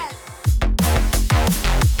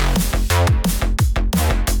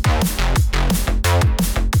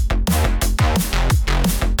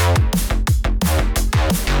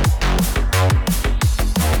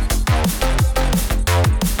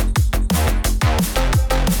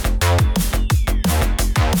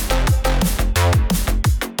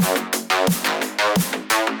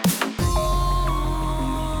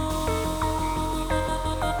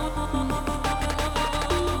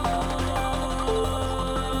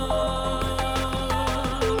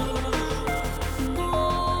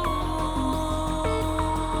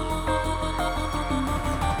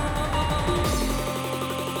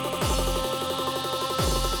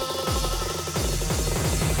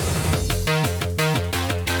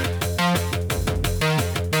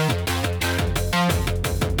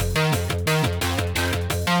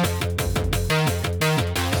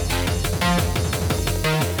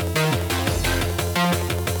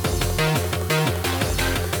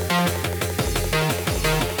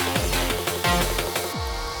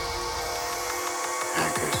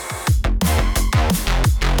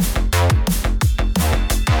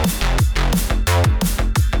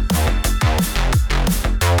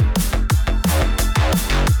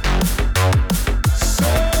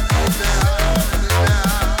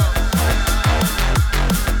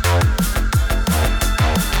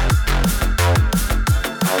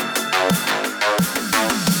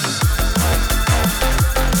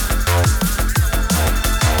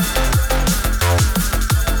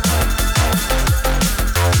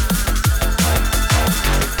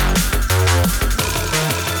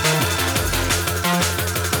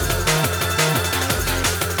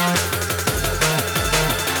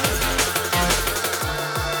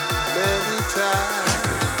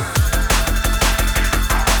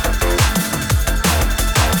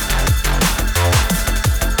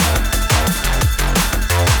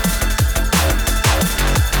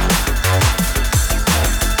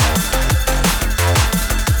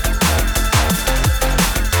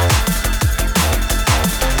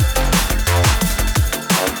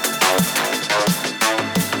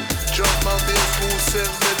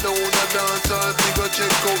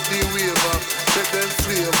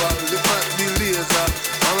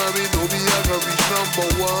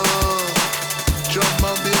 one. Drum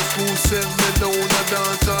and bass who send me down a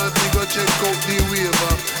dance hall. We go check out the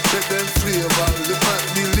waver, check them flavor, look at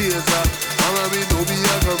the laser. And when we know we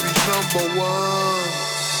are gonna reach number one.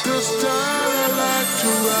 The style I like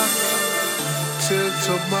to rock till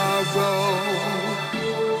tomorrow.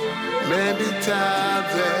 Many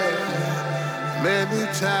times, many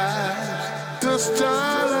times. The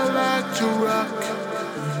style I like to rock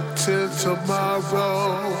till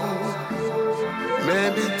tomorrow.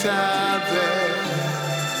 Many times,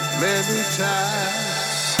 many times.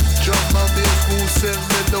 Drum and bass who send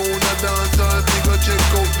me down a dance hall. We go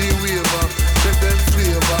check out the waver, check them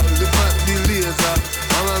flavor, look at the laser.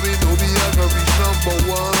 And when we know we are gonna reach number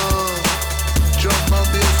one. Drum and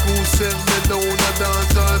bass who send me down a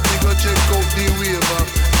dance hall. We go check out the waver,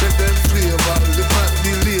 check them flavor, look at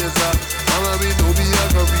the laser. And when we know we are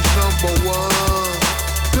gonna reach number one.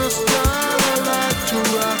 The style I like to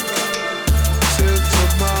rock till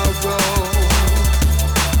tomorrow.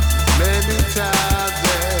 Many times,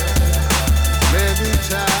 many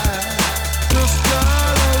times. The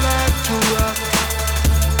style I like to rock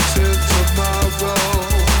till tomorrow.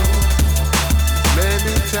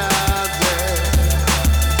 Many times,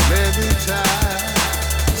 many times.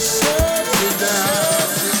 Set me down,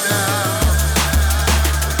 set me down.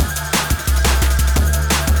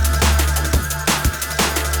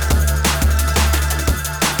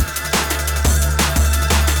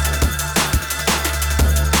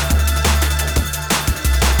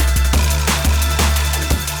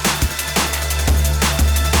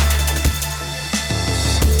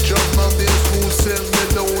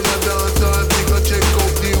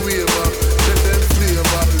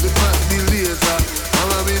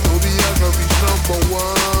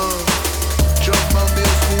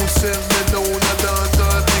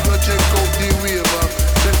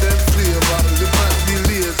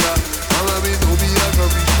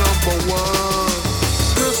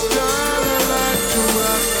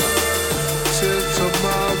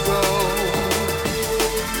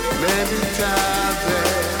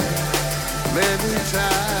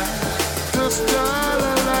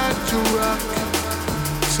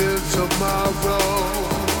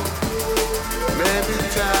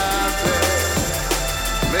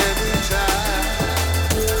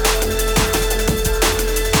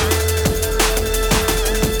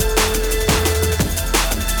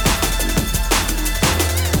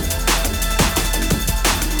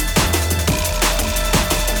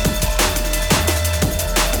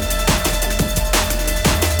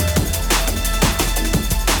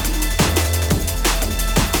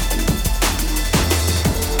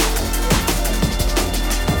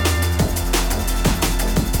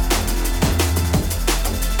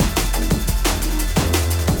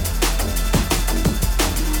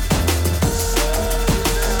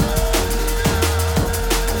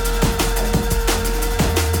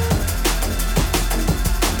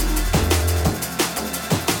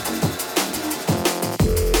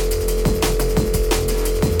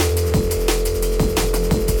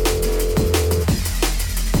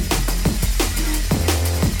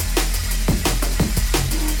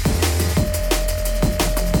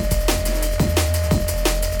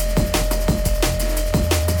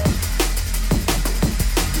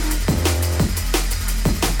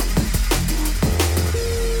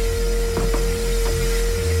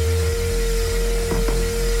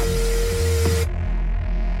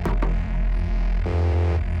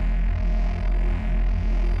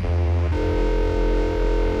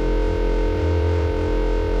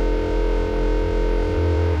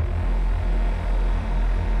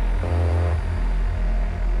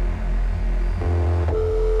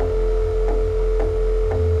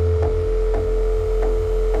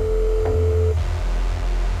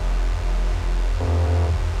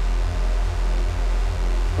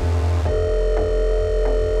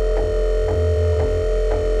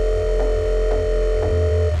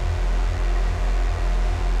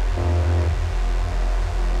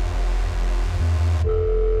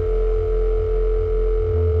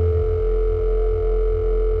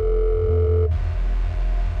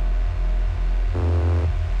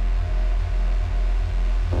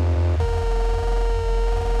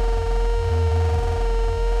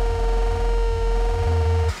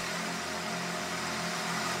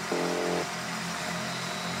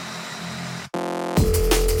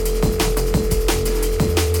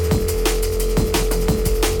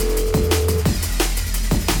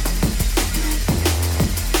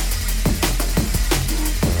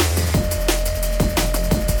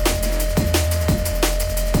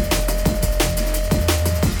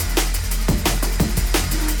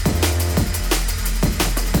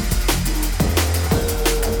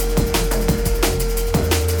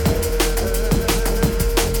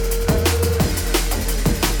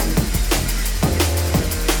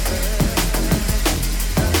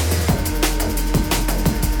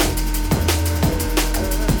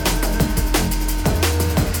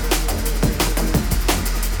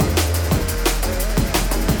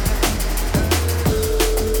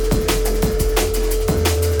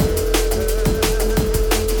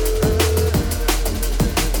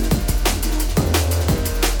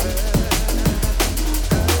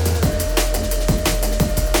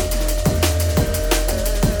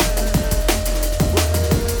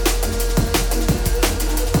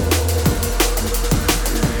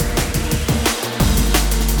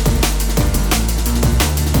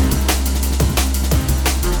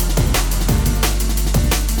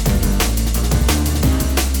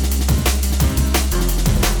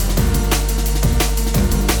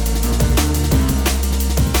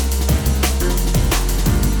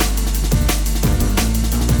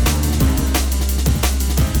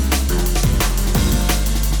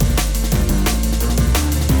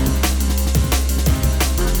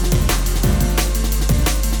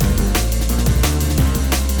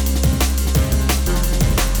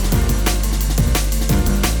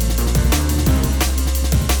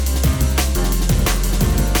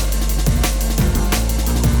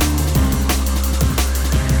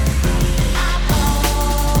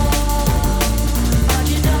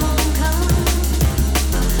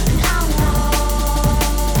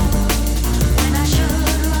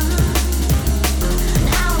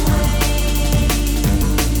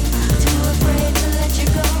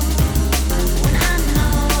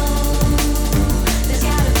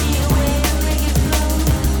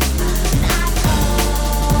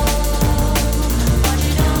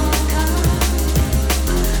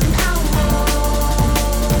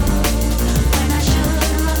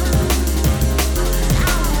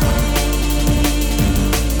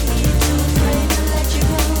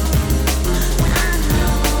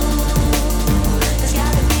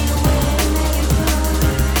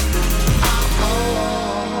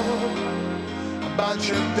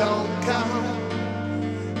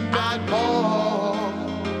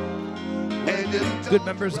 good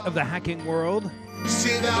members of the hacking world.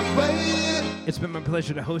 It's been my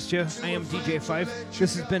pleasure to host you. I am DJ Pfeif.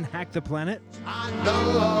 This has been Hack the Planet.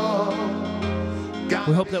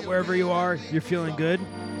 We hope that wherever you are, you're feeling good.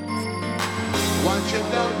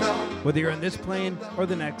 Whether you're on this plane or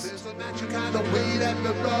the next.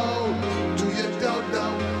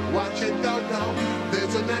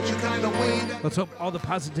 Let's hope all the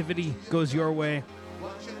positivity goes your way.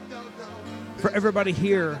 For everybody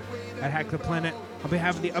here at Hack the Planet, on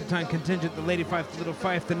behalf of the Uptown Contingent, the Lady Pfeif, the Little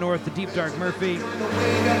Pfeif, the North, the Deep Dark Murphy,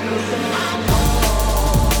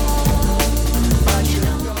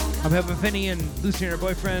 on behalf of Vinny and Lucy and her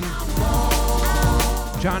boyfriend,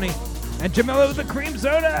 Johnny, and Jamila with the cream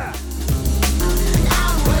soda.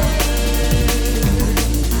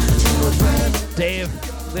 Dave,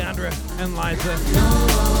 Leandra, and Liza.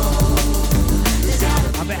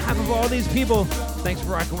 On behalf of all these people, thanks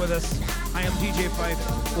for rocking with us. I am DJ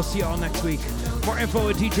Pfeif. We'll see you all next week. More info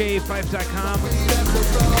at djpfeif.com.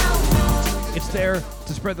 It's there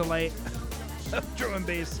to spread the light of drum and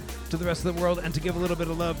bass to the rest of the world and to give a little bit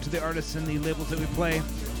of love to the artists and the labels that we play.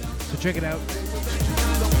 So check it out.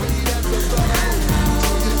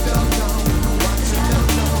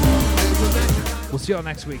 We'll see you all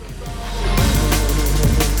next week.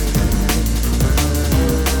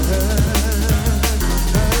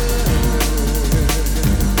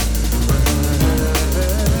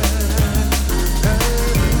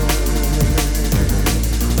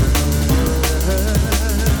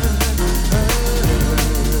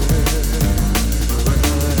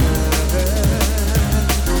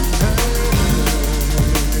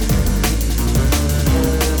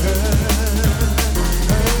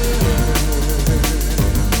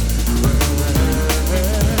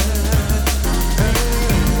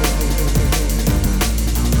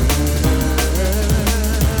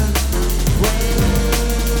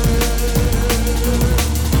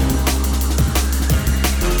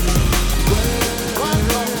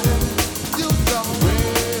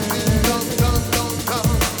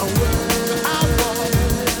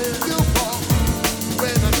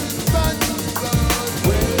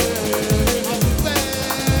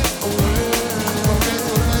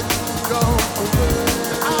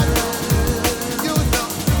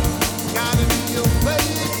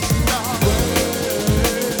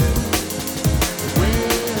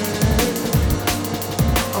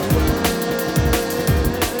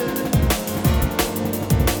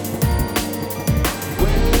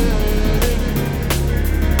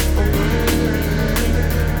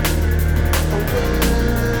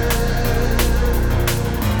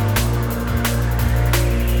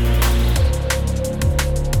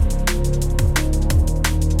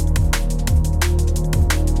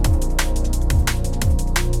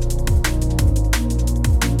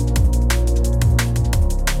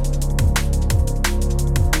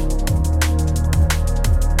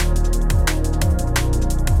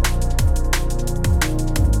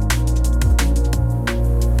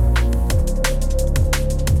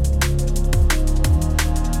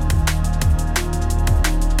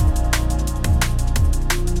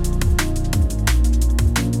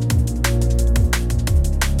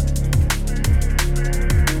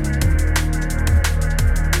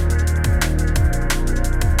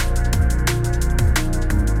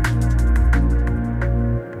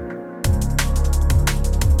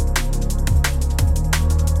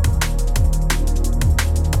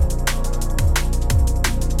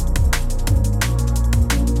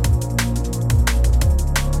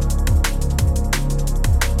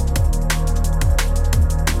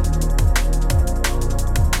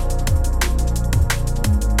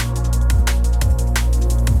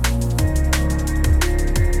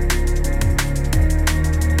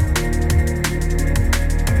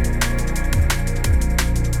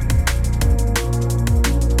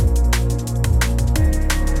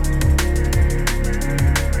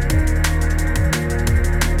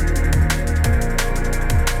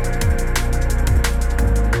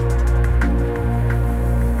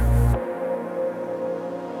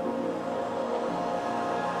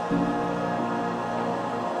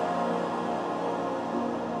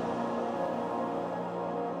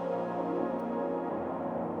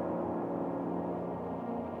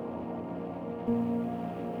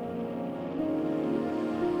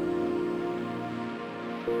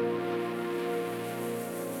 Thank you.